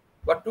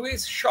 But to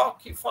his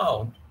shock, he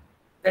found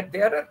that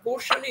there are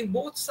portions in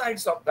both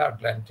sides of the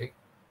Atlantic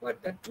where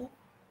the two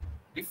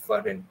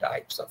different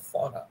types of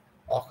fauna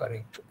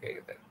occurring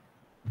together.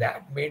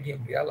 That made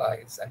him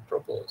realize and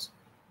propose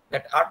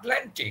that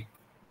Atlantic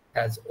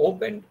has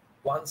opened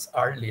once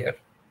earlier,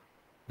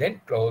 then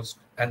closed,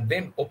 and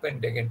then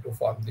opened again to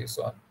form this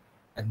one.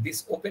 And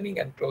this opening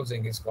and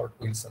closing is called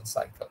Wilson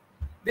cycle.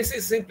 This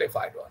is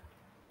simplified one.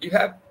 You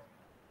have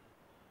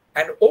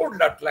an old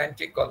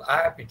Atlantic called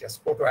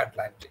Iapetus,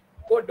 Proto-Atlantic.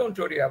 Oh, don't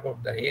worry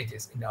about the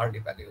ages in early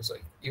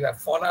Paleozoic. You have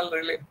faunal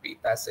realm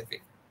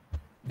P-Pacific.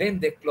 Then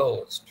they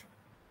closed,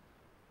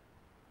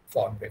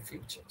 formed a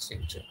future.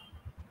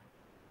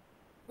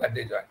 But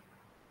they joined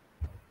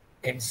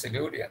in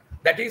Silurian.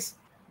 That is,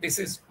 this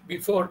is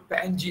before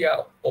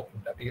Pangaea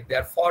opened up. They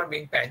are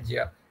forming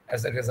Pangaea.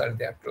 As a result,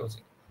 they are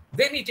closing.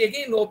 Then it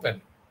again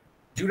opened,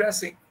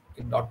 Jurassic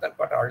in northern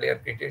part, earlier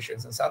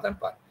Cretaceous in southern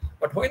part.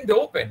 But when they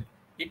opened,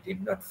 it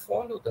did not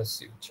follow the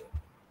suture.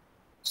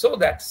 So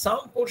that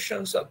some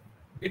portions of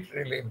bit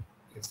realm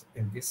is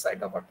in this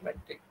side of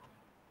Atlantic.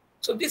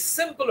 So this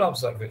simple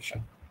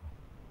observation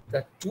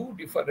that two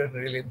different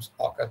realms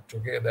occur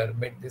together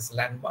made this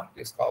landmark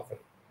discovery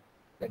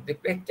that the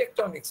plate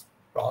tectonics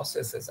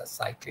processes are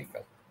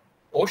cyclical.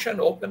 Ocean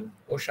open,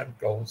 ocean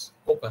close,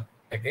 open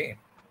again.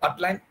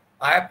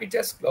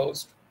 Iapetus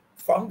closed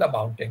from the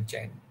mountain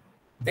chain,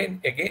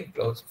 then again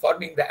closed,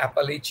 forming the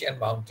Appalachian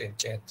mountain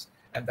chains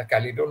and the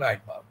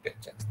Caledonide mountain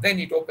chains. Then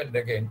it opened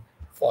again,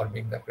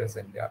 forming the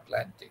present-day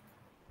Atlantic.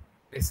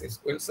 This is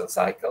Wilson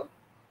cycle.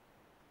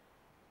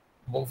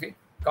 Moving,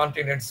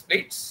 continent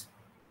splits,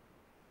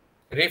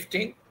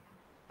 rifting,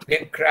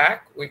 then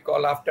crack. We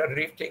call after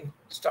rifting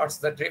starts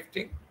the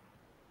drifting.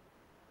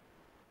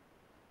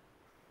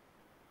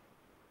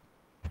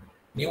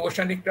 New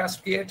oceanic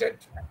crust created,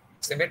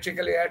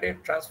 symmetrically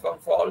added, transform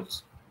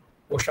faults,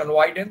 ocean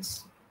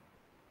widens,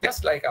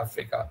 just like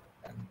Africa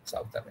and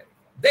South America.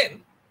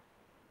 Then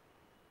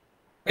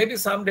Maybe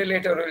someday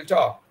later we'll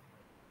talk.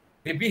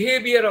 The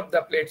behavior of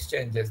the plates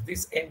changes.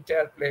 This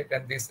entire plate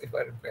and this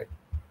plate.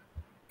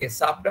 A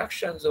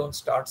subduction zone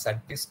starts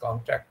at this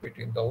contact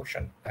between the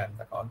ocean and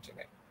the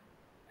continent.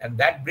 And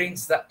that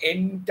brings the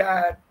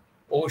entire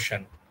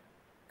ocean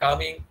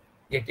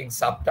getting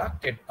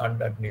subducted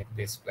underneath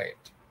this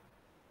plate,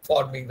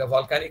 forming the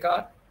volcanic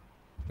arc.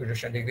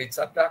 Erosion degree is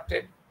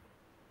subducted.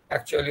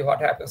 Actually,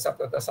 what happens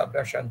after the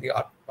subduction, the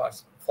arc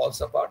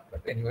falls apart,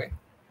 but anyway.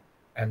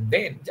 And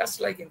then, just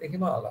like in the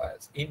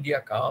Himalayas,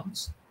 India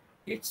comes,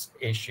 hits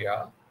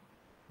Asia,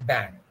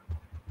 bang.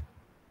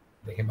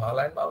 The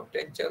Himalayan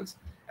mountain gels,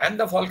 and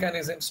the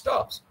volcanism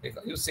stops,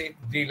 because you see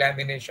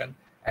delamination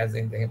as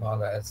in the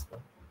Himalayas.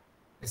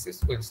 This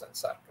is Wilson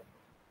circle.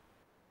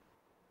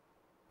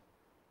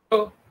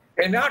 So,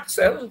 Penard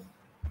cell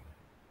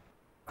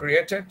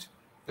created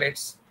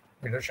plates,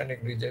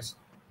 erosionic ridges,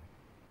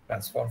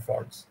 transform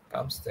faults,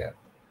 comes there,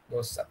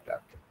 goes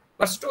subducted.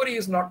 But story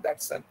is not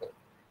that simple.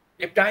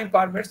 If time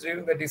permits,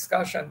 during the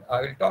discussion,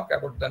 I will talk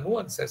about the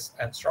nuances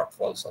and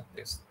shortfalls of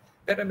this.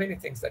 There are many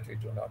things that we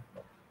do not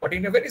know. But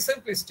in a very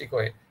simplistic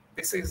way,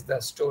 this is the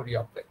story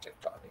of plate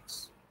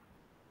tectonics.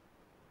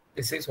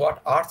 This is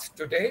what Earth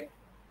today,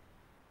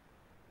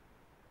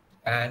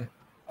 and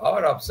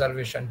our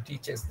observation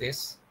teaches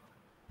this.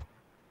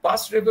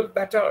 Past reveal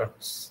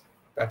patterns.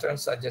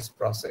 Patterns suggest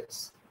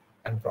process,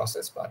 and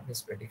process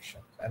permits prediction.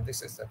 And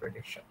this is the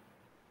prediction.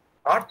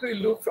 Earth will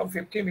look from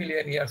 50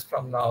 million years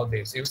from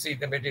nowadays. You see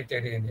the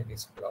Mediterranean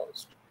is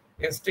closed.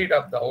 Instead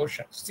of the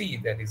ocean, sea,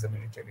 there is a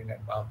Mediterranean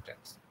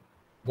mountains.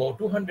 Go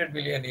 200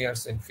 million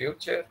years in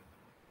future,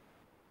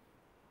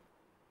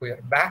 we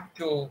are back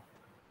to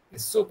the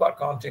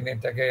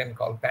supercontinent again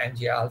called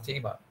Pangaea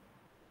Ultima.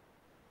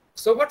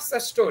 So what's the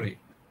story?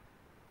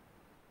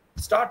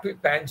 Start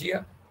with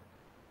Pangaea,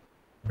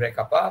 break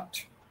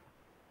apart,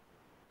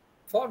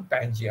 form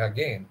Pangaea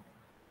again.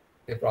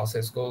 The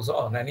process goes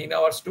on. And in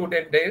our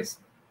student days,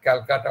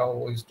 Calcutta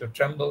used to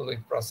tremble with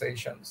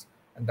processions.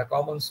 And the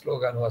common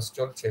slogan was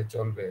Cholche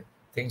Cholbe,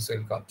 things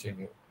will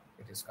continue.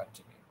 It is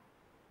continuing.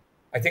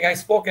 I think I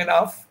spoke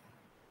enough,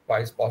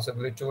 twice,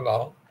 possibly too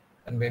long.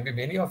 And maybe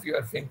many of you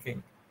are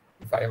thinking,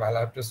 if I am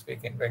allowed to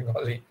speak in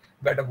Bengali,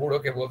 better budo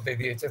ke bolte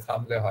diyeche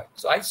thamle hoy.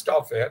 So I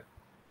stop here.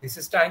 This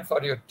is time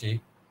for your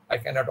tea. I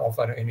cannot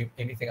offer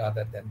anything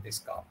other than this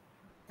calm.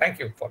 Thank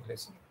you for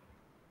listening.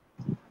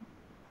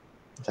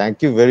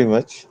 Thank you very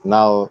much.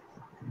 Now,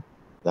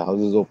 the house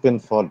is open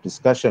for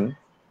discussion.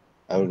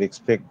 I would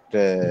expect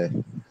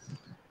that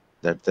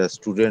the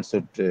students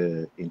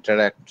would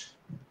interact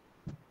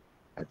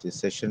at this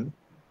session.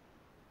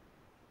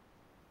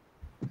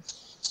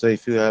 So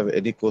if you have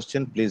any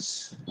question,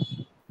 please.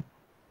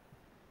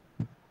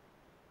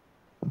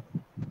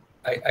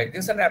 This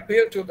is an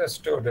appeal to the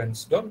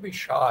students. Don't be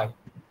shy.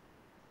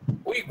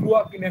 We grew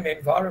up in an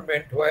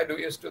environment where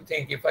we used to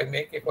think if I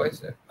make a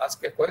question,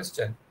 ask a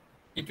question,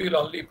 it will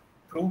only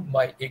prove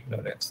my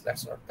ignorance.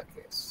 That's not the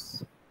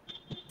case.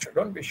 So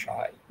don't be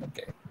shy,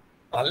 okay?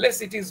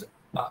 Unless it is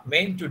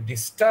meant to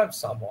disturb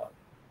someone,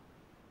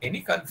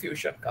 any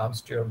confusion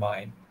comes to your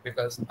mind,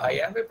 because I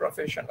am a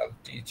professional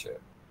teacher.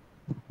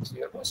 So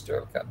you're most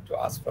welcome to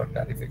ask for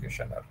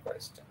clarification or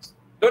questions.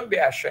 Don't be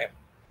ashamed.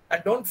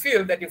 And don't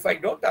feel that if I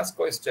don't ask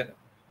question,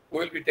 we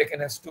will be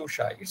taken as too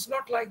shy. It's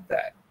not like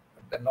that.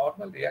 The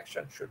normal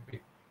reaction should be,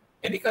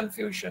 any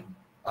confusion,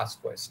 ask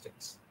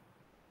questions.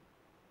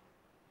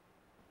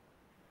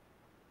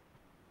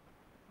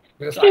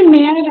 Sir,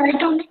 may I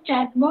write on the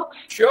chat box?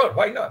 Sure,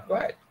 why not? Go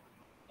ahead.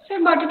 Sir,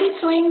 but it is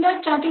showing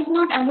that chat is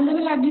not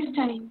available at this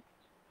time.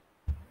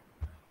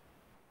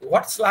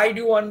 What slide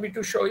you want me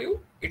to show you?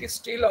 It is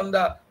still on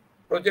the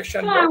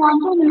projection. Sir, I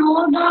want to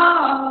know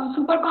the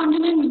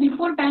supercontinent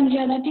before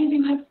Pangaea. That is,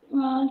 you have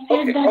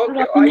said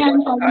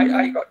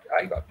that.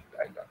 I got it.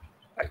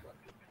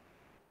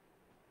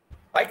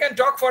 I can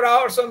talk for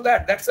hours on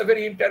that. That's a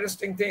very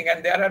interesting thing.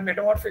 And there are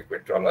metamorphic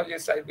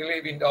petrologists, I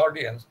believe, in the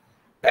audience.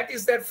 That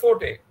is their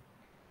forte.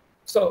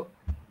 So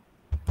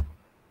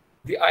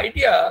the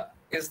idea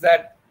is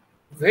that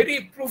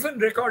very proven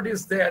record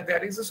is there.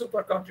 There is a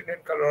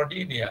supercontinent called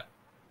Rodinia,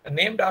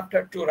 named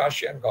after two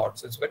Russian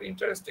gods. It's very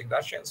interesting.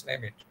 Russians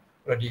name it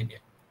Rodinia.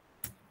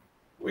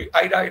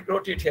 I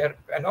wrote it here,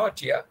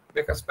 Pangaea,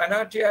 because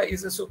Pangaea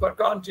is a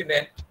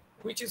supercontinent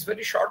which is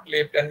very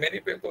short-lived, and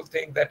many people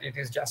think that it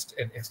is just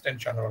an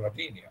extension of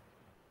Rodinia.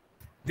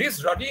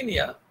 This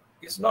Rodinia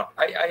is not,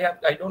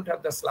 I don't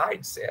have the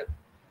slides here.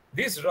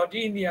 This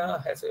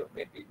Rodinia has a,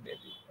 maybe,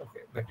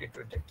 okay, but it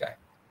will take time.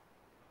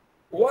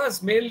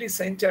 Was mainly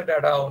centered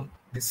around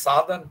the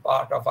southern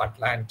part of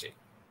Atlantic,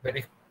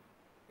 very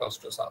close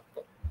to South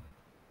Pole.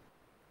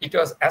 It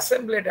was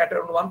assembled at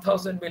around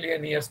 1,000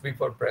 million years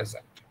before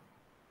present.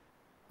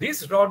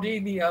 This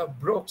Rodinia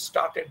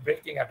started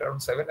breaking at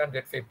around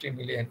 750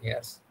 million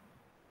years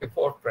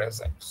before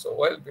present, so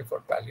well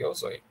before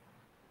Paleozoic.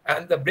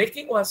 And the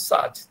breaking was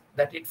such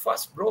that it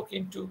first broke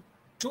into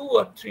 2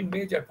 or 3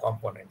 major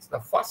components. The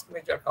first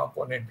major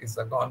component is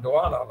the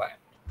Gondwana land,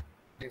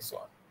 this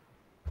one,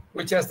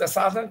 which has the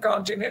southern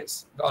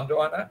continents,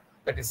 Gondwana,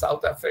 that is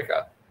South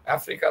Africa,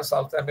 Africa,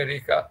 South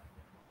America,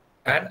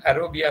 and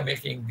Arabia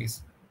making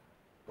this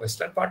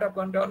western part of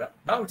Gondwana.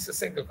 Now it's a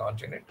single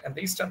continent, and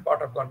the eastern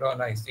part of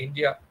Gondwana is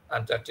India,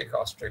 Antarctica,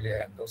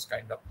 Australia, and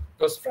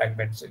those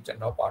fragments which are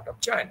now part of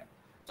China.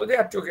 So they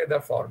are together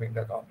forming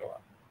the Gondwana.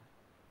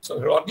 So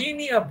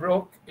Rodinia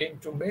broke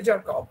into major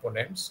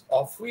components,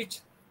 of which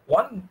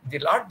the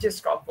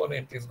largest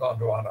component is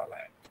Gondwana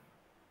land.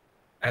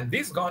 And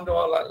this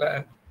Gondwana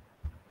land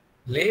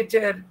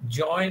later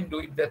joined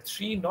with the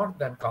 3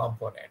 northern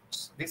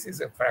components. This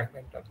is a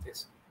fragment of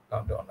this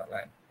Gondwana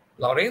land.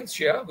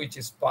 Laurentia, which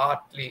is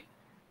partly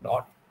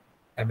North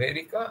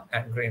America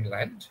and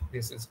Greenland.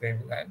 This is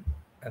Greenland,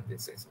 and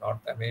this is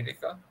North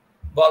America.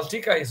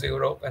 Baltica is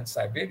Europe and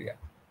Siberia.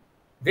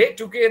 They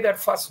together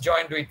first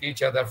joined with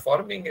each other,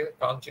 forming a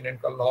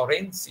continent called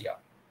Laurentia.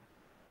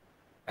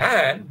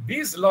 And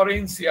this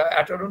Laurentia,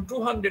 at around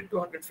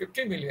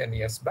 200-250 million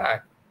years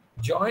back,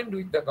 joined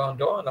with the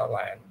Gondwana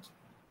land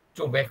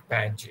to make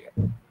Pangaea.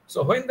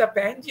 So when the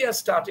Pangaea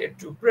started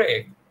to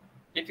break,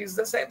 it is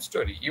the same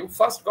story. You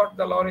first got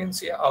the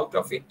Laurentia out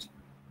of it,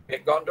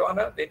 make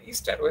Gondwana, then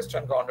east and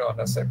western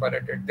Gondwana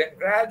separated. Then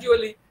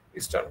gradually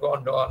eastern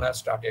Gondwana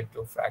started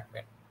to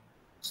fragment.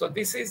 So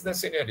this is the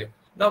scenario.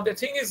 Now the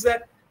thing is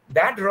that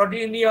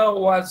Rodinia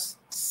was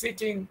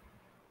sitting,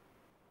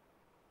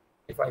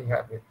 if I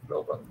have a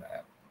global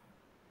map,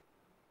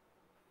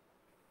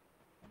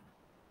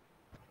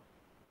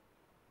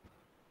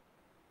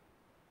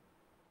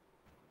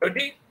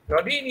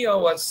 Rodinia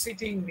was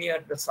sitting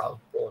near the South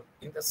Pole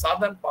in the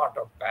southern part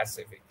of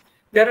Pacific.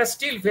 There are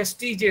still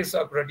vestiges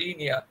of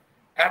Rodinia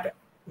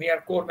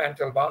near core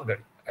mantle boundary.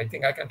 I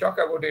think I can talk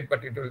about it,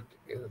 but it will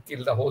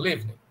kill the whole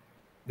evening.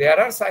 There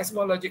are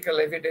seismological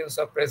evidence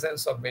of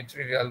presence of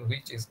material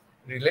which is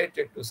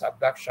related to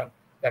subduction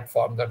that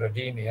form the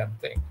Rodinian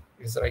thing.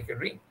 It's like a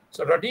ring.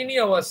 So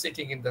Rodinia was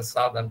sitting in the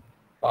southern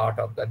part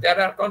of that. There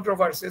are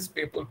controversies.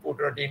 People put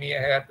Rodinia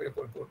here,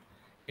 people put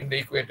in the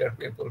equator,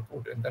 people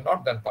put in the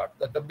northern part.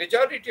 But the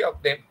majority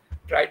of them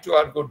try to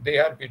argue they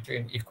are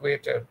between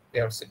equator, they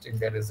are sitting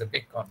there as a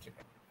big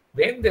continent.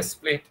 Then they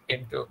split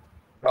into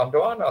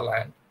Gondwana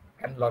land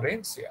and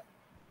Laurentia.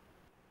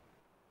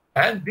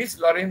 And this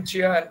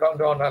Laurentia and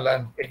Gondwana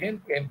land again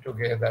came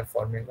together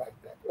forming like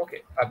that.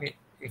 Okay, I mean,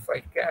 if I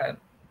can,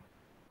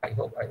 I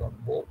hope I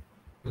won't bore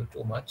you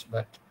too much,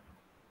 but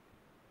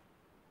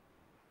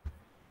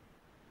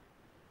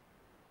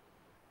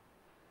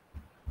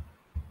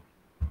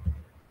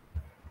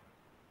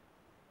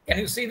can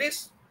you see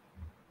this?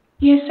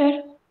 Yes,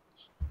 sir.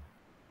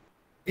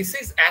 This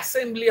is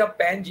assembly of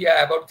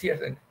Pangaea about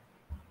here.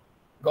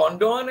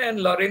 Gondwana and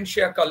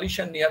Laurentia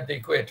collision near the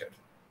equator.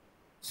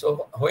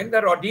 So when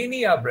the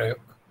Rodinia broke,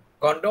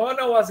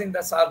 Gondwana was in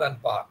the southern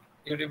part.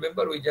 You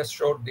remember we just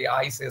showed the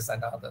ices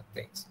and other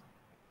things.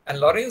 And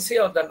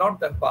Laurentia on the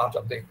northern part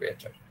of the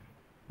equator.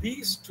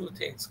 These two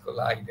things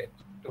collided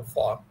to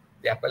form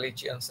the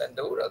Appalachians and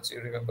the Urals.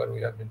 You remember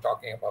we have been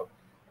talking about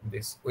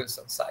this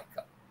Wilson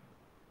cycle.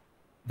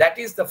 That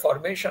is the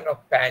formation of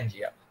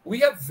Pangaea. We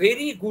have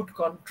very good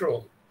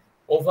control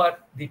over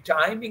the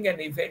timing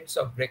and events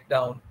of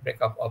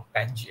breakup of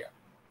Pangaea.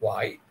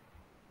 Why?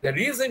 The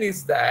reason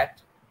is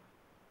that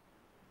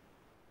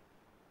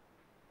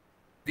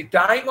the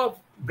time of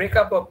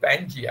breakup of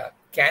Pangaea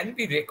can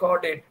be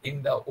recorded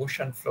in the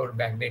ocean floor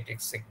magnetic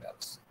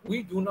signals.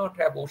 We do not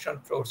have ocean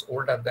floors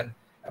older than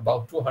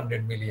about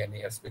 200 million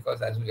years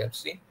because, as we have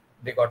seen,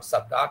 they got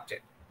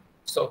subducted.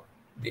 So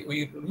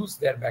we lose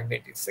their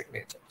magnetic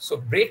signature. So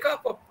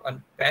breakup of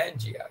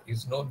Pangaea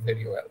is known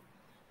very well.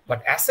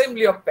 But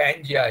assembly of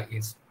Pangaea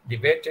is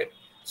debated.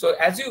 So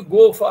as you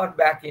go far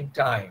back in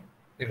time,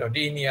 the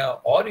Rodinia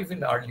or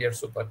even earlier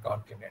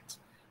supercontinents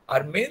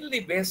are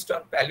mainly based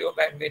on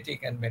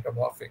paleomagnetic and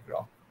metamorphic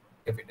rock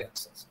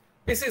evidences.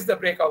 This is the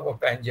breakup of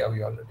Pangaea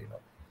we already know.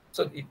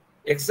 So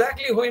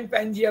exactly when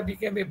Pangaea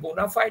became a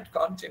bona fide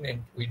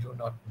continent, we do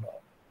not know.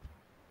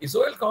 Is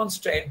oil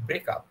constraint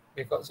breakup?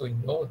 Because we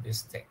know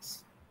these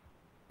things.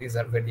 These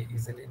are very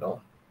easily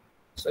known.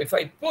 So if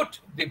I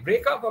put the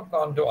breakup of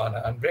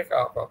Gondwana and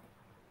breakup of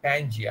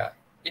Pangaea,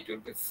 it will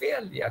be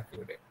fairly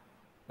accurate.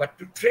 But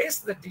to trace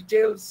the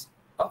details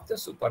of the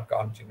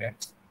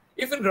supercontinents,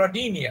 even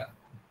Rodinia,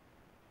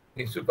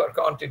 the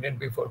supercontinent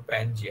before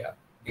Pangaea,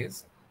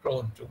 is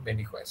prone to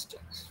many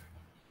questions.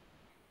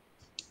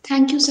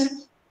 Thank you, sir.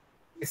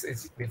 This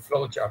is the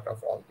flow chart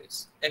of all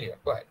this. Anyway,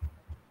 go ahead.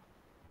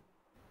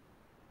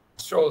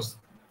 It shows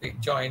the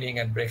joining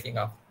and breaking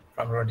up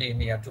from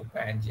Rodinia to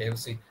Pangaea. You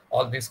see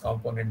all these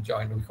components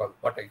joined, we call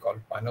what I call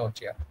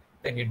Pannotia.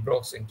 Then it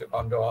breaks into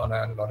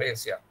Gondwana and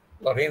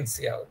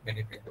Laurentia,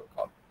 many people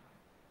call it.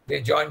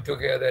 They joined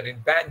together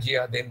in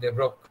Pangaea, then they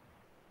broke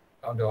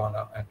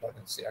Gondwana and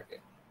Laurentia again.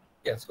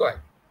 Yes, go ahead.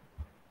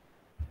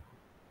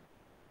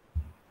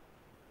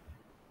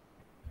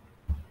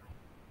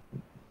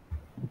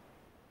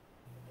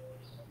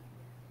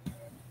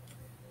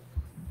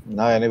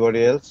 Now,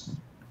 anybody else?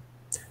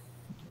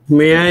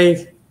 May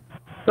I?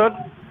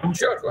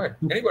 Sure, go ahead.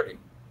 Anybody?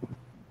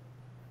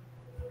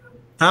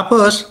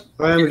 Tapas,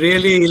 I am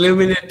really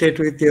illuminated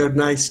with your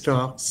nice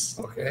talks.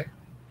 Okay.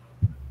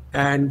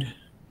 And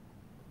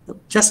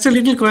just a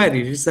little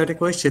query, is that a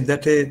question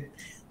that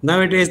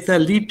nowadays the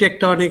lead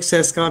tectonics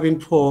has come in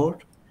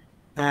forward,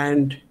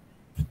 and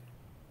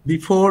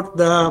before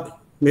the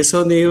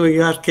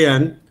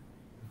Meso-Neo-Yorkian,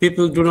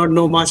 people do not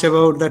know much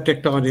about the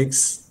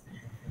tectonics.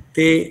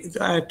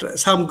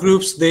 Some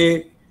groups,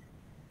 they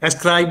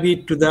ascribe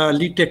it to the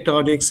lead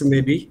tectonics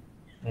maybe,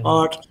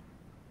 or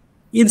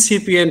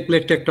incipient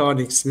plate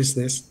tectonics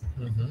business.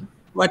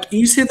 But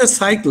you say the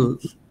cycle,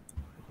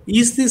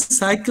 is this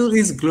cycle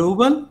is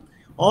global,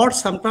 or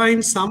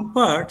sometimes some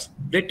parts,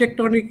 plate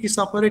tectonic is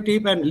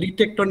operative and lead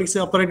tectonics is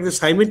operative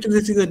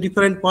simultaneously in the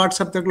different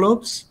parts of the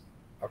globes?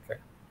 Okay.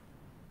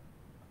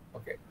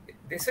 Okay.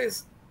 This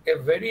is a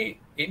very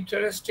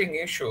interesting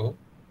issue,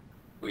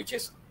 which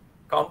is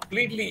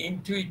completely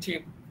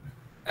intuitive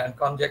and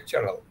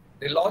conjectural.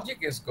 The logic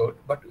is good,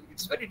 but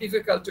it's very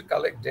difficult to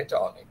collect data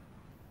on it.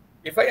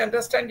 If I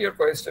understand your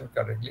question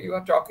correctly, you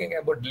are talking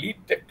about lead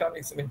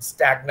tectonics, means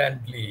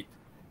stagnant lead.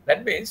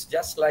 That means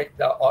just like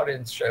the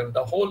orange shell,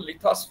 the whole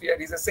lithosphere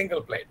is a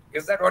single plate.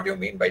 Is that what you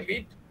mean by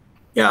lead?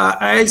 Yeah,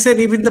 I said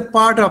even the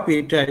part of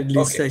it, at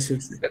least, Okay. I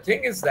should say. The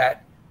thing is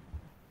that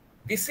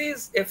this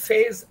is a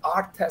phase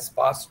Earth has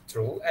passed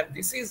through, and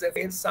this is a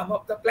phase some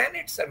of the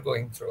planets are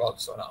going through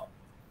also now.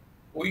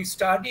 We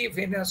study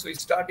Venus, we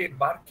studied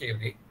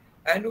Mercury,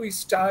 and we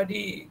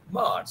study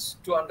Mars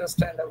to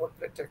understand about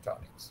plate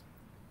tectonics.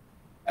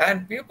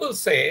 And people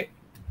say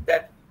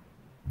that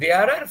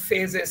there are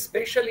phases,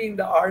 especially in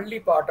the early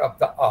part of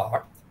the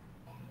Earth.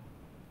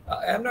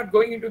 I am not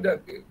going into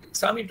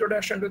some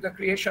introduction to the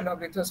creation of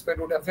lithosphere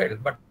would have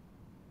helped, but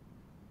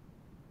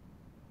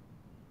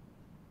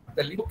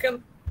the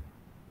broken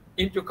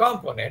into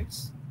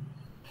components,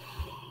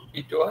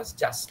 it was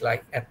just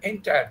like an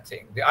entire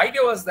thing. The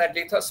idea was that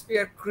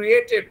lithosphere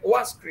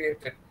was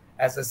created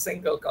as a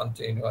single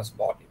continuous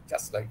body,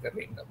 just like the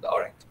ring of the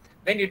orange.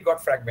 Then it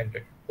got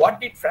fragmented.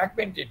 What did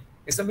fragment it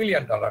is $1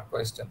 million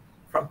question.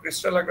 From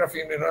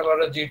crystallography,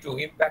 mineralogy to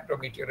impact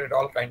of meteorite,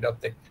 all kind of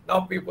things.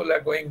 Now people are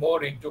going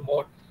more into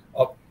more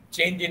of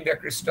change in the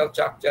crystal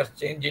structure,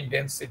 change in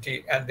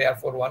density, and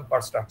therefore one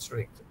part starts to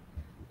exist.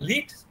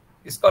 Lead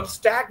is called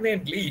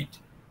stagnant lead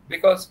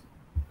because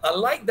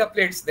unlike the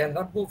plates, they're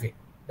not moving,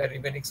 they're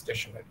remaining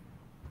stationary.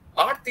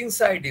 Earth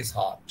inside is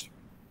hot,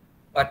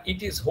 but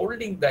it is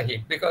holding the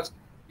heat because,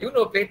 you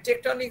know, plate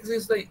tectonics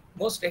is the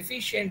most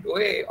efficient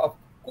way of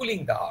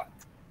cooling the Earth.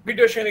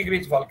 Mid-oceanic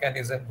ridge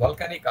volcanism,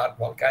 volcanic arc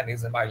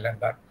volcanism, island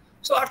arc.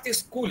 So Earth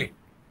is cooling.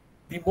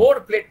 The more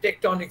plate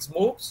tectonics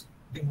moves,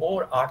 the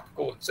more Earth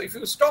cools. So if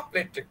you stop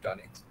plate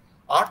tectonics,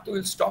 Earth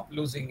will stop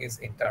losing its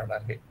internal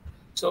heat.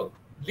 So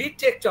lead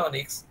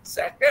tectonics,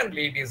 second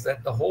lead is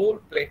that the whole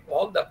plate,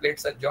 all the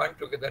plates are joined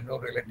together, no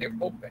relative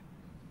movement.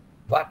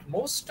 But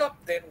most of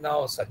them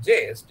now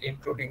suggest,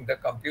 including the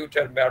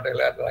computer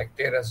modeler like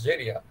Tapas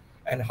Bhattacharyya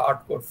and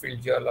hardcore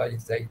field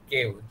geologists like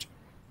Govt,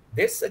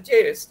 they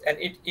suggest, and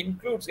it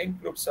includes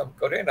some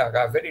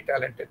Korenaga, a very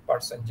talented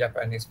person,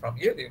 Japanese from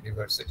Yale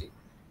University.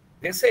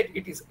 They said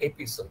it is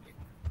episodic.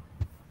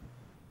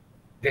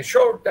 They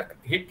showed the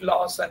heat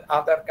loss and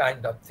other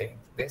kind of things.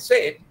 They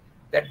said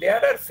that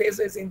there are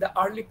phases in the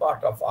early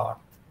part of Earth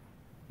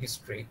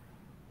history.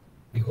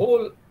 The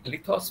whole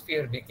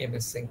lithosphere became a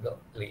single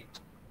lead,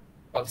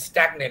 called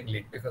stagnant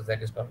lead, because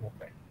that is not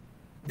movement.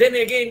 Then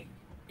again,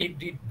 it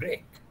did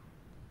break.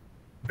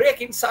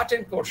 Break in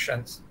certain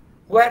portions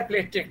where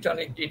plate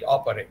tectonic did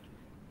operate.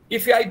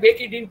 If I break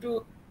it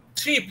into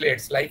 3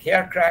 plates, like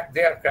here crack,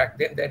 there crack,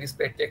 then there is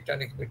plate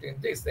tectonic between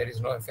this, there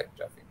is no effect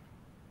of it.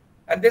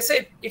 And they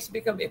said it's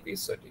become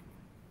episodic.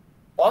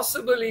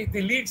 Possibly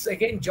the leads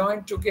again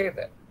joined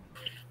together.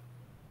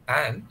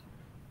 And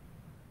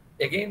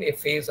again, a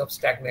phase of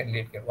stagnant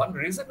lead. One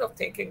reason of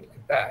thinking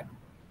like that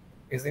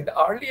is in the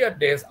earlier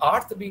days,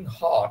 Earth being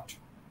hot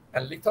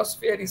and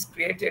lithosphere is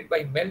created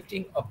by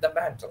melting of the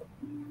mantle.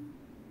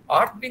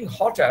 Earth being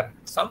hotter,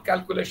 some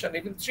calculation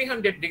even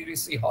 300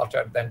 degrees C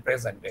hotter than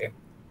present day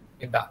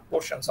in the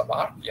portions of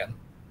Archean,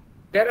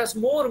 there is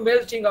more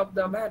melting of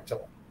the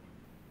mantle.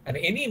 And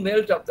any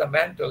melt of the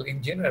mantle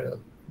in general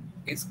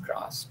is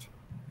crust.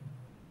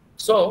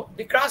 So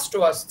the crust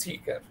was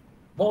thicker.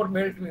 More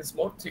melt means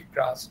more thick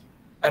crust,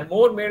 and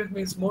more melt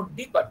means more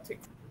deeper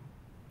thick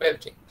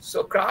melting.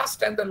 So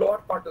crust and the lower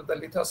part of the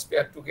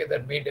lithosphere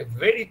together made a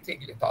very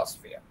thick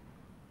lithosphere.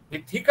 The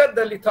thicker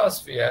the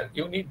lithosphere,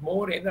 you need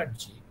more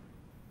energy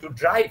to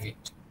drive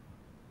it.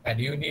 And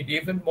you need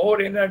even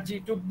more energy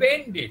to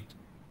bend it.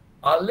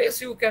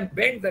 Unless you can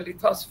bend the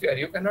lithosphere,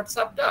 you cannot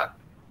subduct.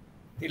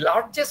 The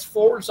largest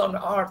folds on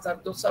Earth are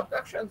those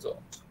subduction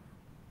zones.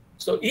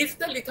 So if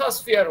the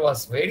lithosphere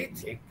was very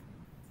thick,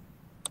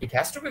 it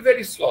has to be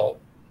very slow,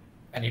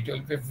 and it will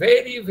be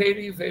very,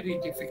 very, very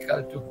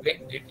difficult to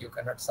bend it. You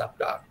cannot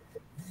subduct.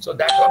 So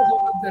that was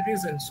one of the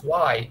reasons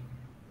why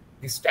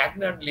the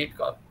stagnant lead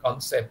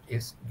concept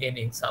is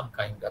gaining some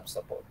kind of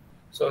support.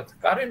 So the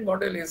current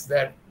model is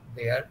that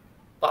they are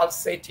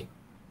pulsating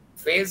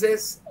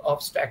phases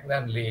of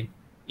stagnant lead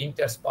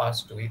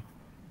interspersed with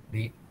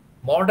the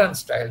modern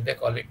style. They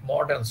call it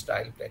modern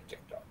style plate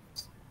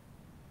tectonics.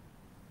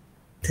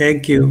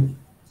 Thank you.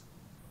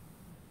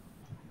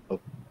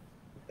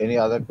 Any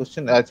other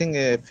question? I think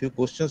a few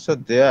questions are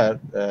there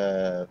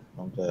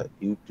from the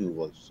YouTube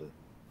also.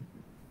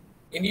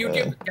 In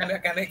YouTube,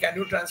 can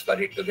you transfer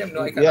it to them?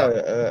 No, I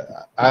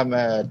yeah, cannot.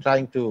 I'm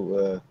trying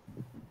to.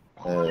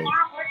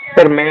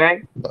 Sir, may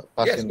I?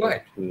 Pass Yes, in go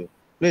ahead. to you.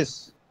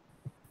 Please.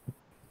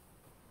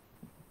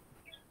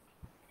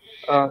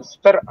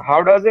 Sir,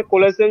 how does a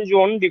collision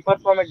zone differ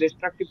from a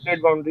destructive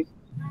plate boundary?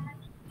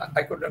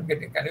 I could not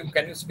get it.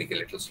 Can you speak a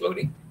little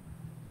slowly?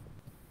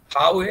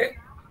 How a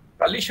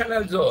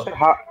collisional zone? Sir,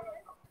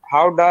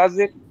 how does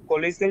a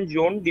collision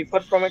zone differ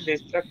from a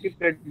destructive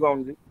plate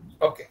boundary?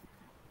 Okay.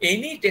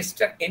 Any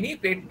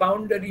plate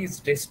boundary is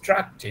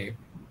destructive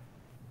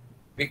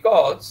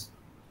because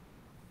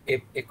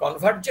a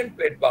convergent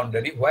plate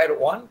boundary where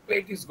one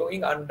plate is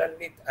going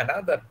underneath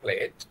another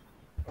plate.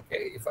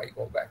 Okay, if I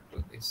go back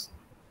to this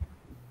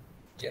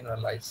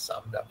generalized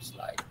summed up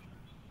slide.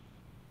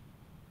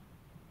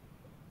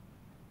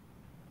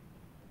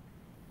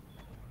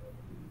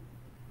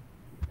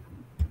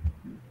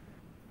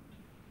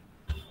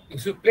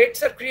 So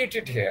plates are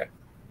created here.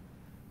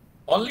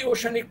 Only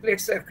oceanic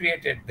plates are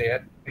created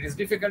there. It is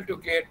difficult to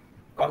create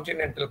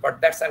continental,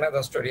 but that's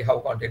another story how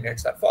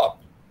continents are formed.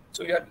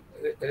 So we are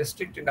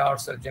restricting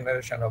ourselves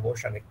generation of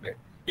oceanic plate.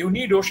 You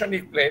need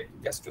oceanic plate,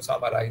 just to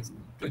summarize,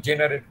 to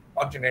generate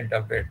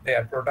continental plate. They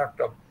are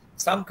product of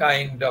some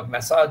kind of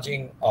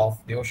massaging of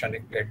the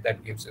oceanic plate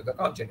that gives you the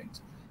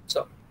continents.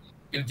 So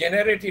you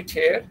generate it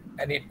here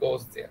and it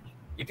goes there.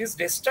 It is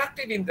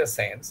destructive in the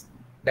sense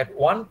that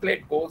one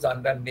plate goes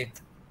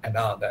underneath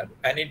another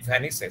and it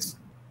vanishes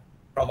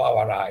from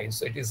our eyes,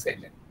 so it is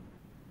hidden.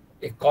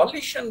 A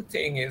collision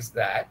thing is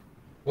that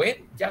when,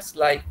 just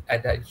like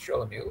as I've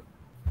shown you,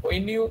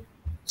 when you,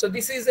 so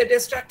this is a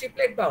destructive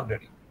plate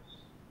boundary,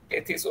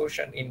 Tethys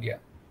Ocean, India.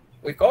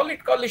 We call it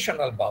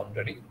collisional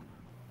boundary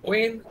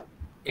when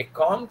a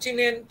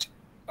continent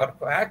or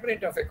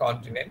fragment of a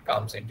continent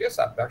comes into a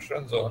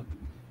subduction zone,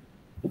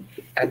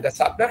 and the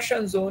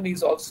subduction zone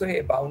is also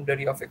a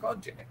boundary of a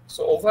continent.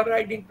 So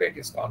overriding plate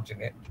is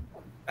continent,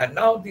 and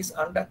now this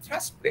under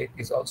thrust plate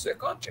is also a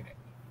continent.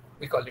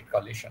 We call it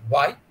collision.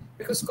 Why?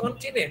 Because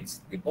continents,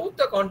 both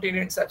the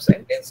continents have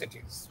same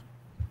densities.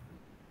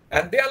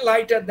 And they are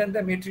lighter than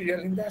the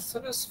material in the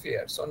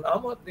astrosphere. So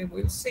none of them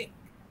will sink.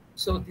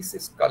 So this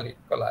is collision.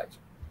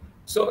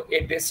 So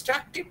a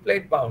destructive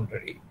plate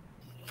boundary,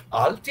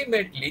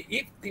 ultimately,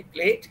 if the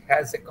plate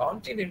has a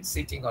continent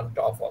sitting on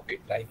top of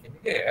it, like in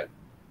here,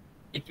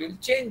 it will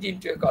change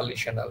into a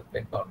collisional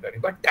plate boundary.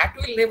 But that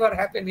will never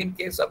happen in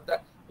case of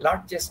the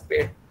largest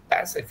plate,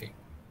 Pacific.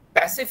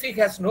 Pacific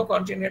has no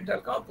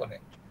continental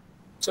component.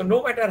 So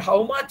no matter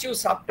how much you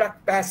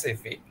subtract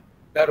Pacific,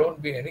 there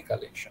won't be any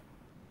collision.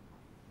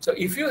 So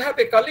if you have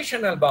a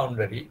collisional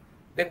boundary,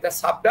 then the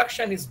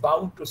subduction is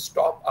bound to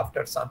stop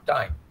after some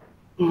time.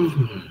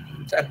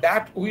 So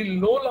that will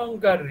no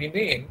longer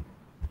remain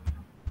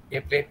a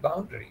plate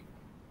boundary.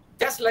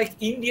 Just like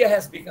India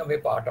has become a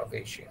part of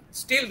Asia.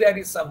 Still there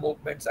is some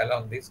movements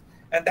along this,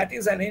 and that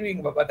is an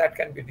enigma, but that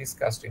can be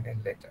discussed in a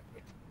later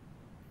meeting.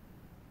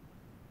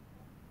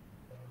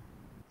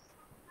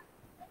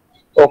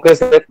 Okay,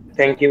 sir.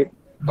 Thank you.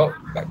 Oh,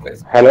 my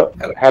pleasure. Hello.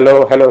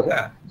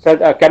 Yeah.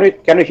 Sir,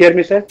 can you hear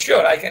me, sir?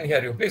 Sure, I can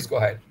hear you. Please go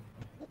ahead.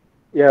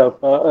 Yeah,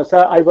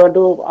 sir. I want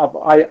to.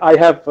 I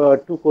have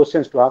two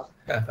questions to ask.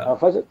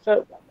 First,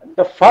 sir,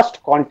 the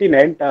first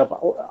continent.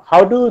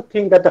 How do you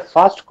think that the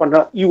first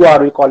continent,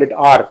 we call it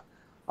R?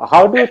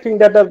 How do you think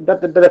that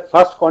the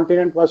first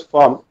continent was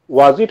formed?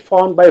 Was it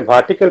formed by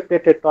vertical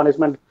plate tectonics,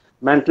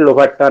 mantle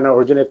overturn, or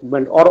original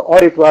movement,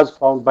 or it was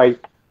formed by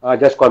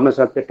just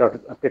conventional plate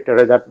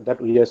that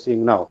we are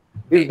seeing now?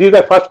 This is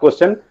the first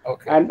question.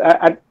 Okay.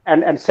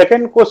 And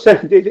second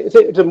question,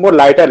 it's a more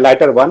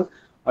lighter one.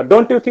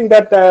 Don't you think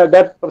that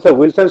that Professor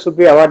Wilson should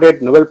be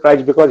awarded Nobel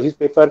Prize because his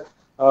paper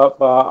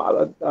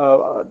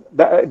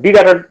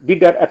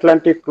did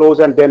Atlantic close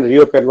and then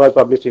reopen was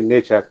published in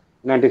Nature,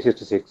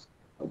 1966?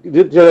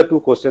 These are the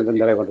two questions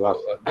that I want to ask.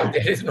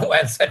 There is no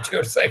answer to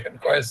your second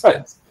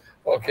question.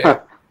 Okay.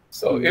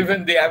 So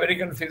even the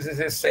American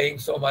physicists saying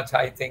so much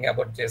high thing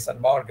about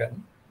Jason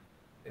Morgan,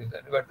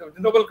 but the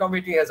Nobel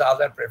Committee has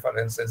other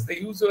preferences. They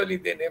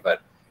never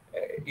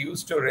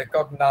used to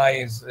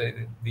recognize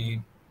the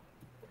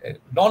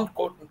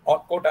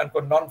quote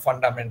unquote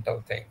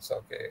non-fundamental things.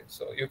 Okay,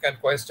 so you can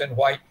question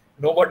why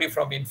nobody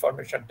from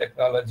information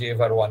technology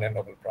ever won a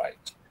Nobel Prize.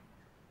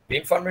 The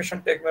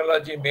information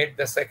technology made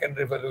the second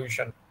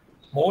revolution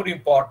more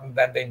important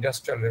than the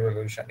industrial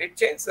revolution. It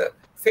changed the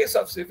face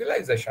of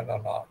civilization on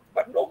Earth,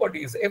 but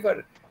nobody has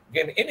ever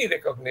gained any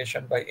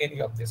recognition by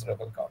any of these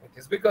Nobel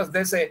committees because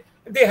they say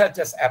they have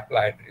just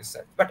applied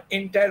research, but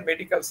entire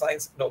medical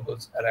science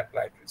Nobels are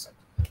applied research.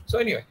 So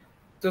anyway,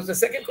 so the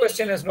second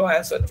question has no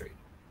answer to it.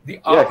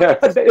 The art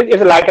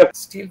is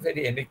still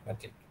very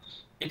enigmatic.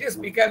 It is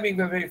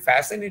becoming a very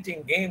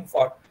fascinating game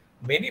for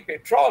many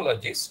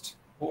petrologists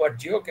who are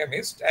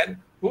geochemists and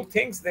who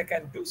thinks they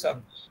can do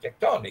some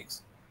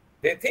tectonics.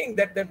 They think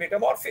that the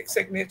metamorphic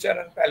signature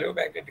and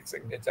paleomagnetic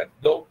signature,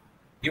 though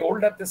the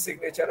older the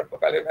signature of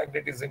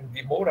paleomagnetism,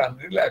 the more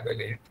unreliable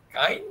it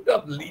kind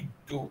of lead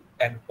to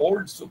an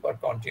old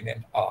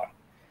supercontinent R.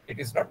 It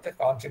is not the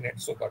continent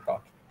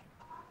supercontinent.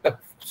 The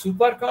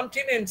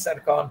supercontinents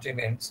and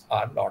continents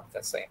are not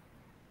the same.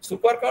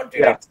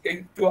 Supercontinents,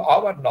 to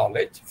our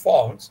knowledge,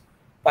 forms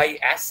by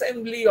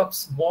assembly of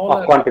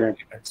smaller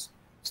continents.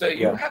 So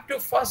you have to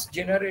first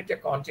generate a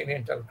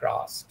continental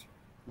crust.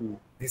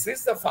 This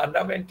is the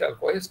fundamental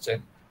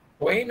question.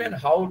 When and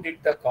how did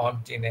the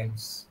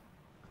continents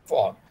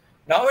form?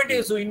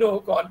 Nowadays, we know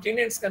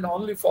continents can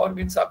only form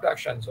in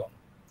subduction zone.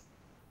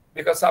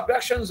 Because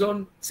subduction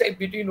zone, say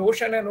between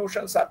ocean and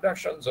ocean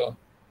subduction zone,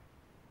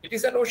 it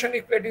is an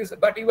oceanic plate,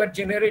 but you are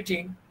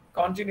generating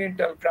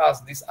continental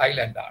crust, these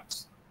island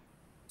arcs.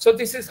 So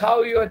this is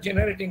how you are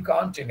generating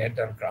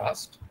continental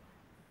crust.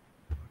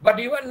 But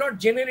you are not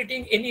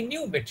generating any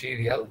new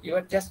material. You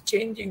are just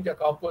changing the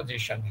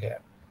composition here.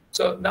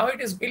 So now it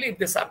is believed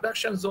the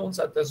subduction zones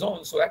are the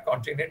zones where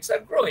continents are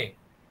growing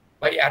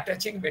by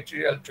attaching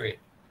material to it.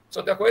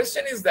 So the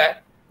question is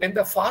that then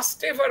the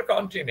first ever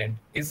continent,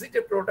 is it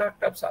a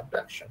product of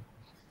subduction?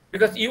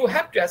 Because you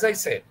have to, as I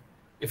said,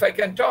 if I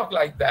can talk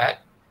like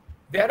that,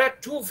 there are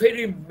two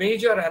very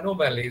major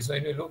anomalies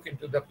when you look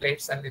into the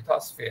plates and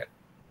lithosphere.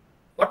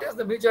 What are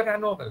the major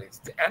anomalies?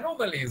 The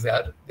anomalies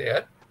are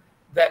there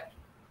that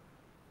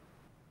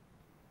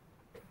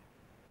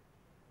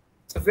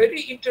it's a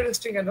very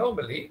interesting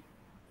anomaly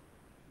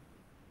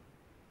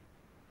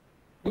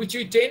which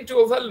we tend to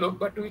overlook,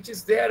 but which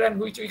is there and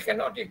which we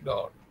cannot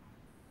ignore.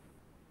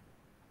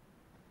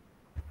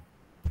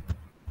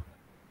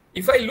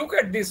 If I look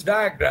at this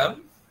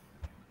diagram,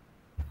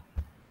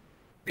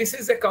 this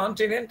is a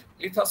continent,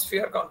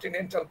 lithosphere,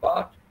 continental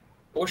part,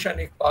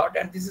 oceanic part,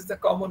 and this is the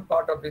common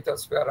part of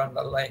lithosphere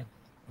underlying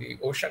the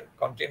ocean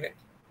continent.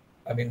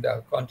 I mean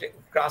the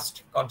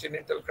crust,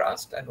 continental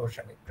crust and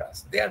oceanic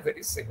crust. They are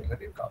very similar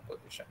in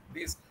composition.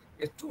 These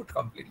are two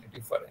completely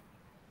different.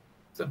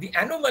 So the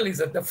anomalies,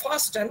 the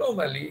first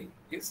anomaly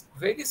is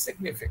very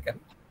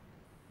significant,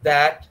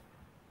 that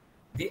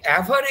the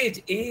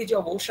average age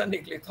of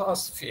oceanic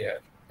lithosphere,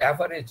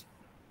 average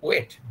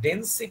weight,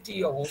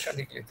 density of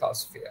oceanic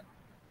lithosphere,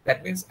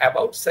 that means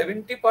about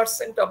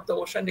 70% of the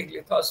oceanic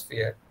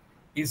lithosphere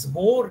is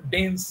more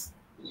dense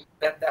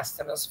than the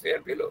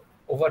asthenosphere below,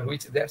 over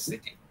which they are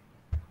sitting.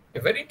 A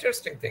very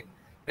interesting thing.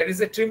 There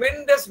is a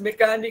tremendous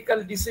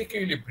mechanical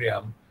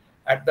disequilibrium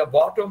at the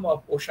bottom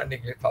of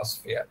oceanic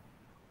lithosphere.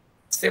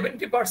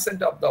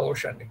 70% of the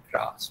oceanic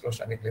crust,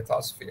 oceanic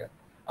lithosphere,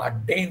 are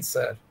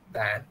denser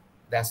than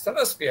the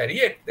asthenosphere,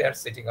 yet they are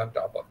sitting on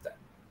top of that.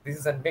 This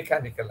is a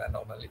mechanical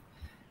anomaly.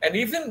 And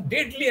even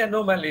deadly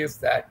anomaly is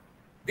that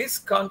this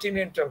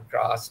continental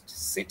crust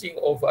sitting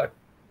over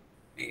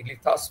the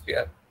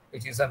lithosphere,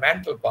 which is a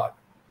mantle part,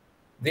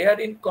 they are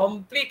in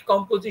complete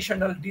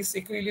compositional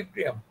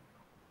disequilibrium.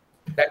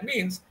 That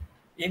means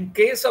in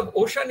case of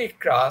oceanic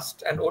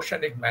crust and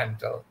oceanic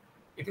mantle,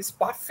 it is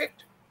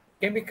perfect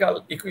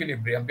chemical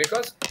equilibrium,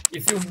 because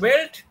if you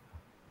melt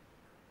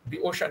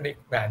the oceanic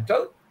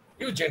mantle,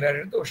 you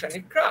generate the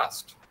oceanic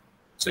crust.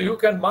 So you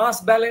can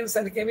mass balance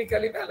and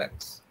chemically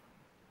balance.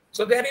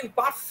 So they are in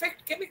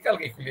perfect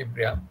chemical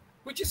equilibrium,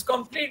 which is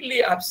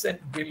completely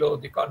absent below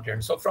the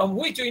continent. So from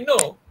which we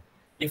know,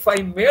 if I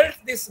melt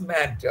this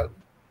mantle,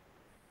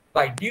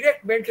 by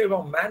direct melting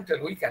of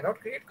mantle, we cannot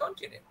create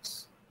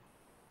continents.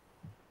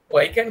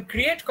 I can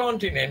create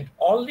continent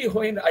only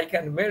when I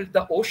can melt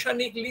the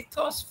oceanic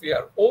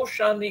lithosphere,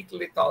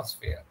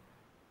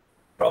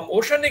 From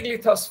oceanic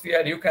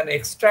lithosphere, you can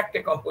extract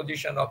a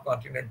composition of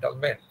continental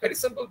melt. Very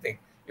simple thing.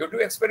 You do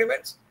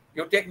experiments,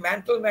 you take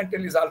mantle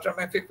is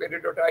ultramafic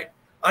peridotite.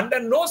 Under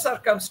no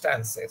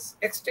circumstances,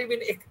 except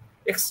in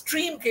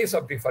extreme case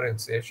of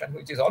differentiation,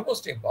 which is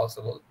almost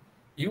impossible,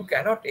 you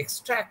cannot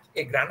extract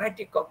a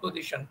granitic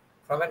composition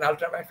from an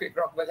ultramafic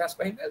rock just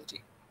by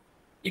melting.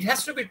 It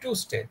has to be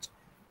two-stage.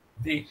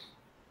 The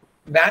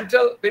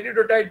mantle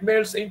peridotite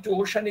melts into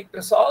oceanic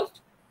basalt.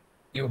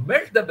 You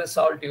melt the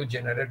basalt, you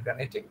generate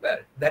granitic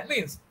melt. That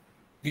means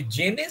the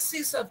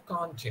genesis of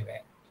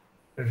continent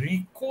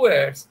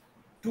requires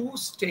two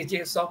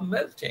stages of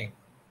melting.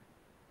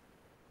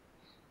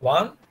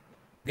 One,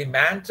 the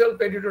mantle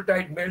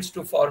peridotite melts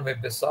to form a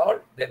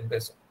basalt, then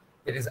basalt.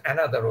 There is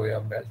another way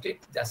of melting,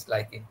 just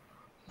like in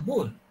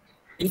moon.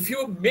 If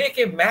you make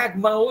a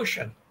magma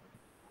ocean,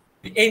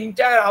 the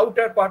entire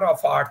outer part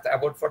of Earth,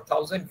 about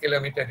 4,000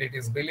 kilometers, it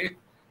is believed,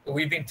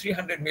 within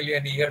 300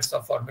 million years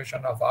of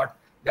formation of Earth,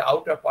 the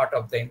outer part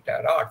of the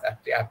entire Earth,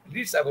 at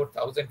least about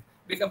 1,000,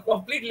 become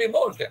completely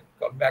molten,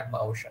 called magma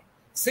ocean.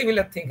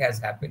 Similar thing has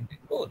happened in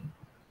moon.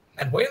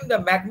 And when the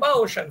magma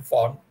ocean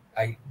formed,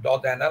 I draw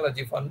the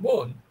analogy from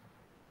moon,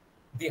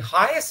 the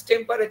highest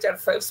temperature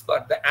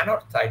feldspar, the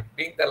anorthite,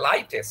 being the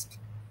lightest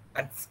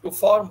and to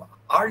form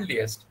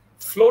earliest,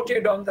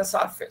 floated on the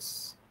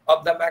surface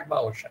of the magma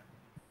ocean.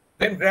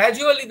 Then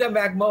gradually the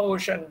magma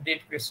ocean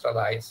did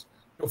crystallize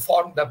to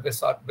form the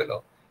basalt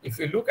below. If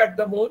you look at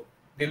the moon,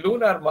 The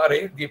lunar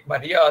mare, the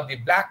Maria, the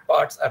black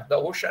parts are the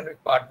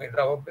oceanic part made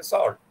of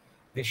basalt.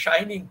 The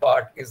shining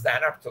part is the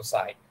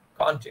anorthosite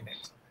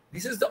continent.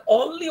 This is the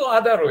only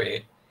other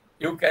way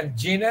you can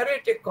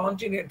generate a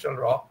continental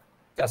rock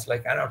just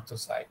like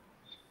anorthosite.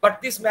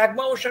 But these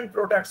magma ocean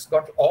products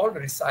got all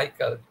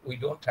recycled. We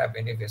don't have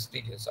any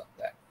vestiges of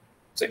that.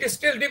 So it is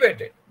still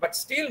debated, but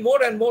still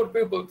more and more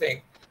people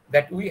think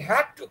that we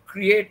had to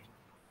create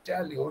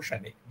entirely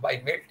oceanic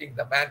by melting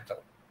the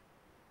mantle.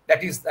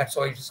 That's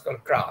why it is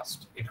called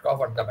crust. It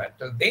covered the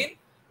mantle. Then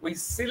we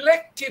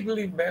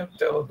selectively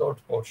melted those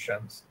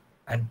portions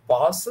and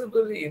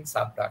possibly in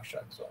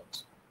subduction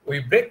zones. We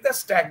break the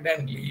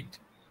stagnant lead,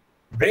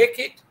 break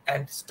it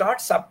and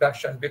start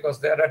subduction because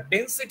there are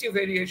density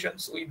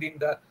variations within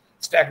the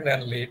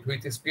stagnant lead,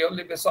 which is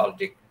purely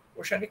basaltic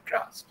oceanic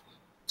crust.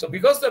 So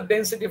because of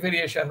density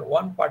variation,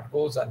 one part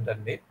goes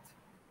underneath,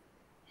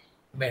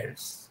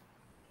 melts,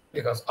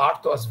 because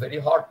earth was very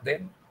hot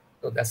then.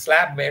 So the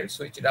slab melts,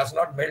 which does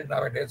not melt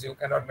nowadays. You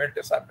cannot melt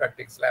a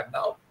subductic slab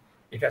now.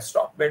 It has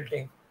stopped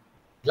melting.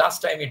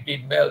 Last time it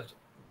did melt,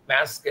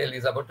 mass scale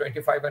is about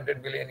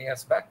 2,500 million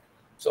years back.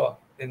 So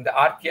in the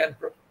Archean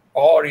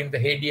or in the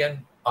Hadean,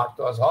 earth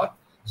was hot.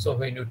 So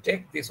when you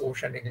take this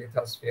oceanic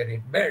lithosphere,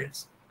 it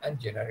melts and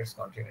generates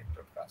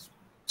continental crust.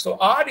 So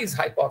R is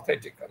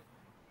hypothetical.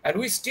 And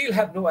we still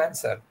have no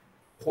answer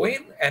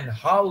when and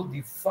how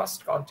the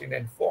first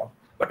continent formed.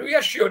 But we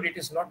are sure it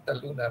is not the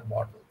lunar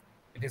model.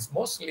 It is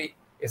mostly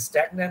a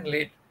stagnant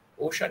lead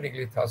oceanic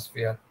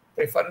lithosphere,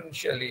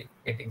 preferentially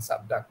getting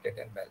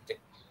subducted and melting.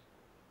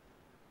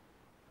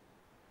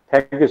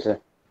 Thank you, sir.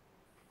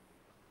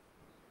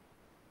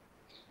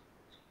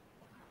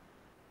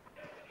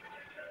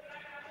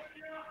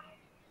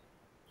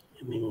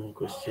 Any more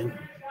question?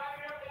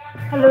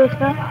 Hello,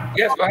 sir.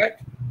 Yes, go ahead.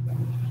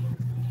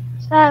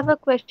 Sir, I have a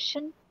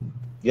question.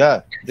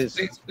 Yeah,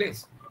 please.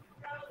 Please.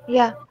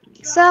 Yeah.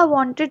 Sir, I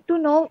wanted to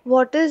know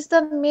what is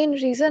the main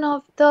reason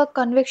of the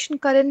convection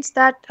currents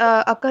that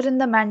occur in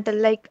the mantle.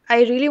 Like,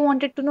 I really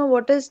wanted to know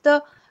what is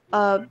the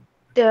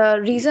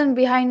reason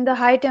behind the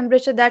high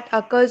temperature that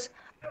occurs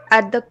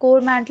at the core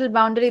mantle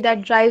boundary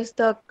that drives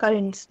the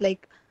currents.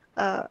 Like,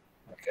 I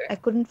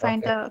couldn't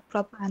find a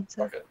proper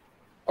answer.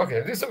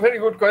 Okay, this is a very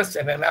good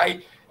question, and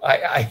I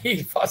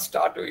first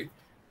start with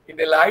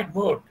in a light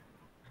mood.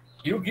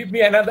 You give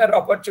me another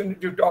opportunity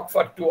to talk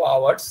for 2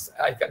 hours,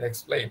 I can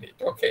explain it.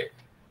 Okay.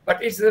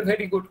 But it's a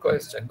very good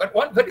question. But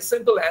one very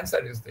simple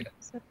answer is there.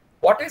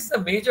 What is the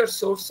major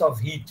source of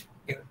heat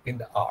in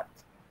the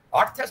earth?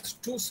 Earth has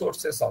 2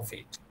 sources of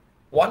heat.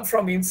 One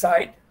from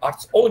inside,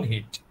 Earth's own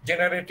heat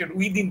generated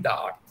within the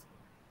earth,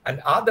 and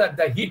other,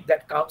 the heat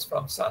that comes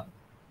from sun.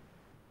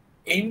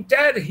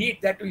 Entire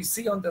heat that we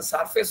see on the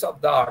surface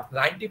of the earth,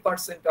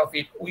 90% of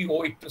it, we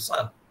owe it to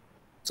sun.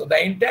 So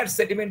the entire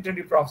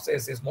sedimentary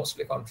process is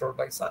mostly controlled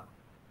by sun.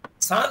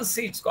 Sun's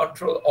heats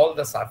control all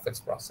the surface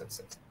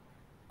processes.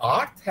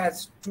 Earth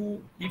has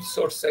 2 heat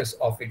sources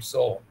of its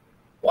own.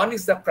 One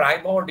is the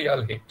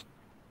primordial heat.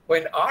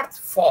 When Earth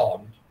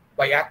formed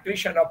by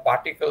accretion of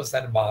particles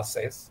and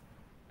masses,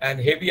 and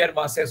heavier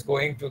masses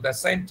going to the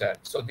center,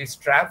 so this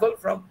travel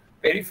from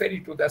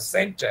periphery to the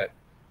center,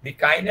 the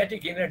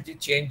kinetic energy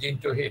changed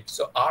into heat.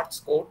 So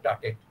Earth's core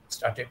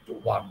started to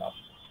warm up.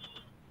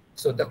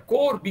 So the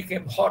core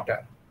became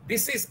hotter.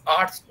 This is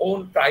Earth's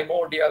own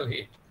primordial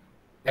heat.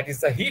 That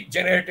is the heat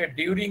generated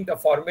during the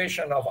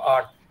formation of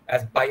Earth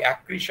as by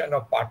accretion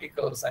of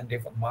particles and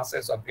different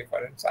masses of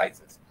different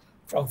sizes.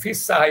 From fish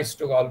size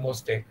to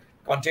almost a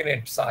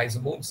continent size,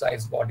 moon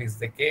size bodies,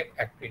 they came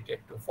accreted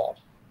to form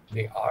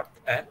the Earth,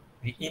 and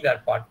the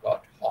inner part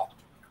got hot.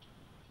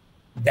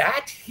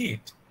 That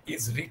heat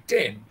is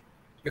retained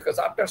because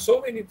after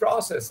so many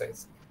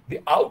processes, the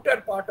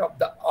outer part of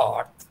the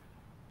Earth,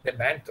 the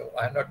mantle,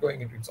 I am not going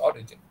into its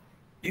origin,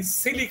 is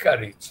silica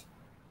rich.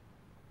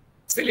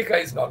 Silica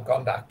is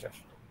non-conductor,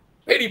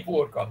 very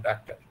poor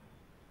conductor.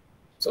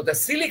 So the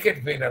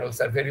silicate minerals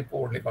are very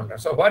poorly conductor.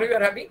 So what we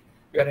are having?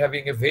 We are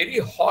having a very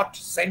hot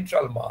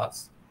central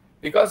mass.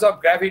 Because of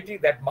gravity,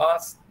 that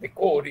mass, the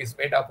core is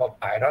made up of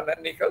iron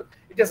and nickel.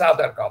 It has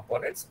other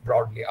components,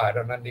 broadly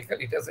iron and nickel.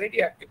 It has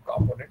radioactive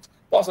components,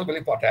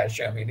 possibly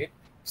potassium in it.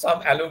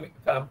 Some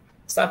aluminum,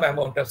 some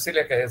amount of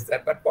silica is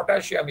there, but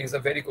potassium is a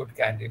very good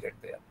candidate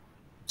there.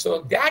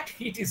 So that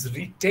heat is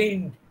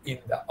retained in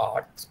the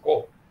Earth's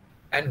core.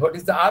 And what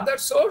is the other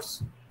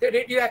source? The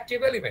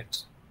radioactive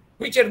elements,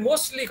 which are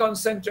mostly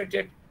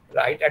concentrated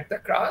right at the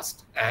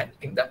crust and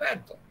in the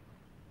mantle.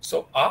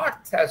 So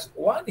Earth has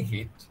one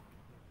heat,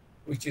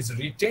 which is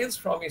retains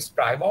from its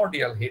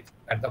primordial heat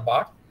at the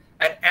birth,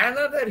 and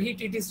another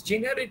heat it is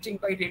generating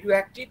by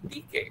radioactive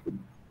decay.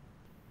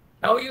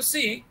 Now you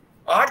see,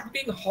 Earth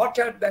being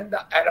hotter than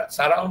the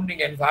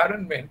surrounding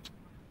environment,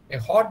 a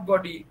hot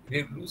body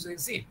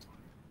loses heat.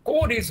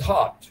 Core is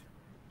hot.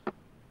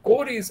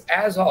 Core is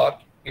as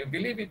hot, you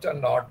believe it or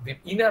not, the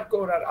inner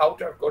core or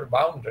outer core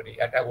boundary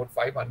at about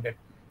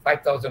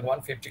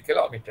 5,150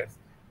 kilometers.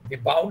 The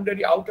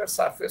boundary outer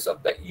surface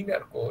of the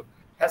inner core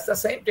has the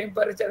same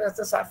temperature as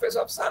the surface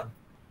of sun.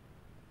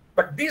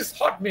 But this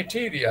hot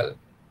material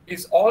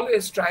is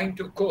always trying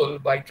to cool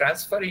by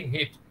transferring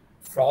heat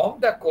from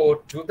the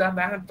core to the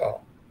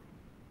mantle.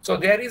 So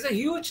there is a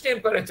huge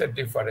temperature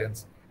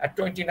difference at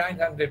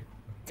 2900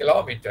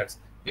 kilometers.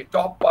 The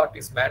top part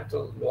is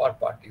mantle, lower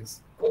part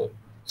is core.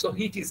 So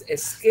heat is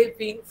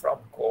escaping from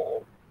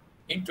core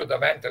into the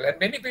mantle. And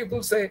many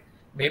people say,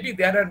 maybe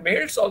there are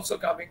melts also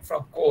coming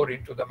from core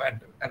into the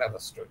mantle, another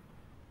story.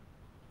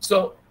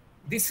 So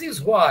this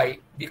is why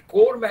the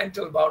core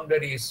mantle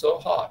boundary is so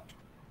hot.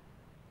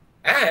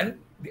 And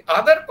the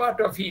other part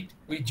of heat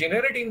we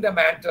generate in the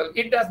mantle,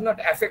 it does not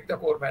affect the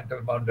core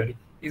mantle boundary,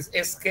 is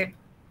escaped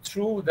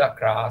through the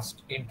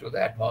crust into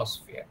the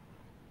atmosphere.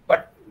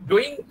 But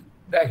doing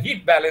the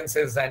heat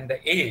balances and the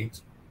age,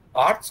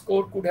 Earth's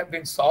core could have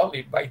been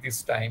solid by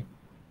this time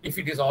if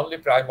it is only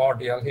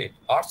primordial heat.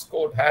 Earth's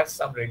core has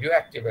some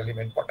radioactive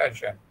element,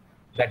 potassium,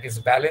 that is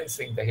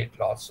balancing the heat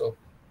loss. So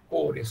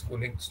core is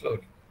cooling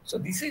slowly. So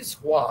this is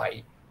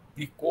why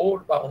the core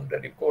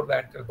boundary, core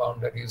mantle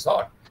boundary is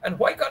hot. And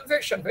why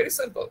convection? Very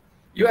simple.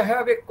 You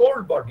have a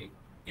cold body.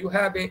 You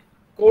have a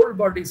cold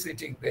body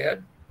sitting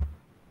there.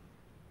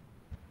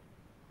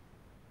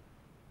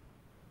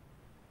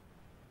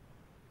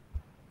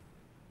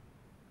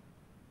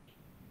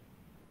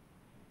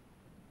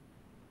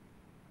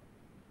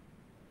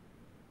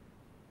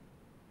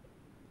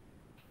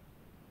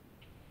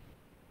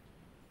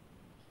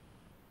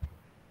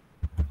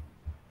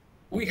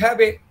 We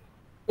have a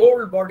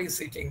cold body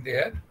sitting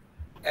there,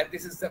 and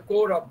this is the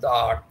core of the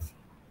earth,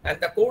 and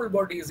the cold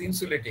body is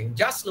insulating,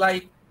 just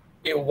like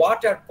a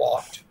water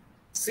pot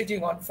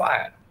sitting on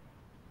fire.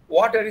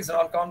 Water is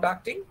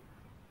non-conducting,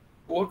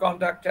 core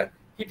conductor,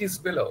 heat is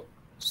below.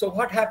 So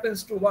what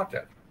happens to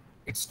water?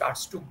 It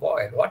starts to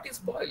boil. What is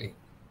boiling?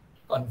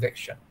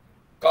 Convection.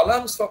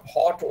 Columns of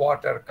hot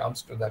water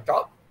comes to the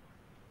top,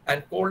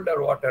 and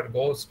colder water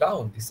goes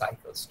down. The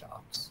cycle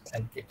stops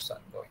and keeps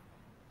on going.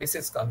 This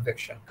is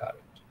convection current.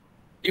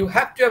 You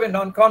have to have a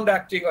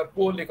non-conducting or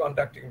poorly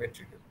conducting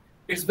material.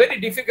 It's very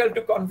difficult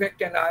to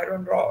convect an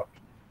iron rod.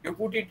 You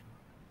put it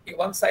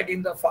one side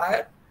in the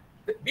fire,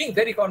 being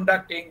very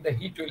conducting, the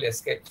heat will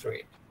escape through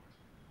it.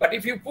 But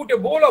if you put a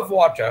bowl of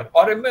water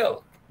or a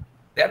milk,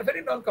 they are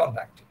very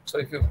non-conducting. So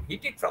if you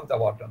heat it from the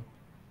bottom,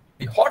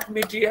 the hot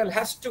material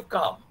has to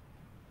come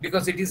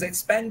because it is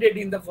expanded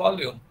in the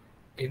volume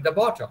in the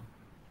bottom.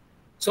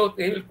 So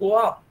they will go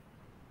up.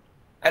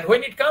 And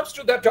when it comes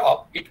to the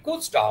top, it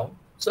cools down.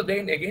 So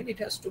then again, it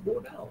has to go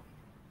down.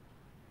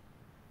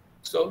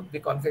 So the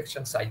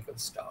convection cycle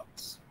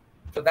starts.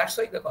 So that's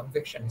why the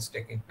convection is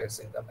taking place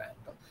in the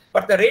mantle.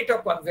 But the rate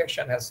of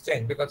convection has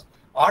changed because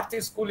Earth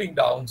is cooling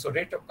down. So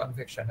rate of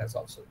convection has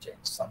also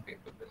changed, some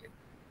people believe.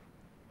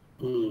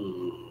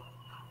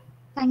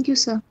 Thank you,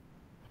 sir.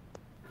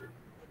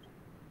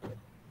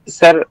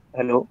 Sir,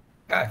 hello.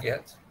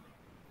 Yes.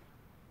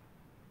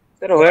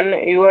 Sir,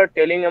 when you were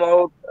telling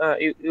about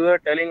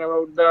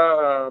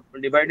the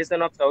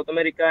division of South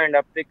America and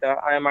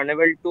Africa, I am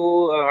unable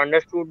to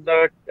understood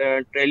the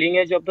trailing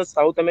edge of the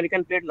South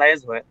American plate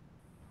lies where.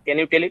 Can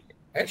you tell it?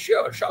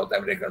 Sure, South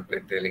American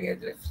plate trailing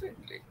edge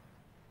recently.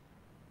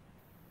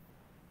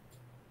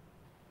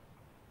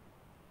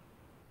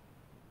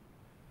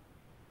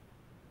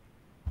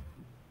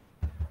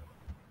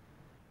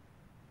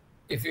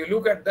 If you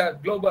look at the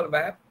global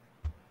map,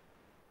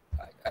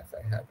 I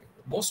have it.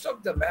 Most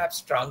of the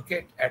maps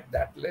truncate at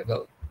that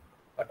level,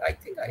 but I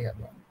think I have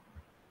one.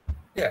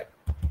 Yeah.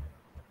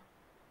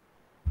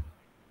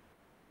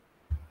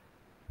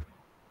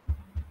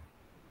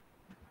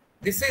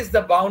 This is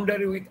the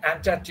boundary with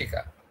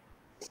Antarctica.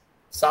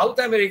 South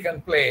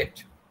American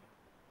plate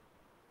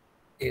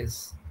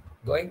is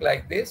going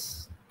like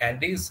this.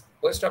 Andes,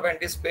 west of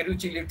Andes, Peru,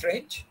 Chile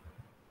Trench.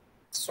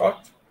 Short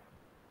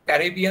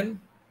Caribbean,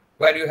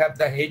 where you have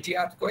the Haiti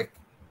earthquake.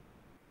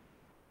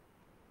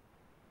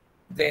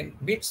 Then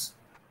meets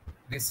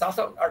the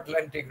Southern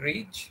Atlantic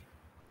Ridge,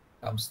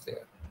 comes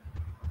there.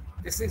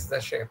 This is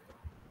the shape.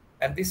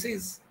 And this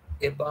is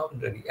a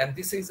boundary. And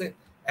this is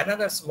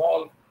another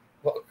small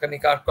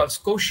volcanic arc called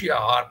Scotia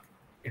Arc.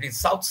 It is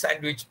South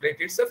Sandwich Plate.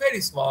 It's a very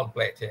small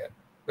plate here,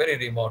 very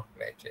remote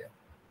plate here.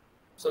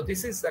 So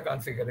this is the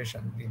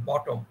configuration, the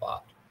bottom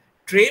part.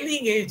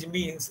 Trailing edge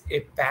means a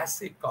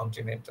passive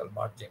continental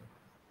margin.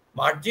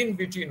 Margin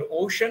between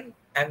ocean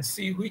and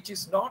sea, which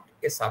is not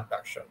a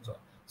subduction zone.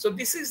 So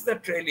this is the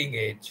trailing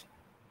edge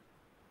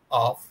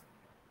of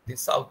the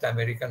South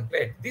American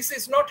plate. This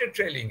is not a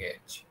trailing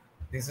edge.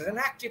 This is an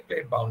active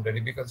plate boundary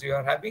because you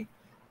are having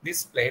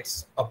these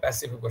plates of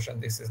Pacific Ocean.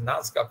 This is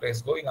Nazca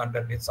plates going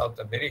underneath South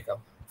America,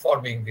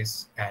 forming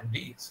this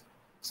Andes.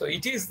 So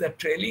it is the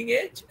trailing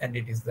edge and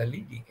it is the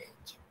leading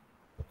edge.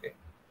 Okay.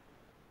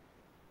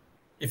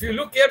 If you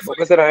look carefully.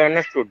 Okay, sir, I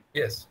understood.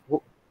 Yes.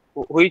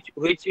 Which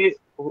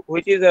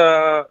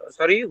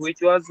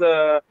was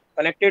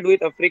connected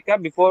with Africa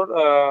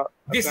before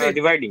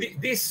dividing?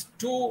 These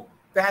two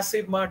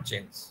passive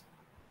margins,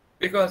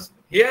 because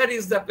here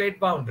is the plate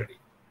boundary.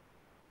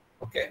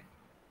 Okay.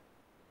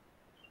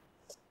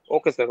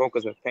 Okay, sir. Okay,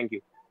 sir. Thank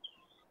you.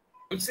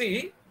 You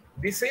see,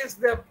 this is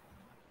the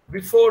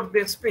before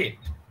they split.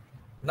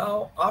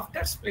 Now,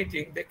 after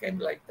splitting, they came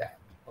like that.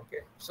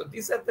 Okay, so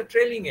these are the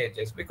trailing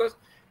edges, because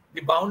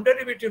the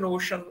boundary between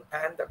ocean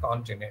and the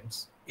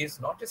continents is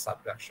not a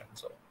subduction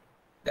zone.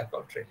 They're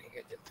called trailing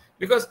edges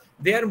because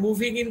they are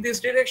moving in this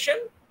direction.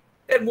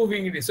 They're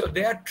moving in this, so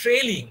they are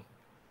trailing.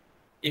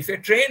 If a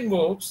train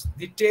moves,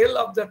 the tail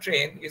of the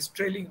train is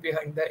trailing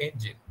behind the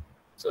engine.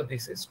 So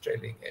this is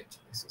trailing edge.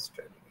 This is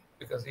trailing edge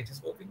because it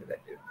is moving in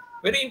that direction.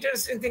 Very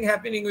interesting thing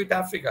happening with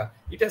Africa.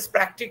 It has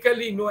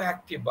practically no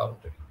active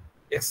boundary,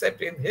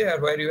 except in here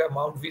where you have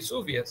Mount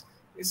Vesuvius.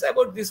 It's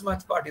about this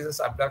much part is a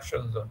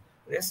subduction zone.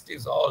 Rest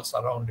is all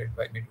surrounded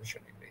by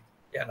mid-oceanic range.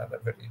 Yeah, another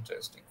very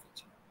interesting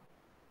feature.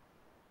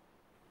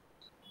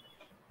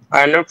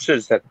 I am not sure,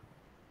 sir.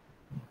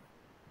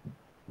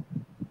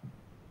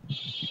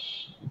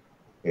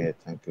 Okay,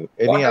 thank you.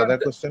 Any other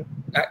question?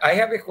 I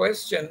have a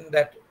question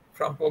that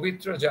from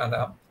Pavitra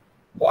Jana.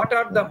 What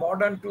are the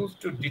modern tools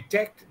to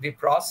detect the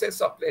process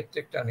of plate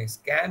tectonics?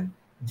 Can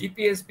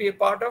GPS be a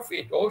part of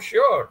it? Oh,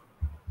 sure.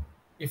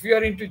 If you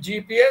are into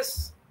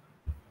GPS,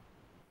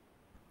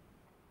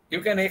 you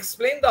can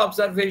explain the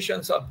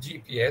observations of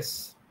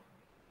GPS.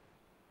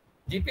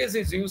 GPS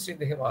is used in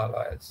the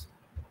Himalayas.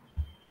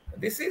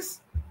 This is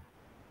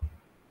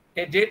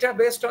a data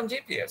based on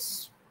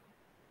GPS.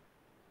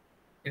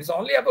 It's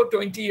only about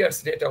 20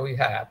 years data we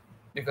have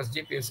because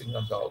GPS is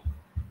not out.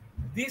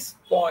 These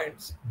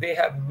points, they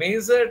have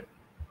measured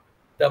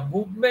the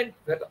movement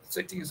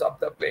velocities of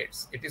the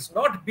plates. It is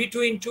not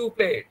between two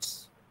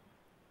plates.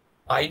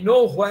 I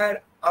know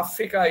where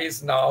Africa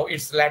is now,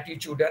 its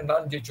latitude and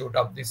longitude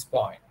of this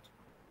point.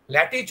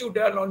 Latitude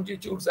and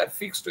longitudes are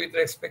fixed with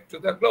respect to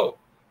the globe,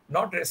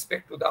 not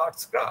respect to the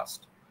Earth's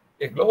crust.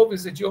 A globe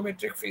is a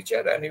geometric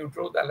feature and you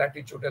draw the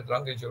latitude and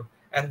longitude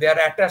and they are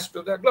attached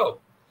to the globe.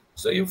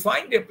 So you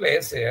find a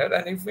place here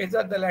and you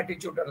measure the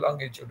latitude and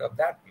longitude of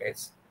that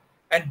place.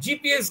 And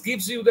GPS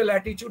gives you the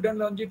latitude and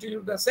longitude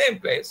of the same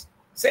place,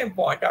 same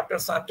point after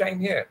some time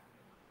here.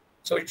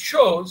 So it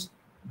shows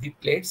the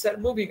plates are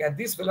moving and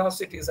these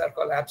velocities are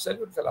called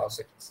absolute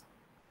velocities.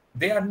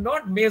 They are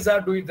not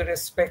measured with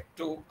respect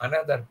to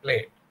another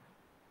plate.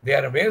 They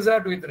are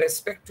measured with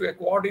respect to a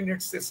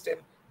coordinate system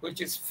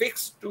which is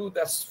fixed to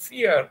the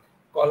sphere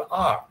called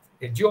Earth,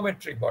 a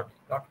geometric body,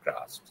 not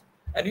crust.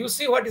 And you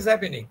see what is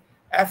happening.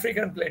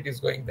 African plate is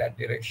going that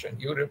direction,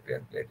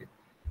 European plate,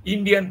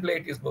 Indian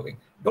plate is moving.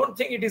 Don't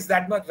think it is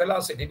that much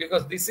velocity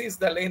because this is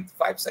the length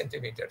 5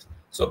 centimeters.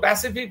 So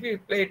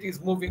Pacific plate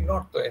is moving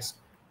northwest,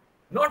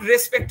 not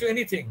respect to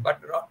anything,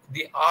 but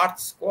the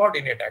Earth's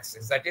coordinate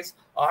axis, that is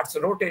Earth's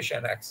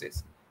rotation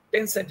axis,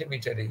 10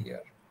 centimeters a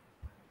year.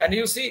 And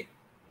you see,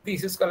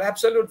 this is called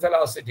absolute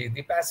velocity,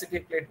 the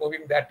Pacific plate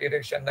moving that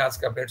direction,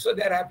 Nazca plate. So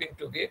there happen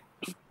to be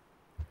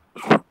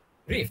a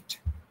rift.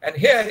 And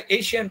here,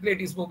 Asian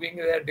plate is moving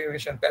in their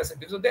direction,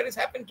 Pacific. So there is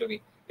happened to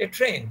be a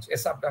trench, a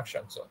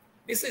subduction zone.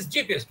 This is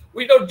GPS.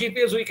 Without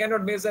GPS, we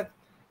cannot measure.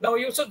 Now,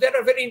 so there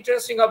are very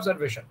interesting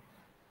observations.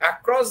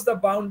 Across the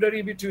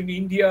boundary between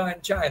India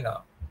and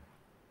China,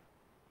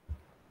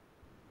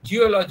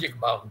 geologic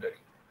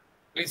boundary.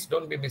 Please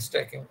don't be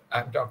mistaken.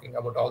 I'm talking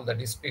about all the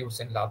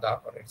disputes in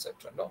Ladakh or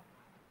etc. No.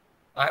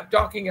 I'm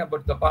talking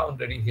about the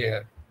boundary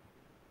here.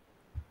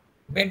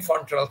 Main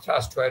frontal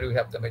thrust where we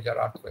have the major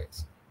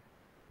earthquakes.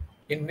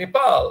 In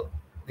Nepal,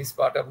 this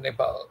part of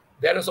Nepal,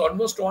 there is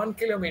almost 1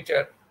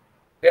 kilometer.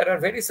 There are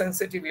very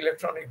sensitive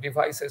electronic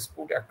devices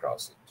put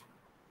across it.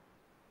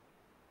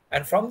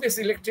 And from these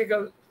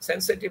electrical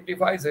sensitive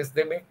devices,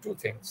 they make two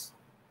things.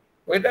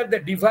 Whether the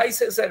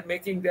devices are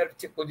making their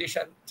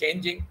position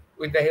changing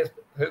with the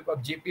help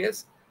of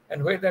GPS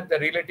and whether the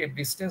relative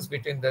distance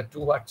between the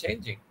two are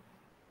changing.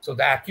 So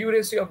the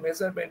accuracy of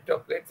measurement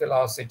of plate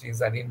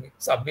velocities are in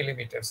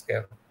sub-millimeter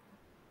scale.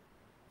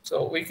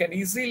 So we can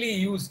easily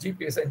use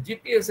GPS, and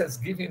GPS has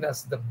given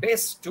us the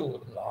best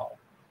tool now.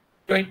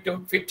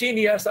 15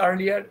 years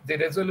earlier, the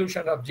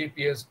resolution of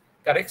GPS,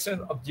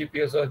 correction of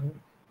GPS was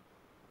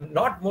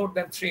not more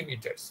than 3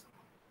 meters.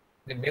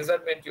 The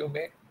measurement you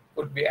make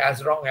could be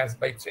as wrong as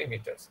by 3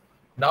 meters.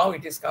 Now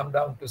it is come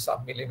down to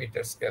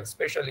sub-millimeter scale,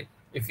 especially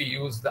if you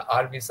use the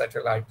army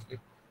satellite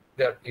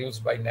that are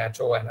used by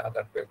NATO and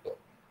other people.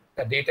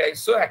 The data is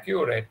so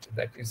accurate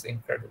that is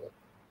incredible.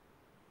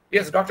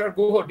 Yes, Dr.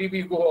 Guho,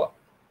 DB Guho,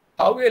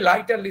 how a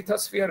lighter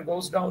lithosphere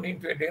goes down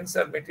into a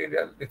denser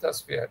material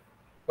lithosphere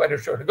where it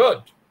should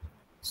go.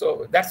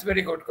 So that's a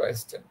very good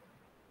question.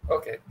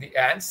 Okay, the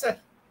answer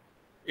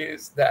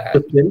is that...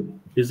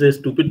 It's a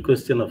stupid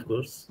question, of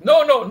course.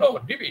 No,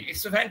 DB,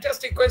 it's a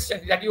fantastic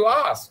question that you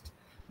asked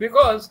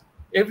because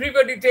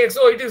everybody takes,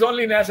 oh, it is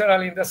only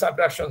natural in the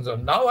subduction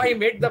zone. Now I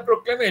made the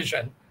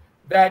proclamation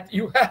that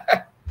you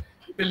have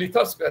the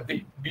lithosphere.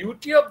 The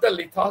beauty of the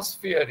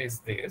lithosphere is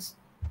this.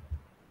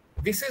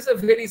 This is a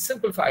very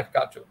simplified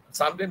cartoon.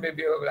 Someday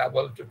maybe we will be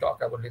able to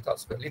talk about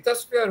lithosphere.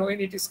 Lithosphere, when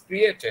it is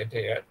created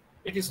here,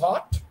 it is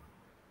hot.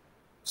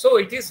 So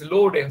it is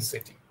low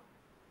density.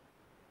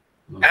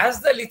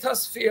 As the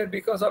lithosphere,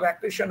 because of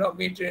accretion of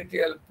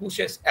material,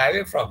 pushes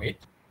away from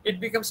it, it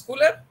becomes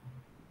cooler.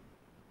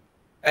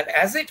 And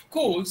as it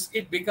cools,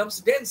 it becomes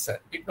denser.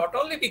 It not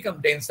only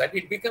becomes denser,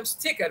 it becomes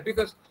thicker,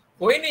 because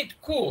when it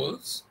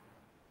cools,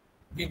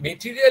 the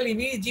material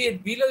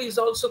immediate below is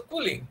also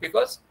cooling,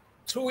 because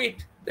through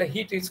it the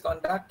heat is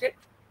conducted.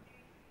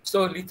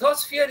 So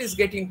lithosphere is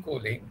getting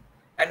cooling,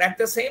 and at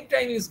the same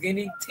time is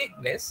gaining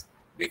thickness,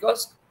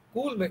 because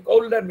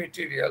colder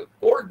material,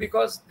 cold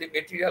because the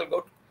material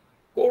got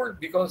cold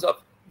because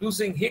of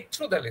losing heat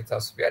through the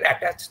lithosphere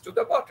attached to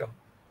the bottom.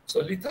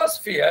 So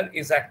lithosphere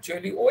is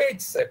actually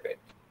wedge-shaped.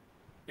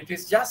 It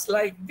is just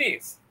like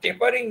this,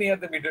 tapering near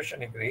the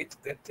mid-oceanic ridge,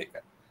 then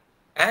thicker.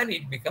 And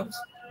it becomes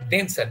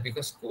denser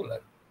because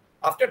cooler.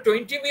 After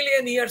 20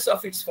 million years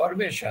of its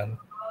formation,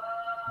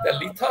 the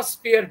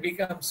lithosphere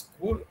becomes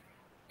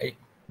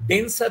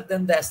denser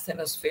than the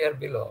asthenosphere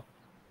below.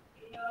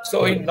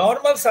 So in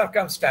normal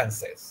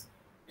circumstances,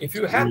 if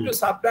you have to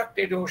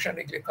subduct an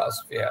oceanic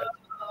lithosphere,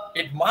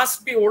 it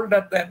must be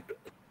older than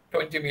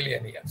 20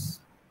 million years.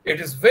 It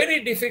is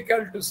very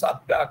difficult to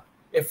subduct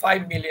a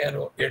 5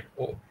 million year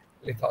old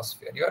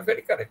lithosphere. You are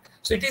very correct.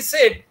 So it is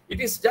said it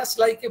is just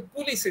like a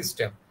pulley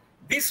system.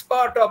 This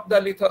part of the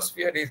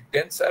lithosphere is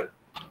denser.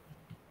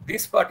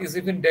 This part is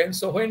even dense.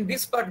 So when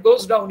this part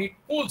goes down, it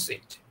pulls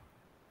it.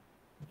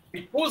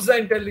 It pulls the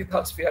entire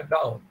lithosphere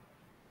down.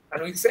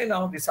 And we say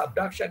now the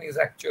subduction is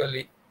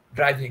actually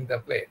driving the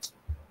plates.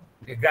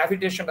 The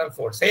gravitational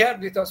force. Here,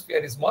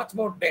 lithosphere is much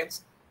more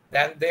dense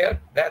than there,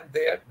 than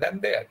there, than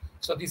there.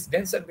 So this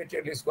denser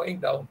material is going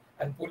down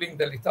and pulling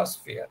the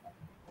lithosphere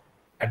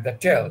at the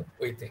tail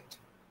with it.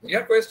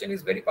 Your question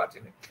is very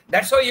pertinent.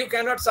 That's why you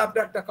cannot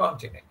subduct a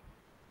continent,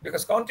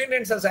 because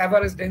continents has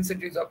average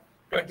densities of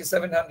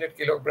 2,700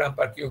 kilogram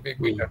per cubic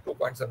meter,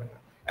 2.7,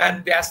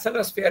 and the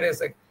asthenosphere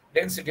has a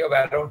density of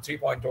around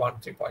 3.1,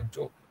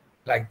 3.2,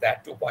 like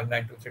that,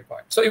 2.9 to 3.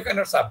 So you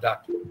cannot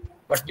subduct.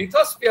 But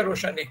lithosphere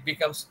oceanic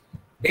becomes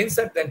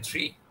denser than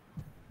 3.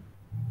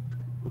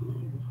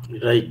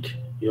 Right,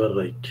 you are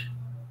right.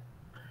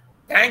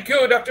 Thank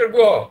you, Dr.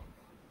 Go,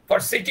 for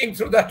sitting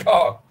through the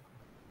talk.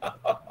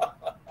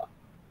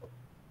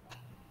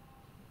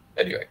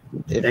 Anyway.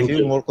 A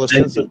few more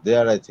questions are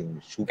there, I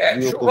think.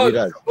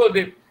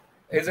 Shubhodip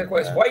is a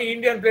question. Why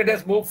Indian plate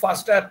has moved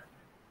faster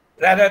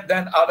rather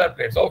than other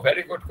plates? Oh,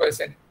 very good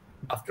question.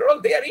 After all,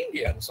 they are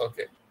Indians,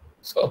 okay?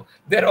 So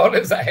they're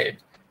always ahead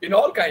in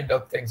all kinds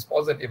of things,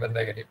 positive and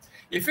negative.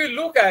 If you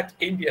look at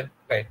Indian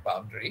plate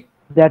boundary.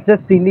 That's a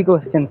silly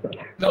question, sir.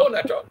 No,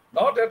 not at all.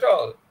 Not at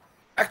all.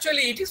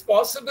 Actually, it is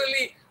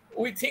possibly,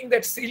 we think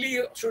that silly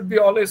should be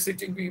always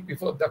sitting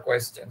before the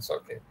questions,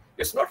 okay?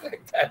 It's not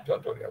like that,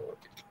 don't worry about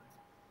it.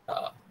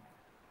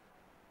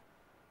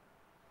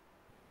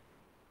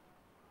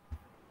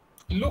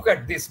 Look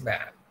at this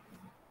map.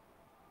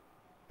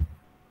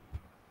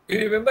 You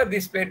remember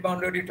this plate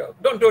boundary?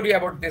 Don't worry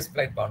about this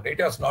plate boundary.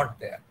 It was not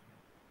there.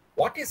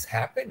 What is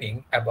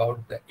happening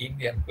about the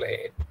Indian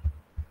plate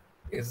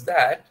is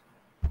that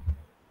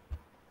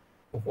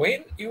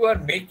when you are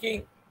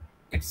making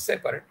it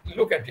separate,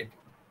 look at it.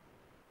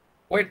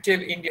 Wait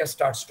till India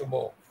starts to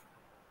move.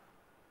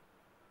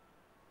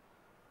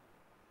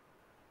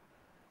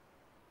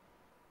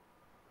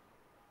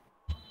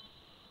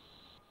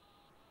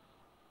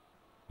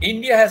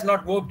 India has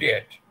not moved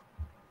yet.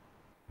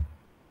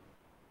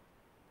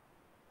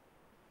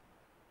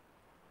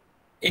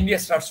 India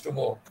starts to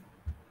move.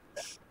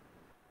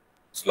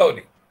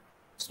 Slowly,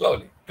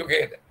 slowly,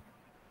 together.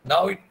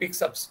 Now it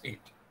picks up speed.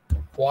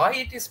 Why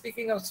it is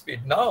picking up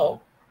speed?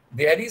 Now,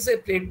 there is a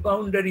plate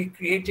boundary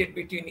created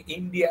between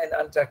India and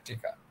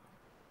Antarctica,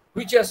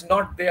 which was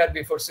not there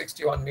before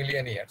 61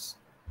 million years.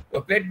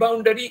 The plate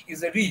boundary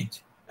is a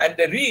ridge, and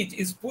the ridge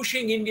is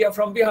pushing India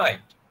from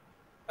behind.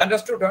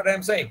 Understood what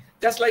I'm saying?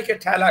 Just like a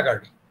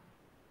Talagadi.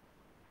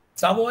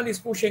 Someone is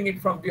pushing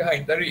it from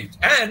behind the ridge,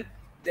 and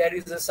there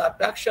is a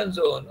subduction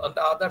zone on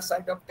the other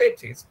side of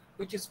Tethys,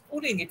 which is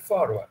pulling it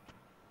forward.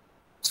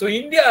 So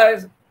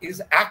India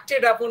is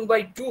acted upon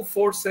by two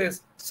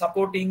forces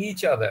supporting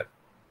each other.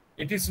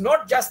 It is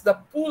not just the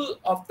pull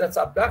of the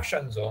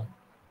subduction zone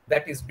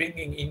that is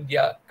bringing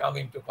India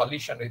coming to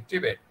collision with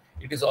Tibet.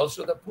 It is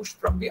also the push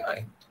from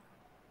behind.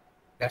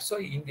 That's why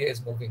India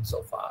is moving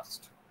so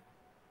fast.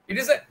 It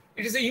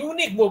is a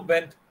unique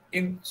movement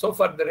in so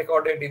far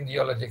recorded in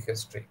geologic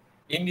history.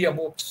 India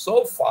moved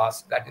so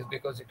fast, that is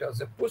because it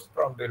was a push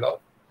from below,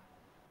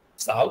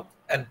 south,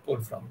 and pull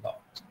from north.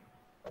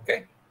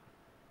 Okay?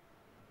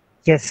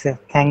 Yes, sir.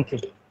 Thank you.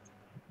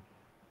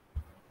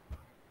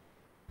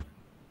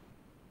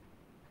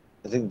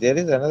 I think there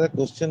is another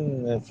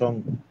question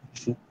from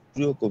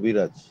Supriyo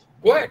Kobiraj.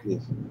 Go ahead.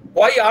 Yes.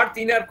 Why Earth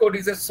inner core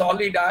is a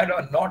solid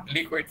iron, not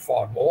liquid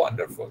form? Oh,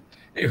 wonderful.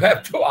 You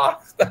have to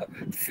ask the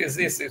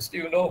physicist.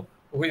 You know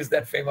who is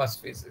that famous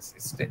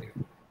physicist?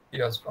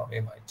 He was from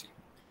MIT.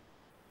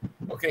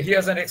 Okay, he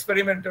has an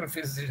experimental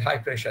physicist, high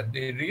pressure.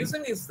 The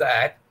reason is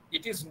that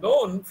it is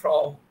known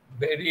from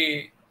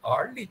very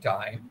early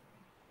time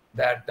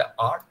that the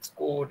Earth's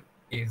core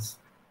is,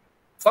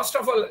 first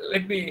of all,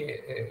 let me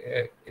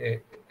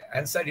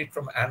answer it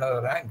from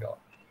another angle.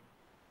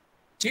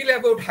 Till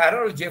about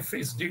Harold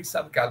Jeffreys did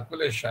some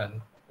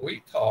calculation,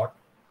 we thought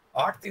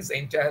Earth is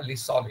entirely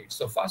solid.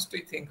 So first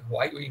we think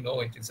why we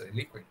know it is a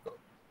liquid core.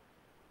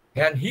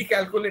 And he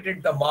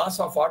calculated the mass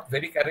of Earth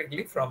very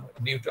correctly from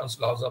Newton's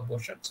laws of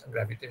motions and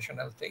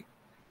gravitational thing.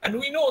 And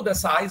we know the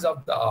size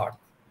of the Earth.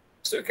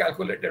 So he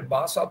calculated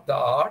mass of the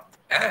Earth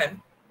and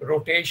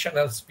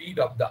rotational speed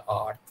of the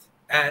Earth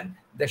and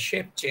the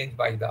shape changed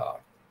by the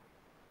Earth.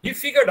 He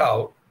figured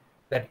out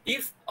that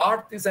if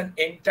Earth is an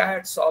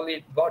entire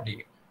solid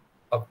body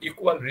of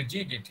equal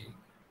rigidity,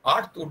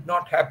 Earth would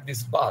not have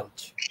this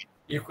bulge,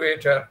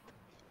 equator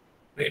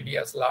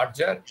radius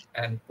larger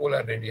and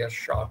polar radius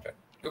shorter.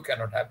 You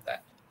cannot have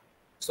that.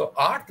 So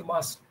Earth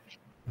must,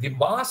 the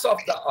mass of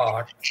the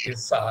Earth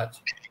is such,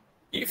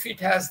 if it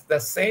has the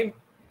same,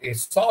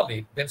 is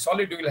solid, then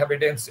solid will have a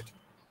density.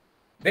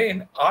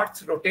 Then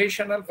Earth's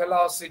rotational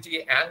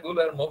velocity,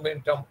 angular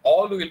momentum,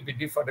 all will be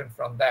different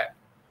from that.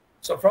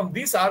 So from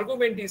this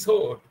argument is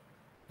heard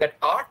that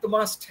Earth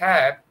must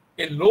have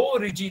a low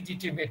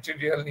rigidity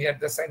material near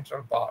the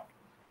central part,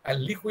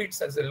 and liquids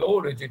has a low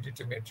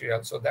rigidity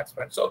material. So that's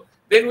when. So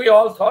then we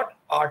all thought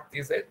Earth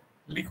is a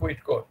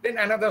liquid core. Then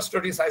another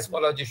study,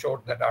 seismology,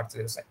 showed that Earth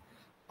is the same.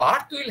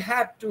 Earth will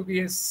have to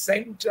be a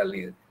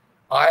centrally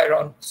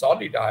iron,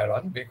 solid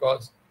iron,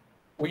 because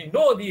we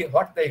know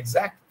what the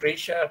exact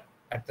pressure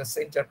at the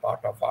center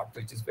part of Earth,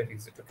 which is very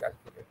easy to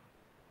calculate.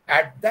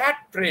 At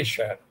that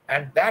pressure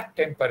and that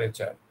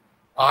temperature,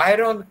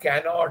 iron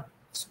cannot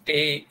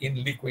stay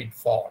in liquid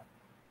form.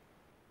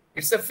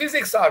 It's a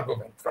physics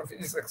argument from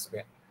physics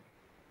explain.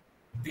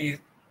 The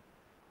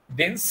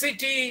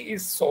density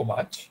is so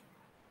much,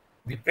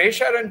 the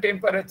pressure and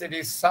temperature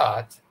is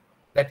such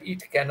that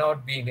it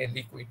cannot be in a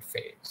liquid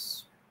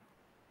phase.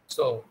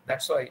 So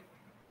that's why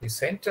the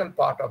central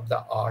part of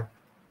the Earth,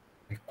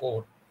 the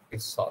core,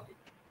 is solid.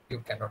 You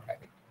cannot have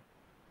it.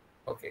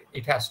 Okay,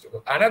 it has to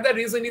go. Another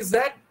reason is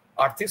that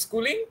Earth is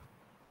cooling.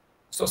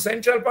 So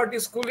central part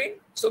is cooling.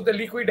 So the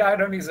liquid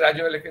iron is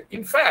gradually.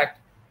 In fact,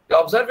 the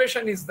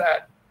observation is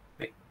that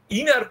the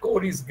inner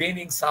core is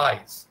gaining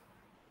size.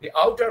 The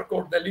outer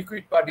core, the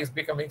liquid part, is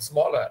becoming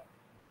smaller.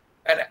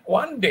 And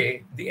one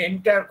day, the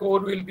entire core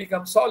will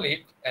become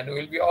solid and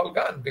will be all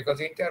gone, because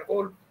the entire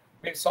core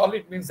means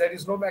solid means there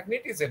is no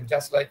magnetism,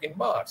 just like in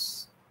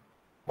Mars.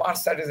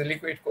 Mars had a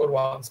liquid core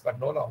once, but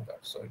no longer.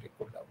 So it will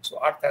cool down. So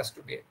Earth has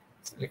to be a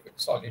liquid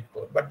solid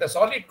core. But the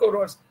solid core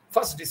was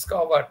first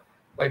discovered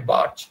by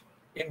Birch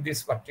in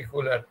this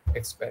particular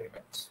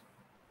experiments.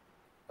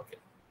 Okay.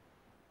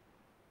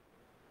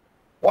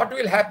 What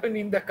will happen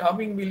in the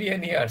coming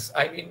million years?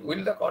 I mean,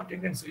 will the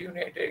continents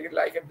reunite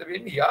like at the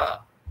beginning? Yeah,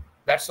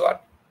 that's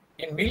what.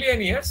 In million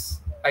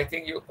years, I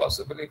think you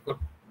possibly could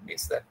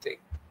miss that thing.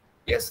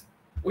 Yes,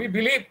 we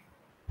believe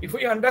if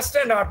we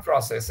understand our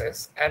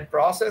processes and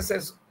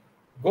processes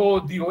go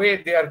the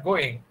way they are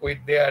going with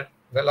their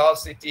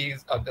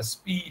velocities of the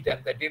speed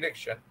and the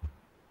direction,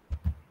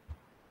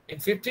 in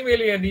 50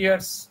 million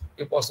years,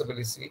 you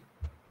possibly see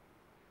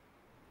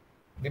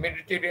the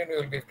Mediterranean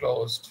will be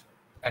closed,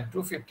 and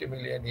 250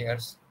 million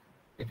years,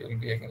 it will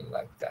be again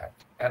like that,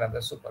 another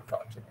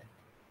supercontinent.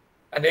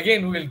 And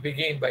again, we will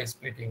begin by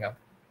splitting up.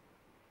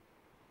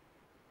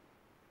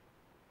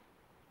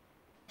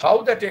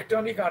 How the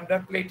tectonic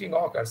underplating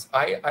occurs,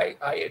 I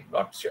am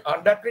not sure.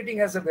 Underplating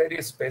has a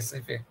very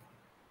specific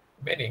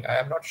meaning. I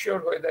am not sure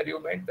whether you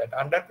meant that.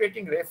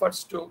 Underplating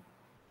refers to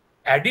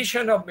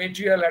addition of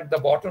material at the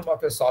bottom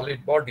of a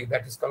solid body,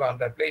 that is called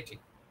underplating.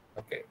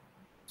 Okay.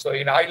 So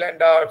in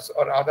islanders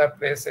or other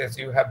places,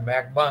 you have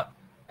magma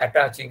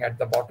attaching at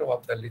the bottom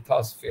of the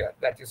lithosphere.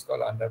 That is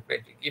called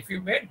underplating. If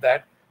you meant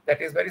that,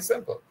 that is very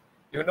simple.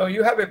 You know,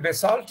 you have a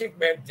basaltic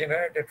bed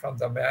generated from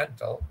the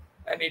mantle,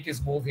 and it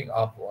is moving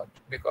upward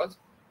because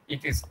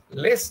it is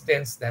less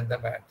dense than the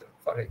mantle.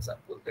 For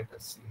example, let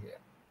us see here.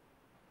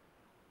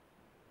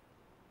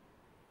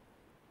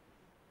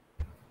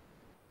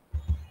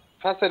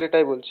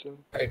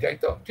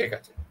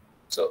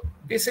 So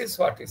this is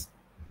what is.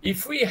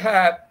 If we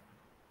have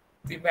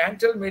the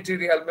mantle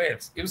material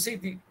melts, you see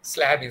the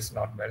slab is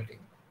not melting.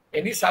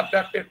 Any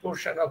subducted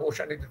portion of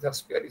oceanic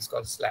lithosphere is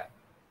called slab.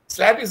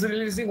 Slab is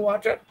releasing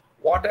water.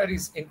 Water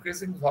is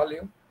increasing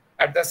volume.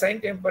 At the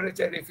same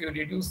temperature, if you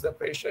reduce the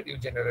pressure, you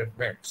generate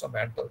melt. So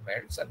mantle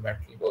melts and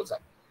mantle goes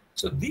up.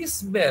 So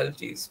this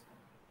melt is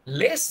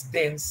less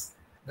dense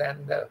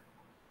than the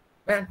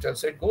mantle,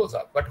 so it goes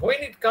up. But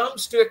when it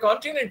comes to a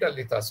continental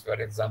lithosphere,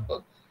 for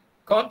example,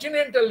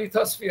 continental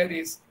lithosphere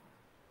is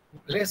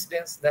less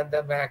dense than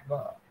the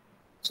magma.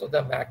 So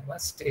the magma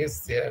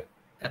stays there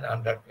and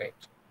underplate.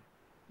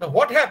 Now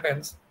what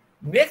happens?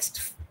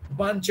 Next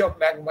bunch of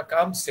magma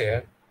comes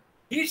here,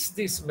 hits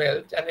this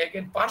melt, and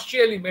again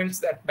partially melts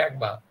that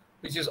magma,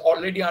 which is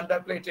already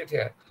underplated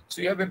here.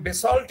 So you have a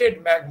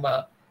basalted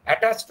magma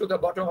attached to the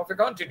bottom of a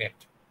continent.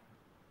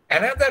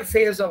 Another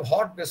phase of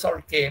hot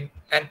basalt came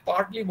and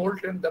partly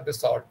molten the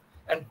basalt,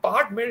 and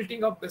part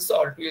melting of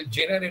basalt will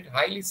generate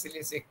highly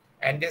silicic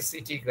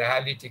andesitic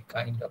rhyolitic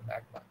kind of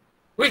magma,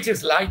 which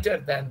is lighter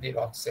than the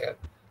rock shell.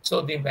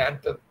 So the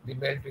mantle, the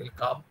melt will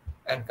come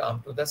and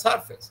come to the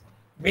surface.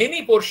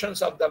 Many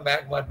portions of the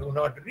magma do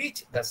not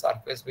reach the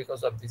surface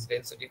because of this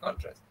density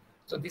contrast.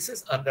 So this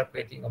is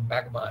underplating of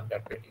magma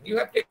underplating. You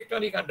have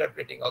tectonic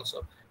underplating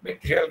also.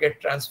 Material get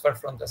transferred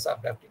from the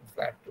subducting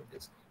flat to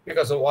this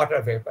because of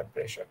water vapor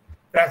pressure.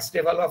 Cracks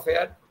develop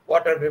here,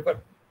 water vapor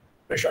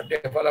pressure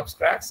develops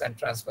cracks and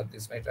transfer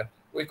this matter.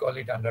 We call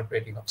it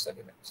underplating of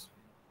sediments.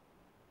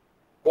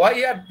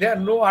 Why are there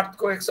no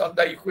earthquakes on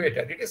the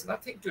equator? It is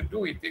nothing to do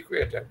with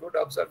equator. Good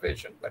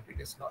observation, but it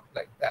is not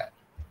like that.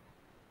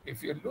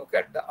 If you look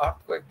at the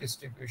earthquake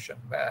distribution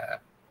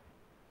map,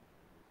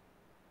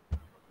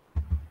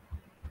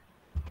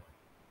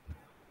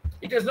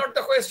 it is not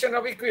the question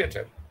of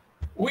equator.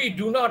 We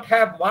do not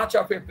have much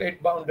of a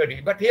plate boundary,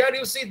 but here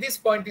you see this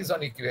point is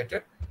on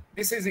equator.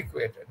 This is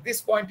equator.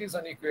 This point is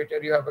on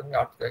equator. You have an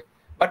earthquake.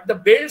 But the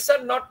belts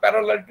are not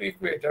parallel to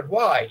equator.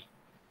 Why?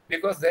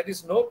 Because there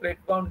is no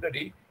plate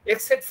boundary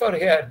except for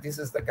here. This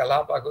is the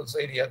Galapagos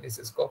area. This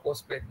is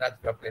Cocos Plate,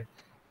 Nazca Plate.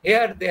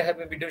 Here they have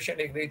a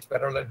mid-oceanic ridge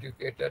parallel to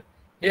equator.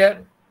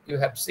 Here you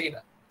have seen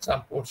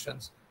some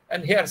portions,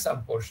 and here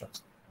some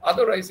portions.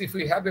 Otherwise, if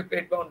we have a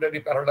plate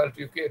boundary parallel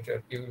to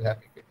equator, you will have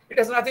equator. It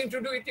has nothing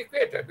to do with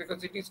equator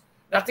because it is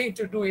nothing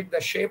to do with the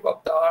shape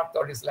of the earth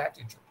or its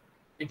latitude.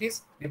 It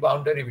is the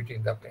boundary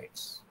between the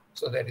plates.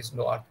 So there is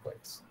no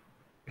earthquakes.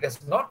 It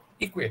is not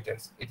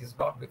equators. It is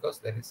not because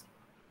there is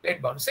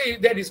plate boundary. Say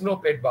there is no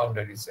plate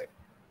boundary, say.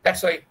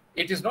 That's why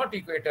it is not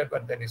equator,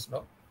 but there is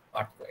no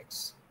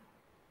earthquakes.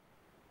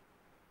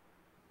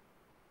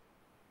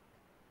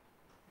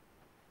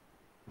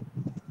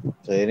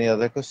 So any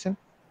other question?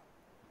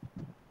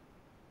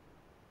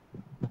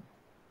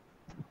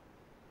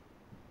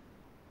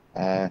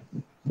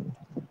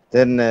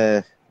 Then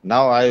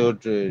now I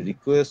would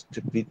request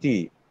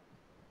Preeti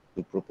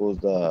to propose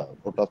the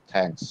vote of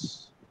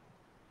thanks.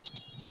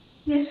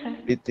 Yes, sir.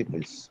 Preeti,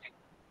 please.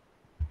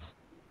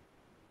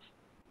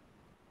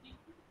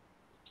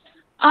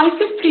 I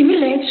feel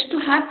privileged to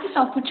have this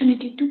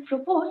opportunity to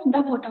propose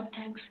the vote of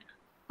thanks.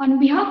 On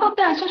behalf of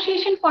the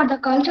Association for the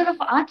Culture of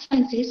Art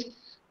Sciences,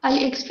 I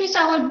express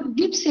our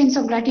deep sense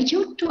of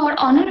gratitude to our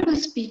honorable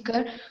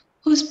speaker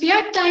who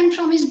spared time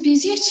from his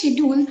busy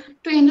schedule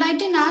to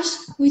enlighten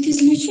us with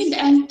his lucid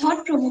and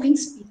thought-provoking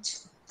speech.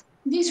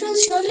 This will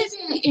surely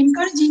be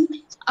encouraging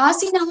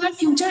us in our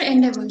future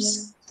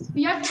endeavors.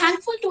 We are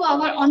thankful to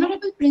our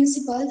honorable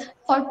principal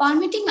for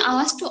permitting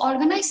us to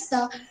organize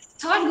the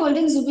third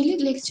Golden Jubilee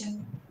lecture.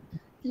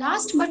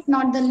 Last but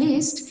not the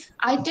least,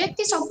 I take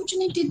this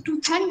opportunity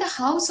to thank the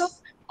House of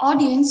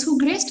audience who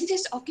graced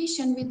this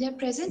occasion with their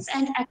presence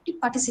and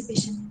active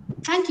participation.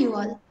 Thank you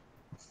all.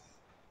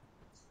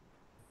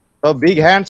 So big hands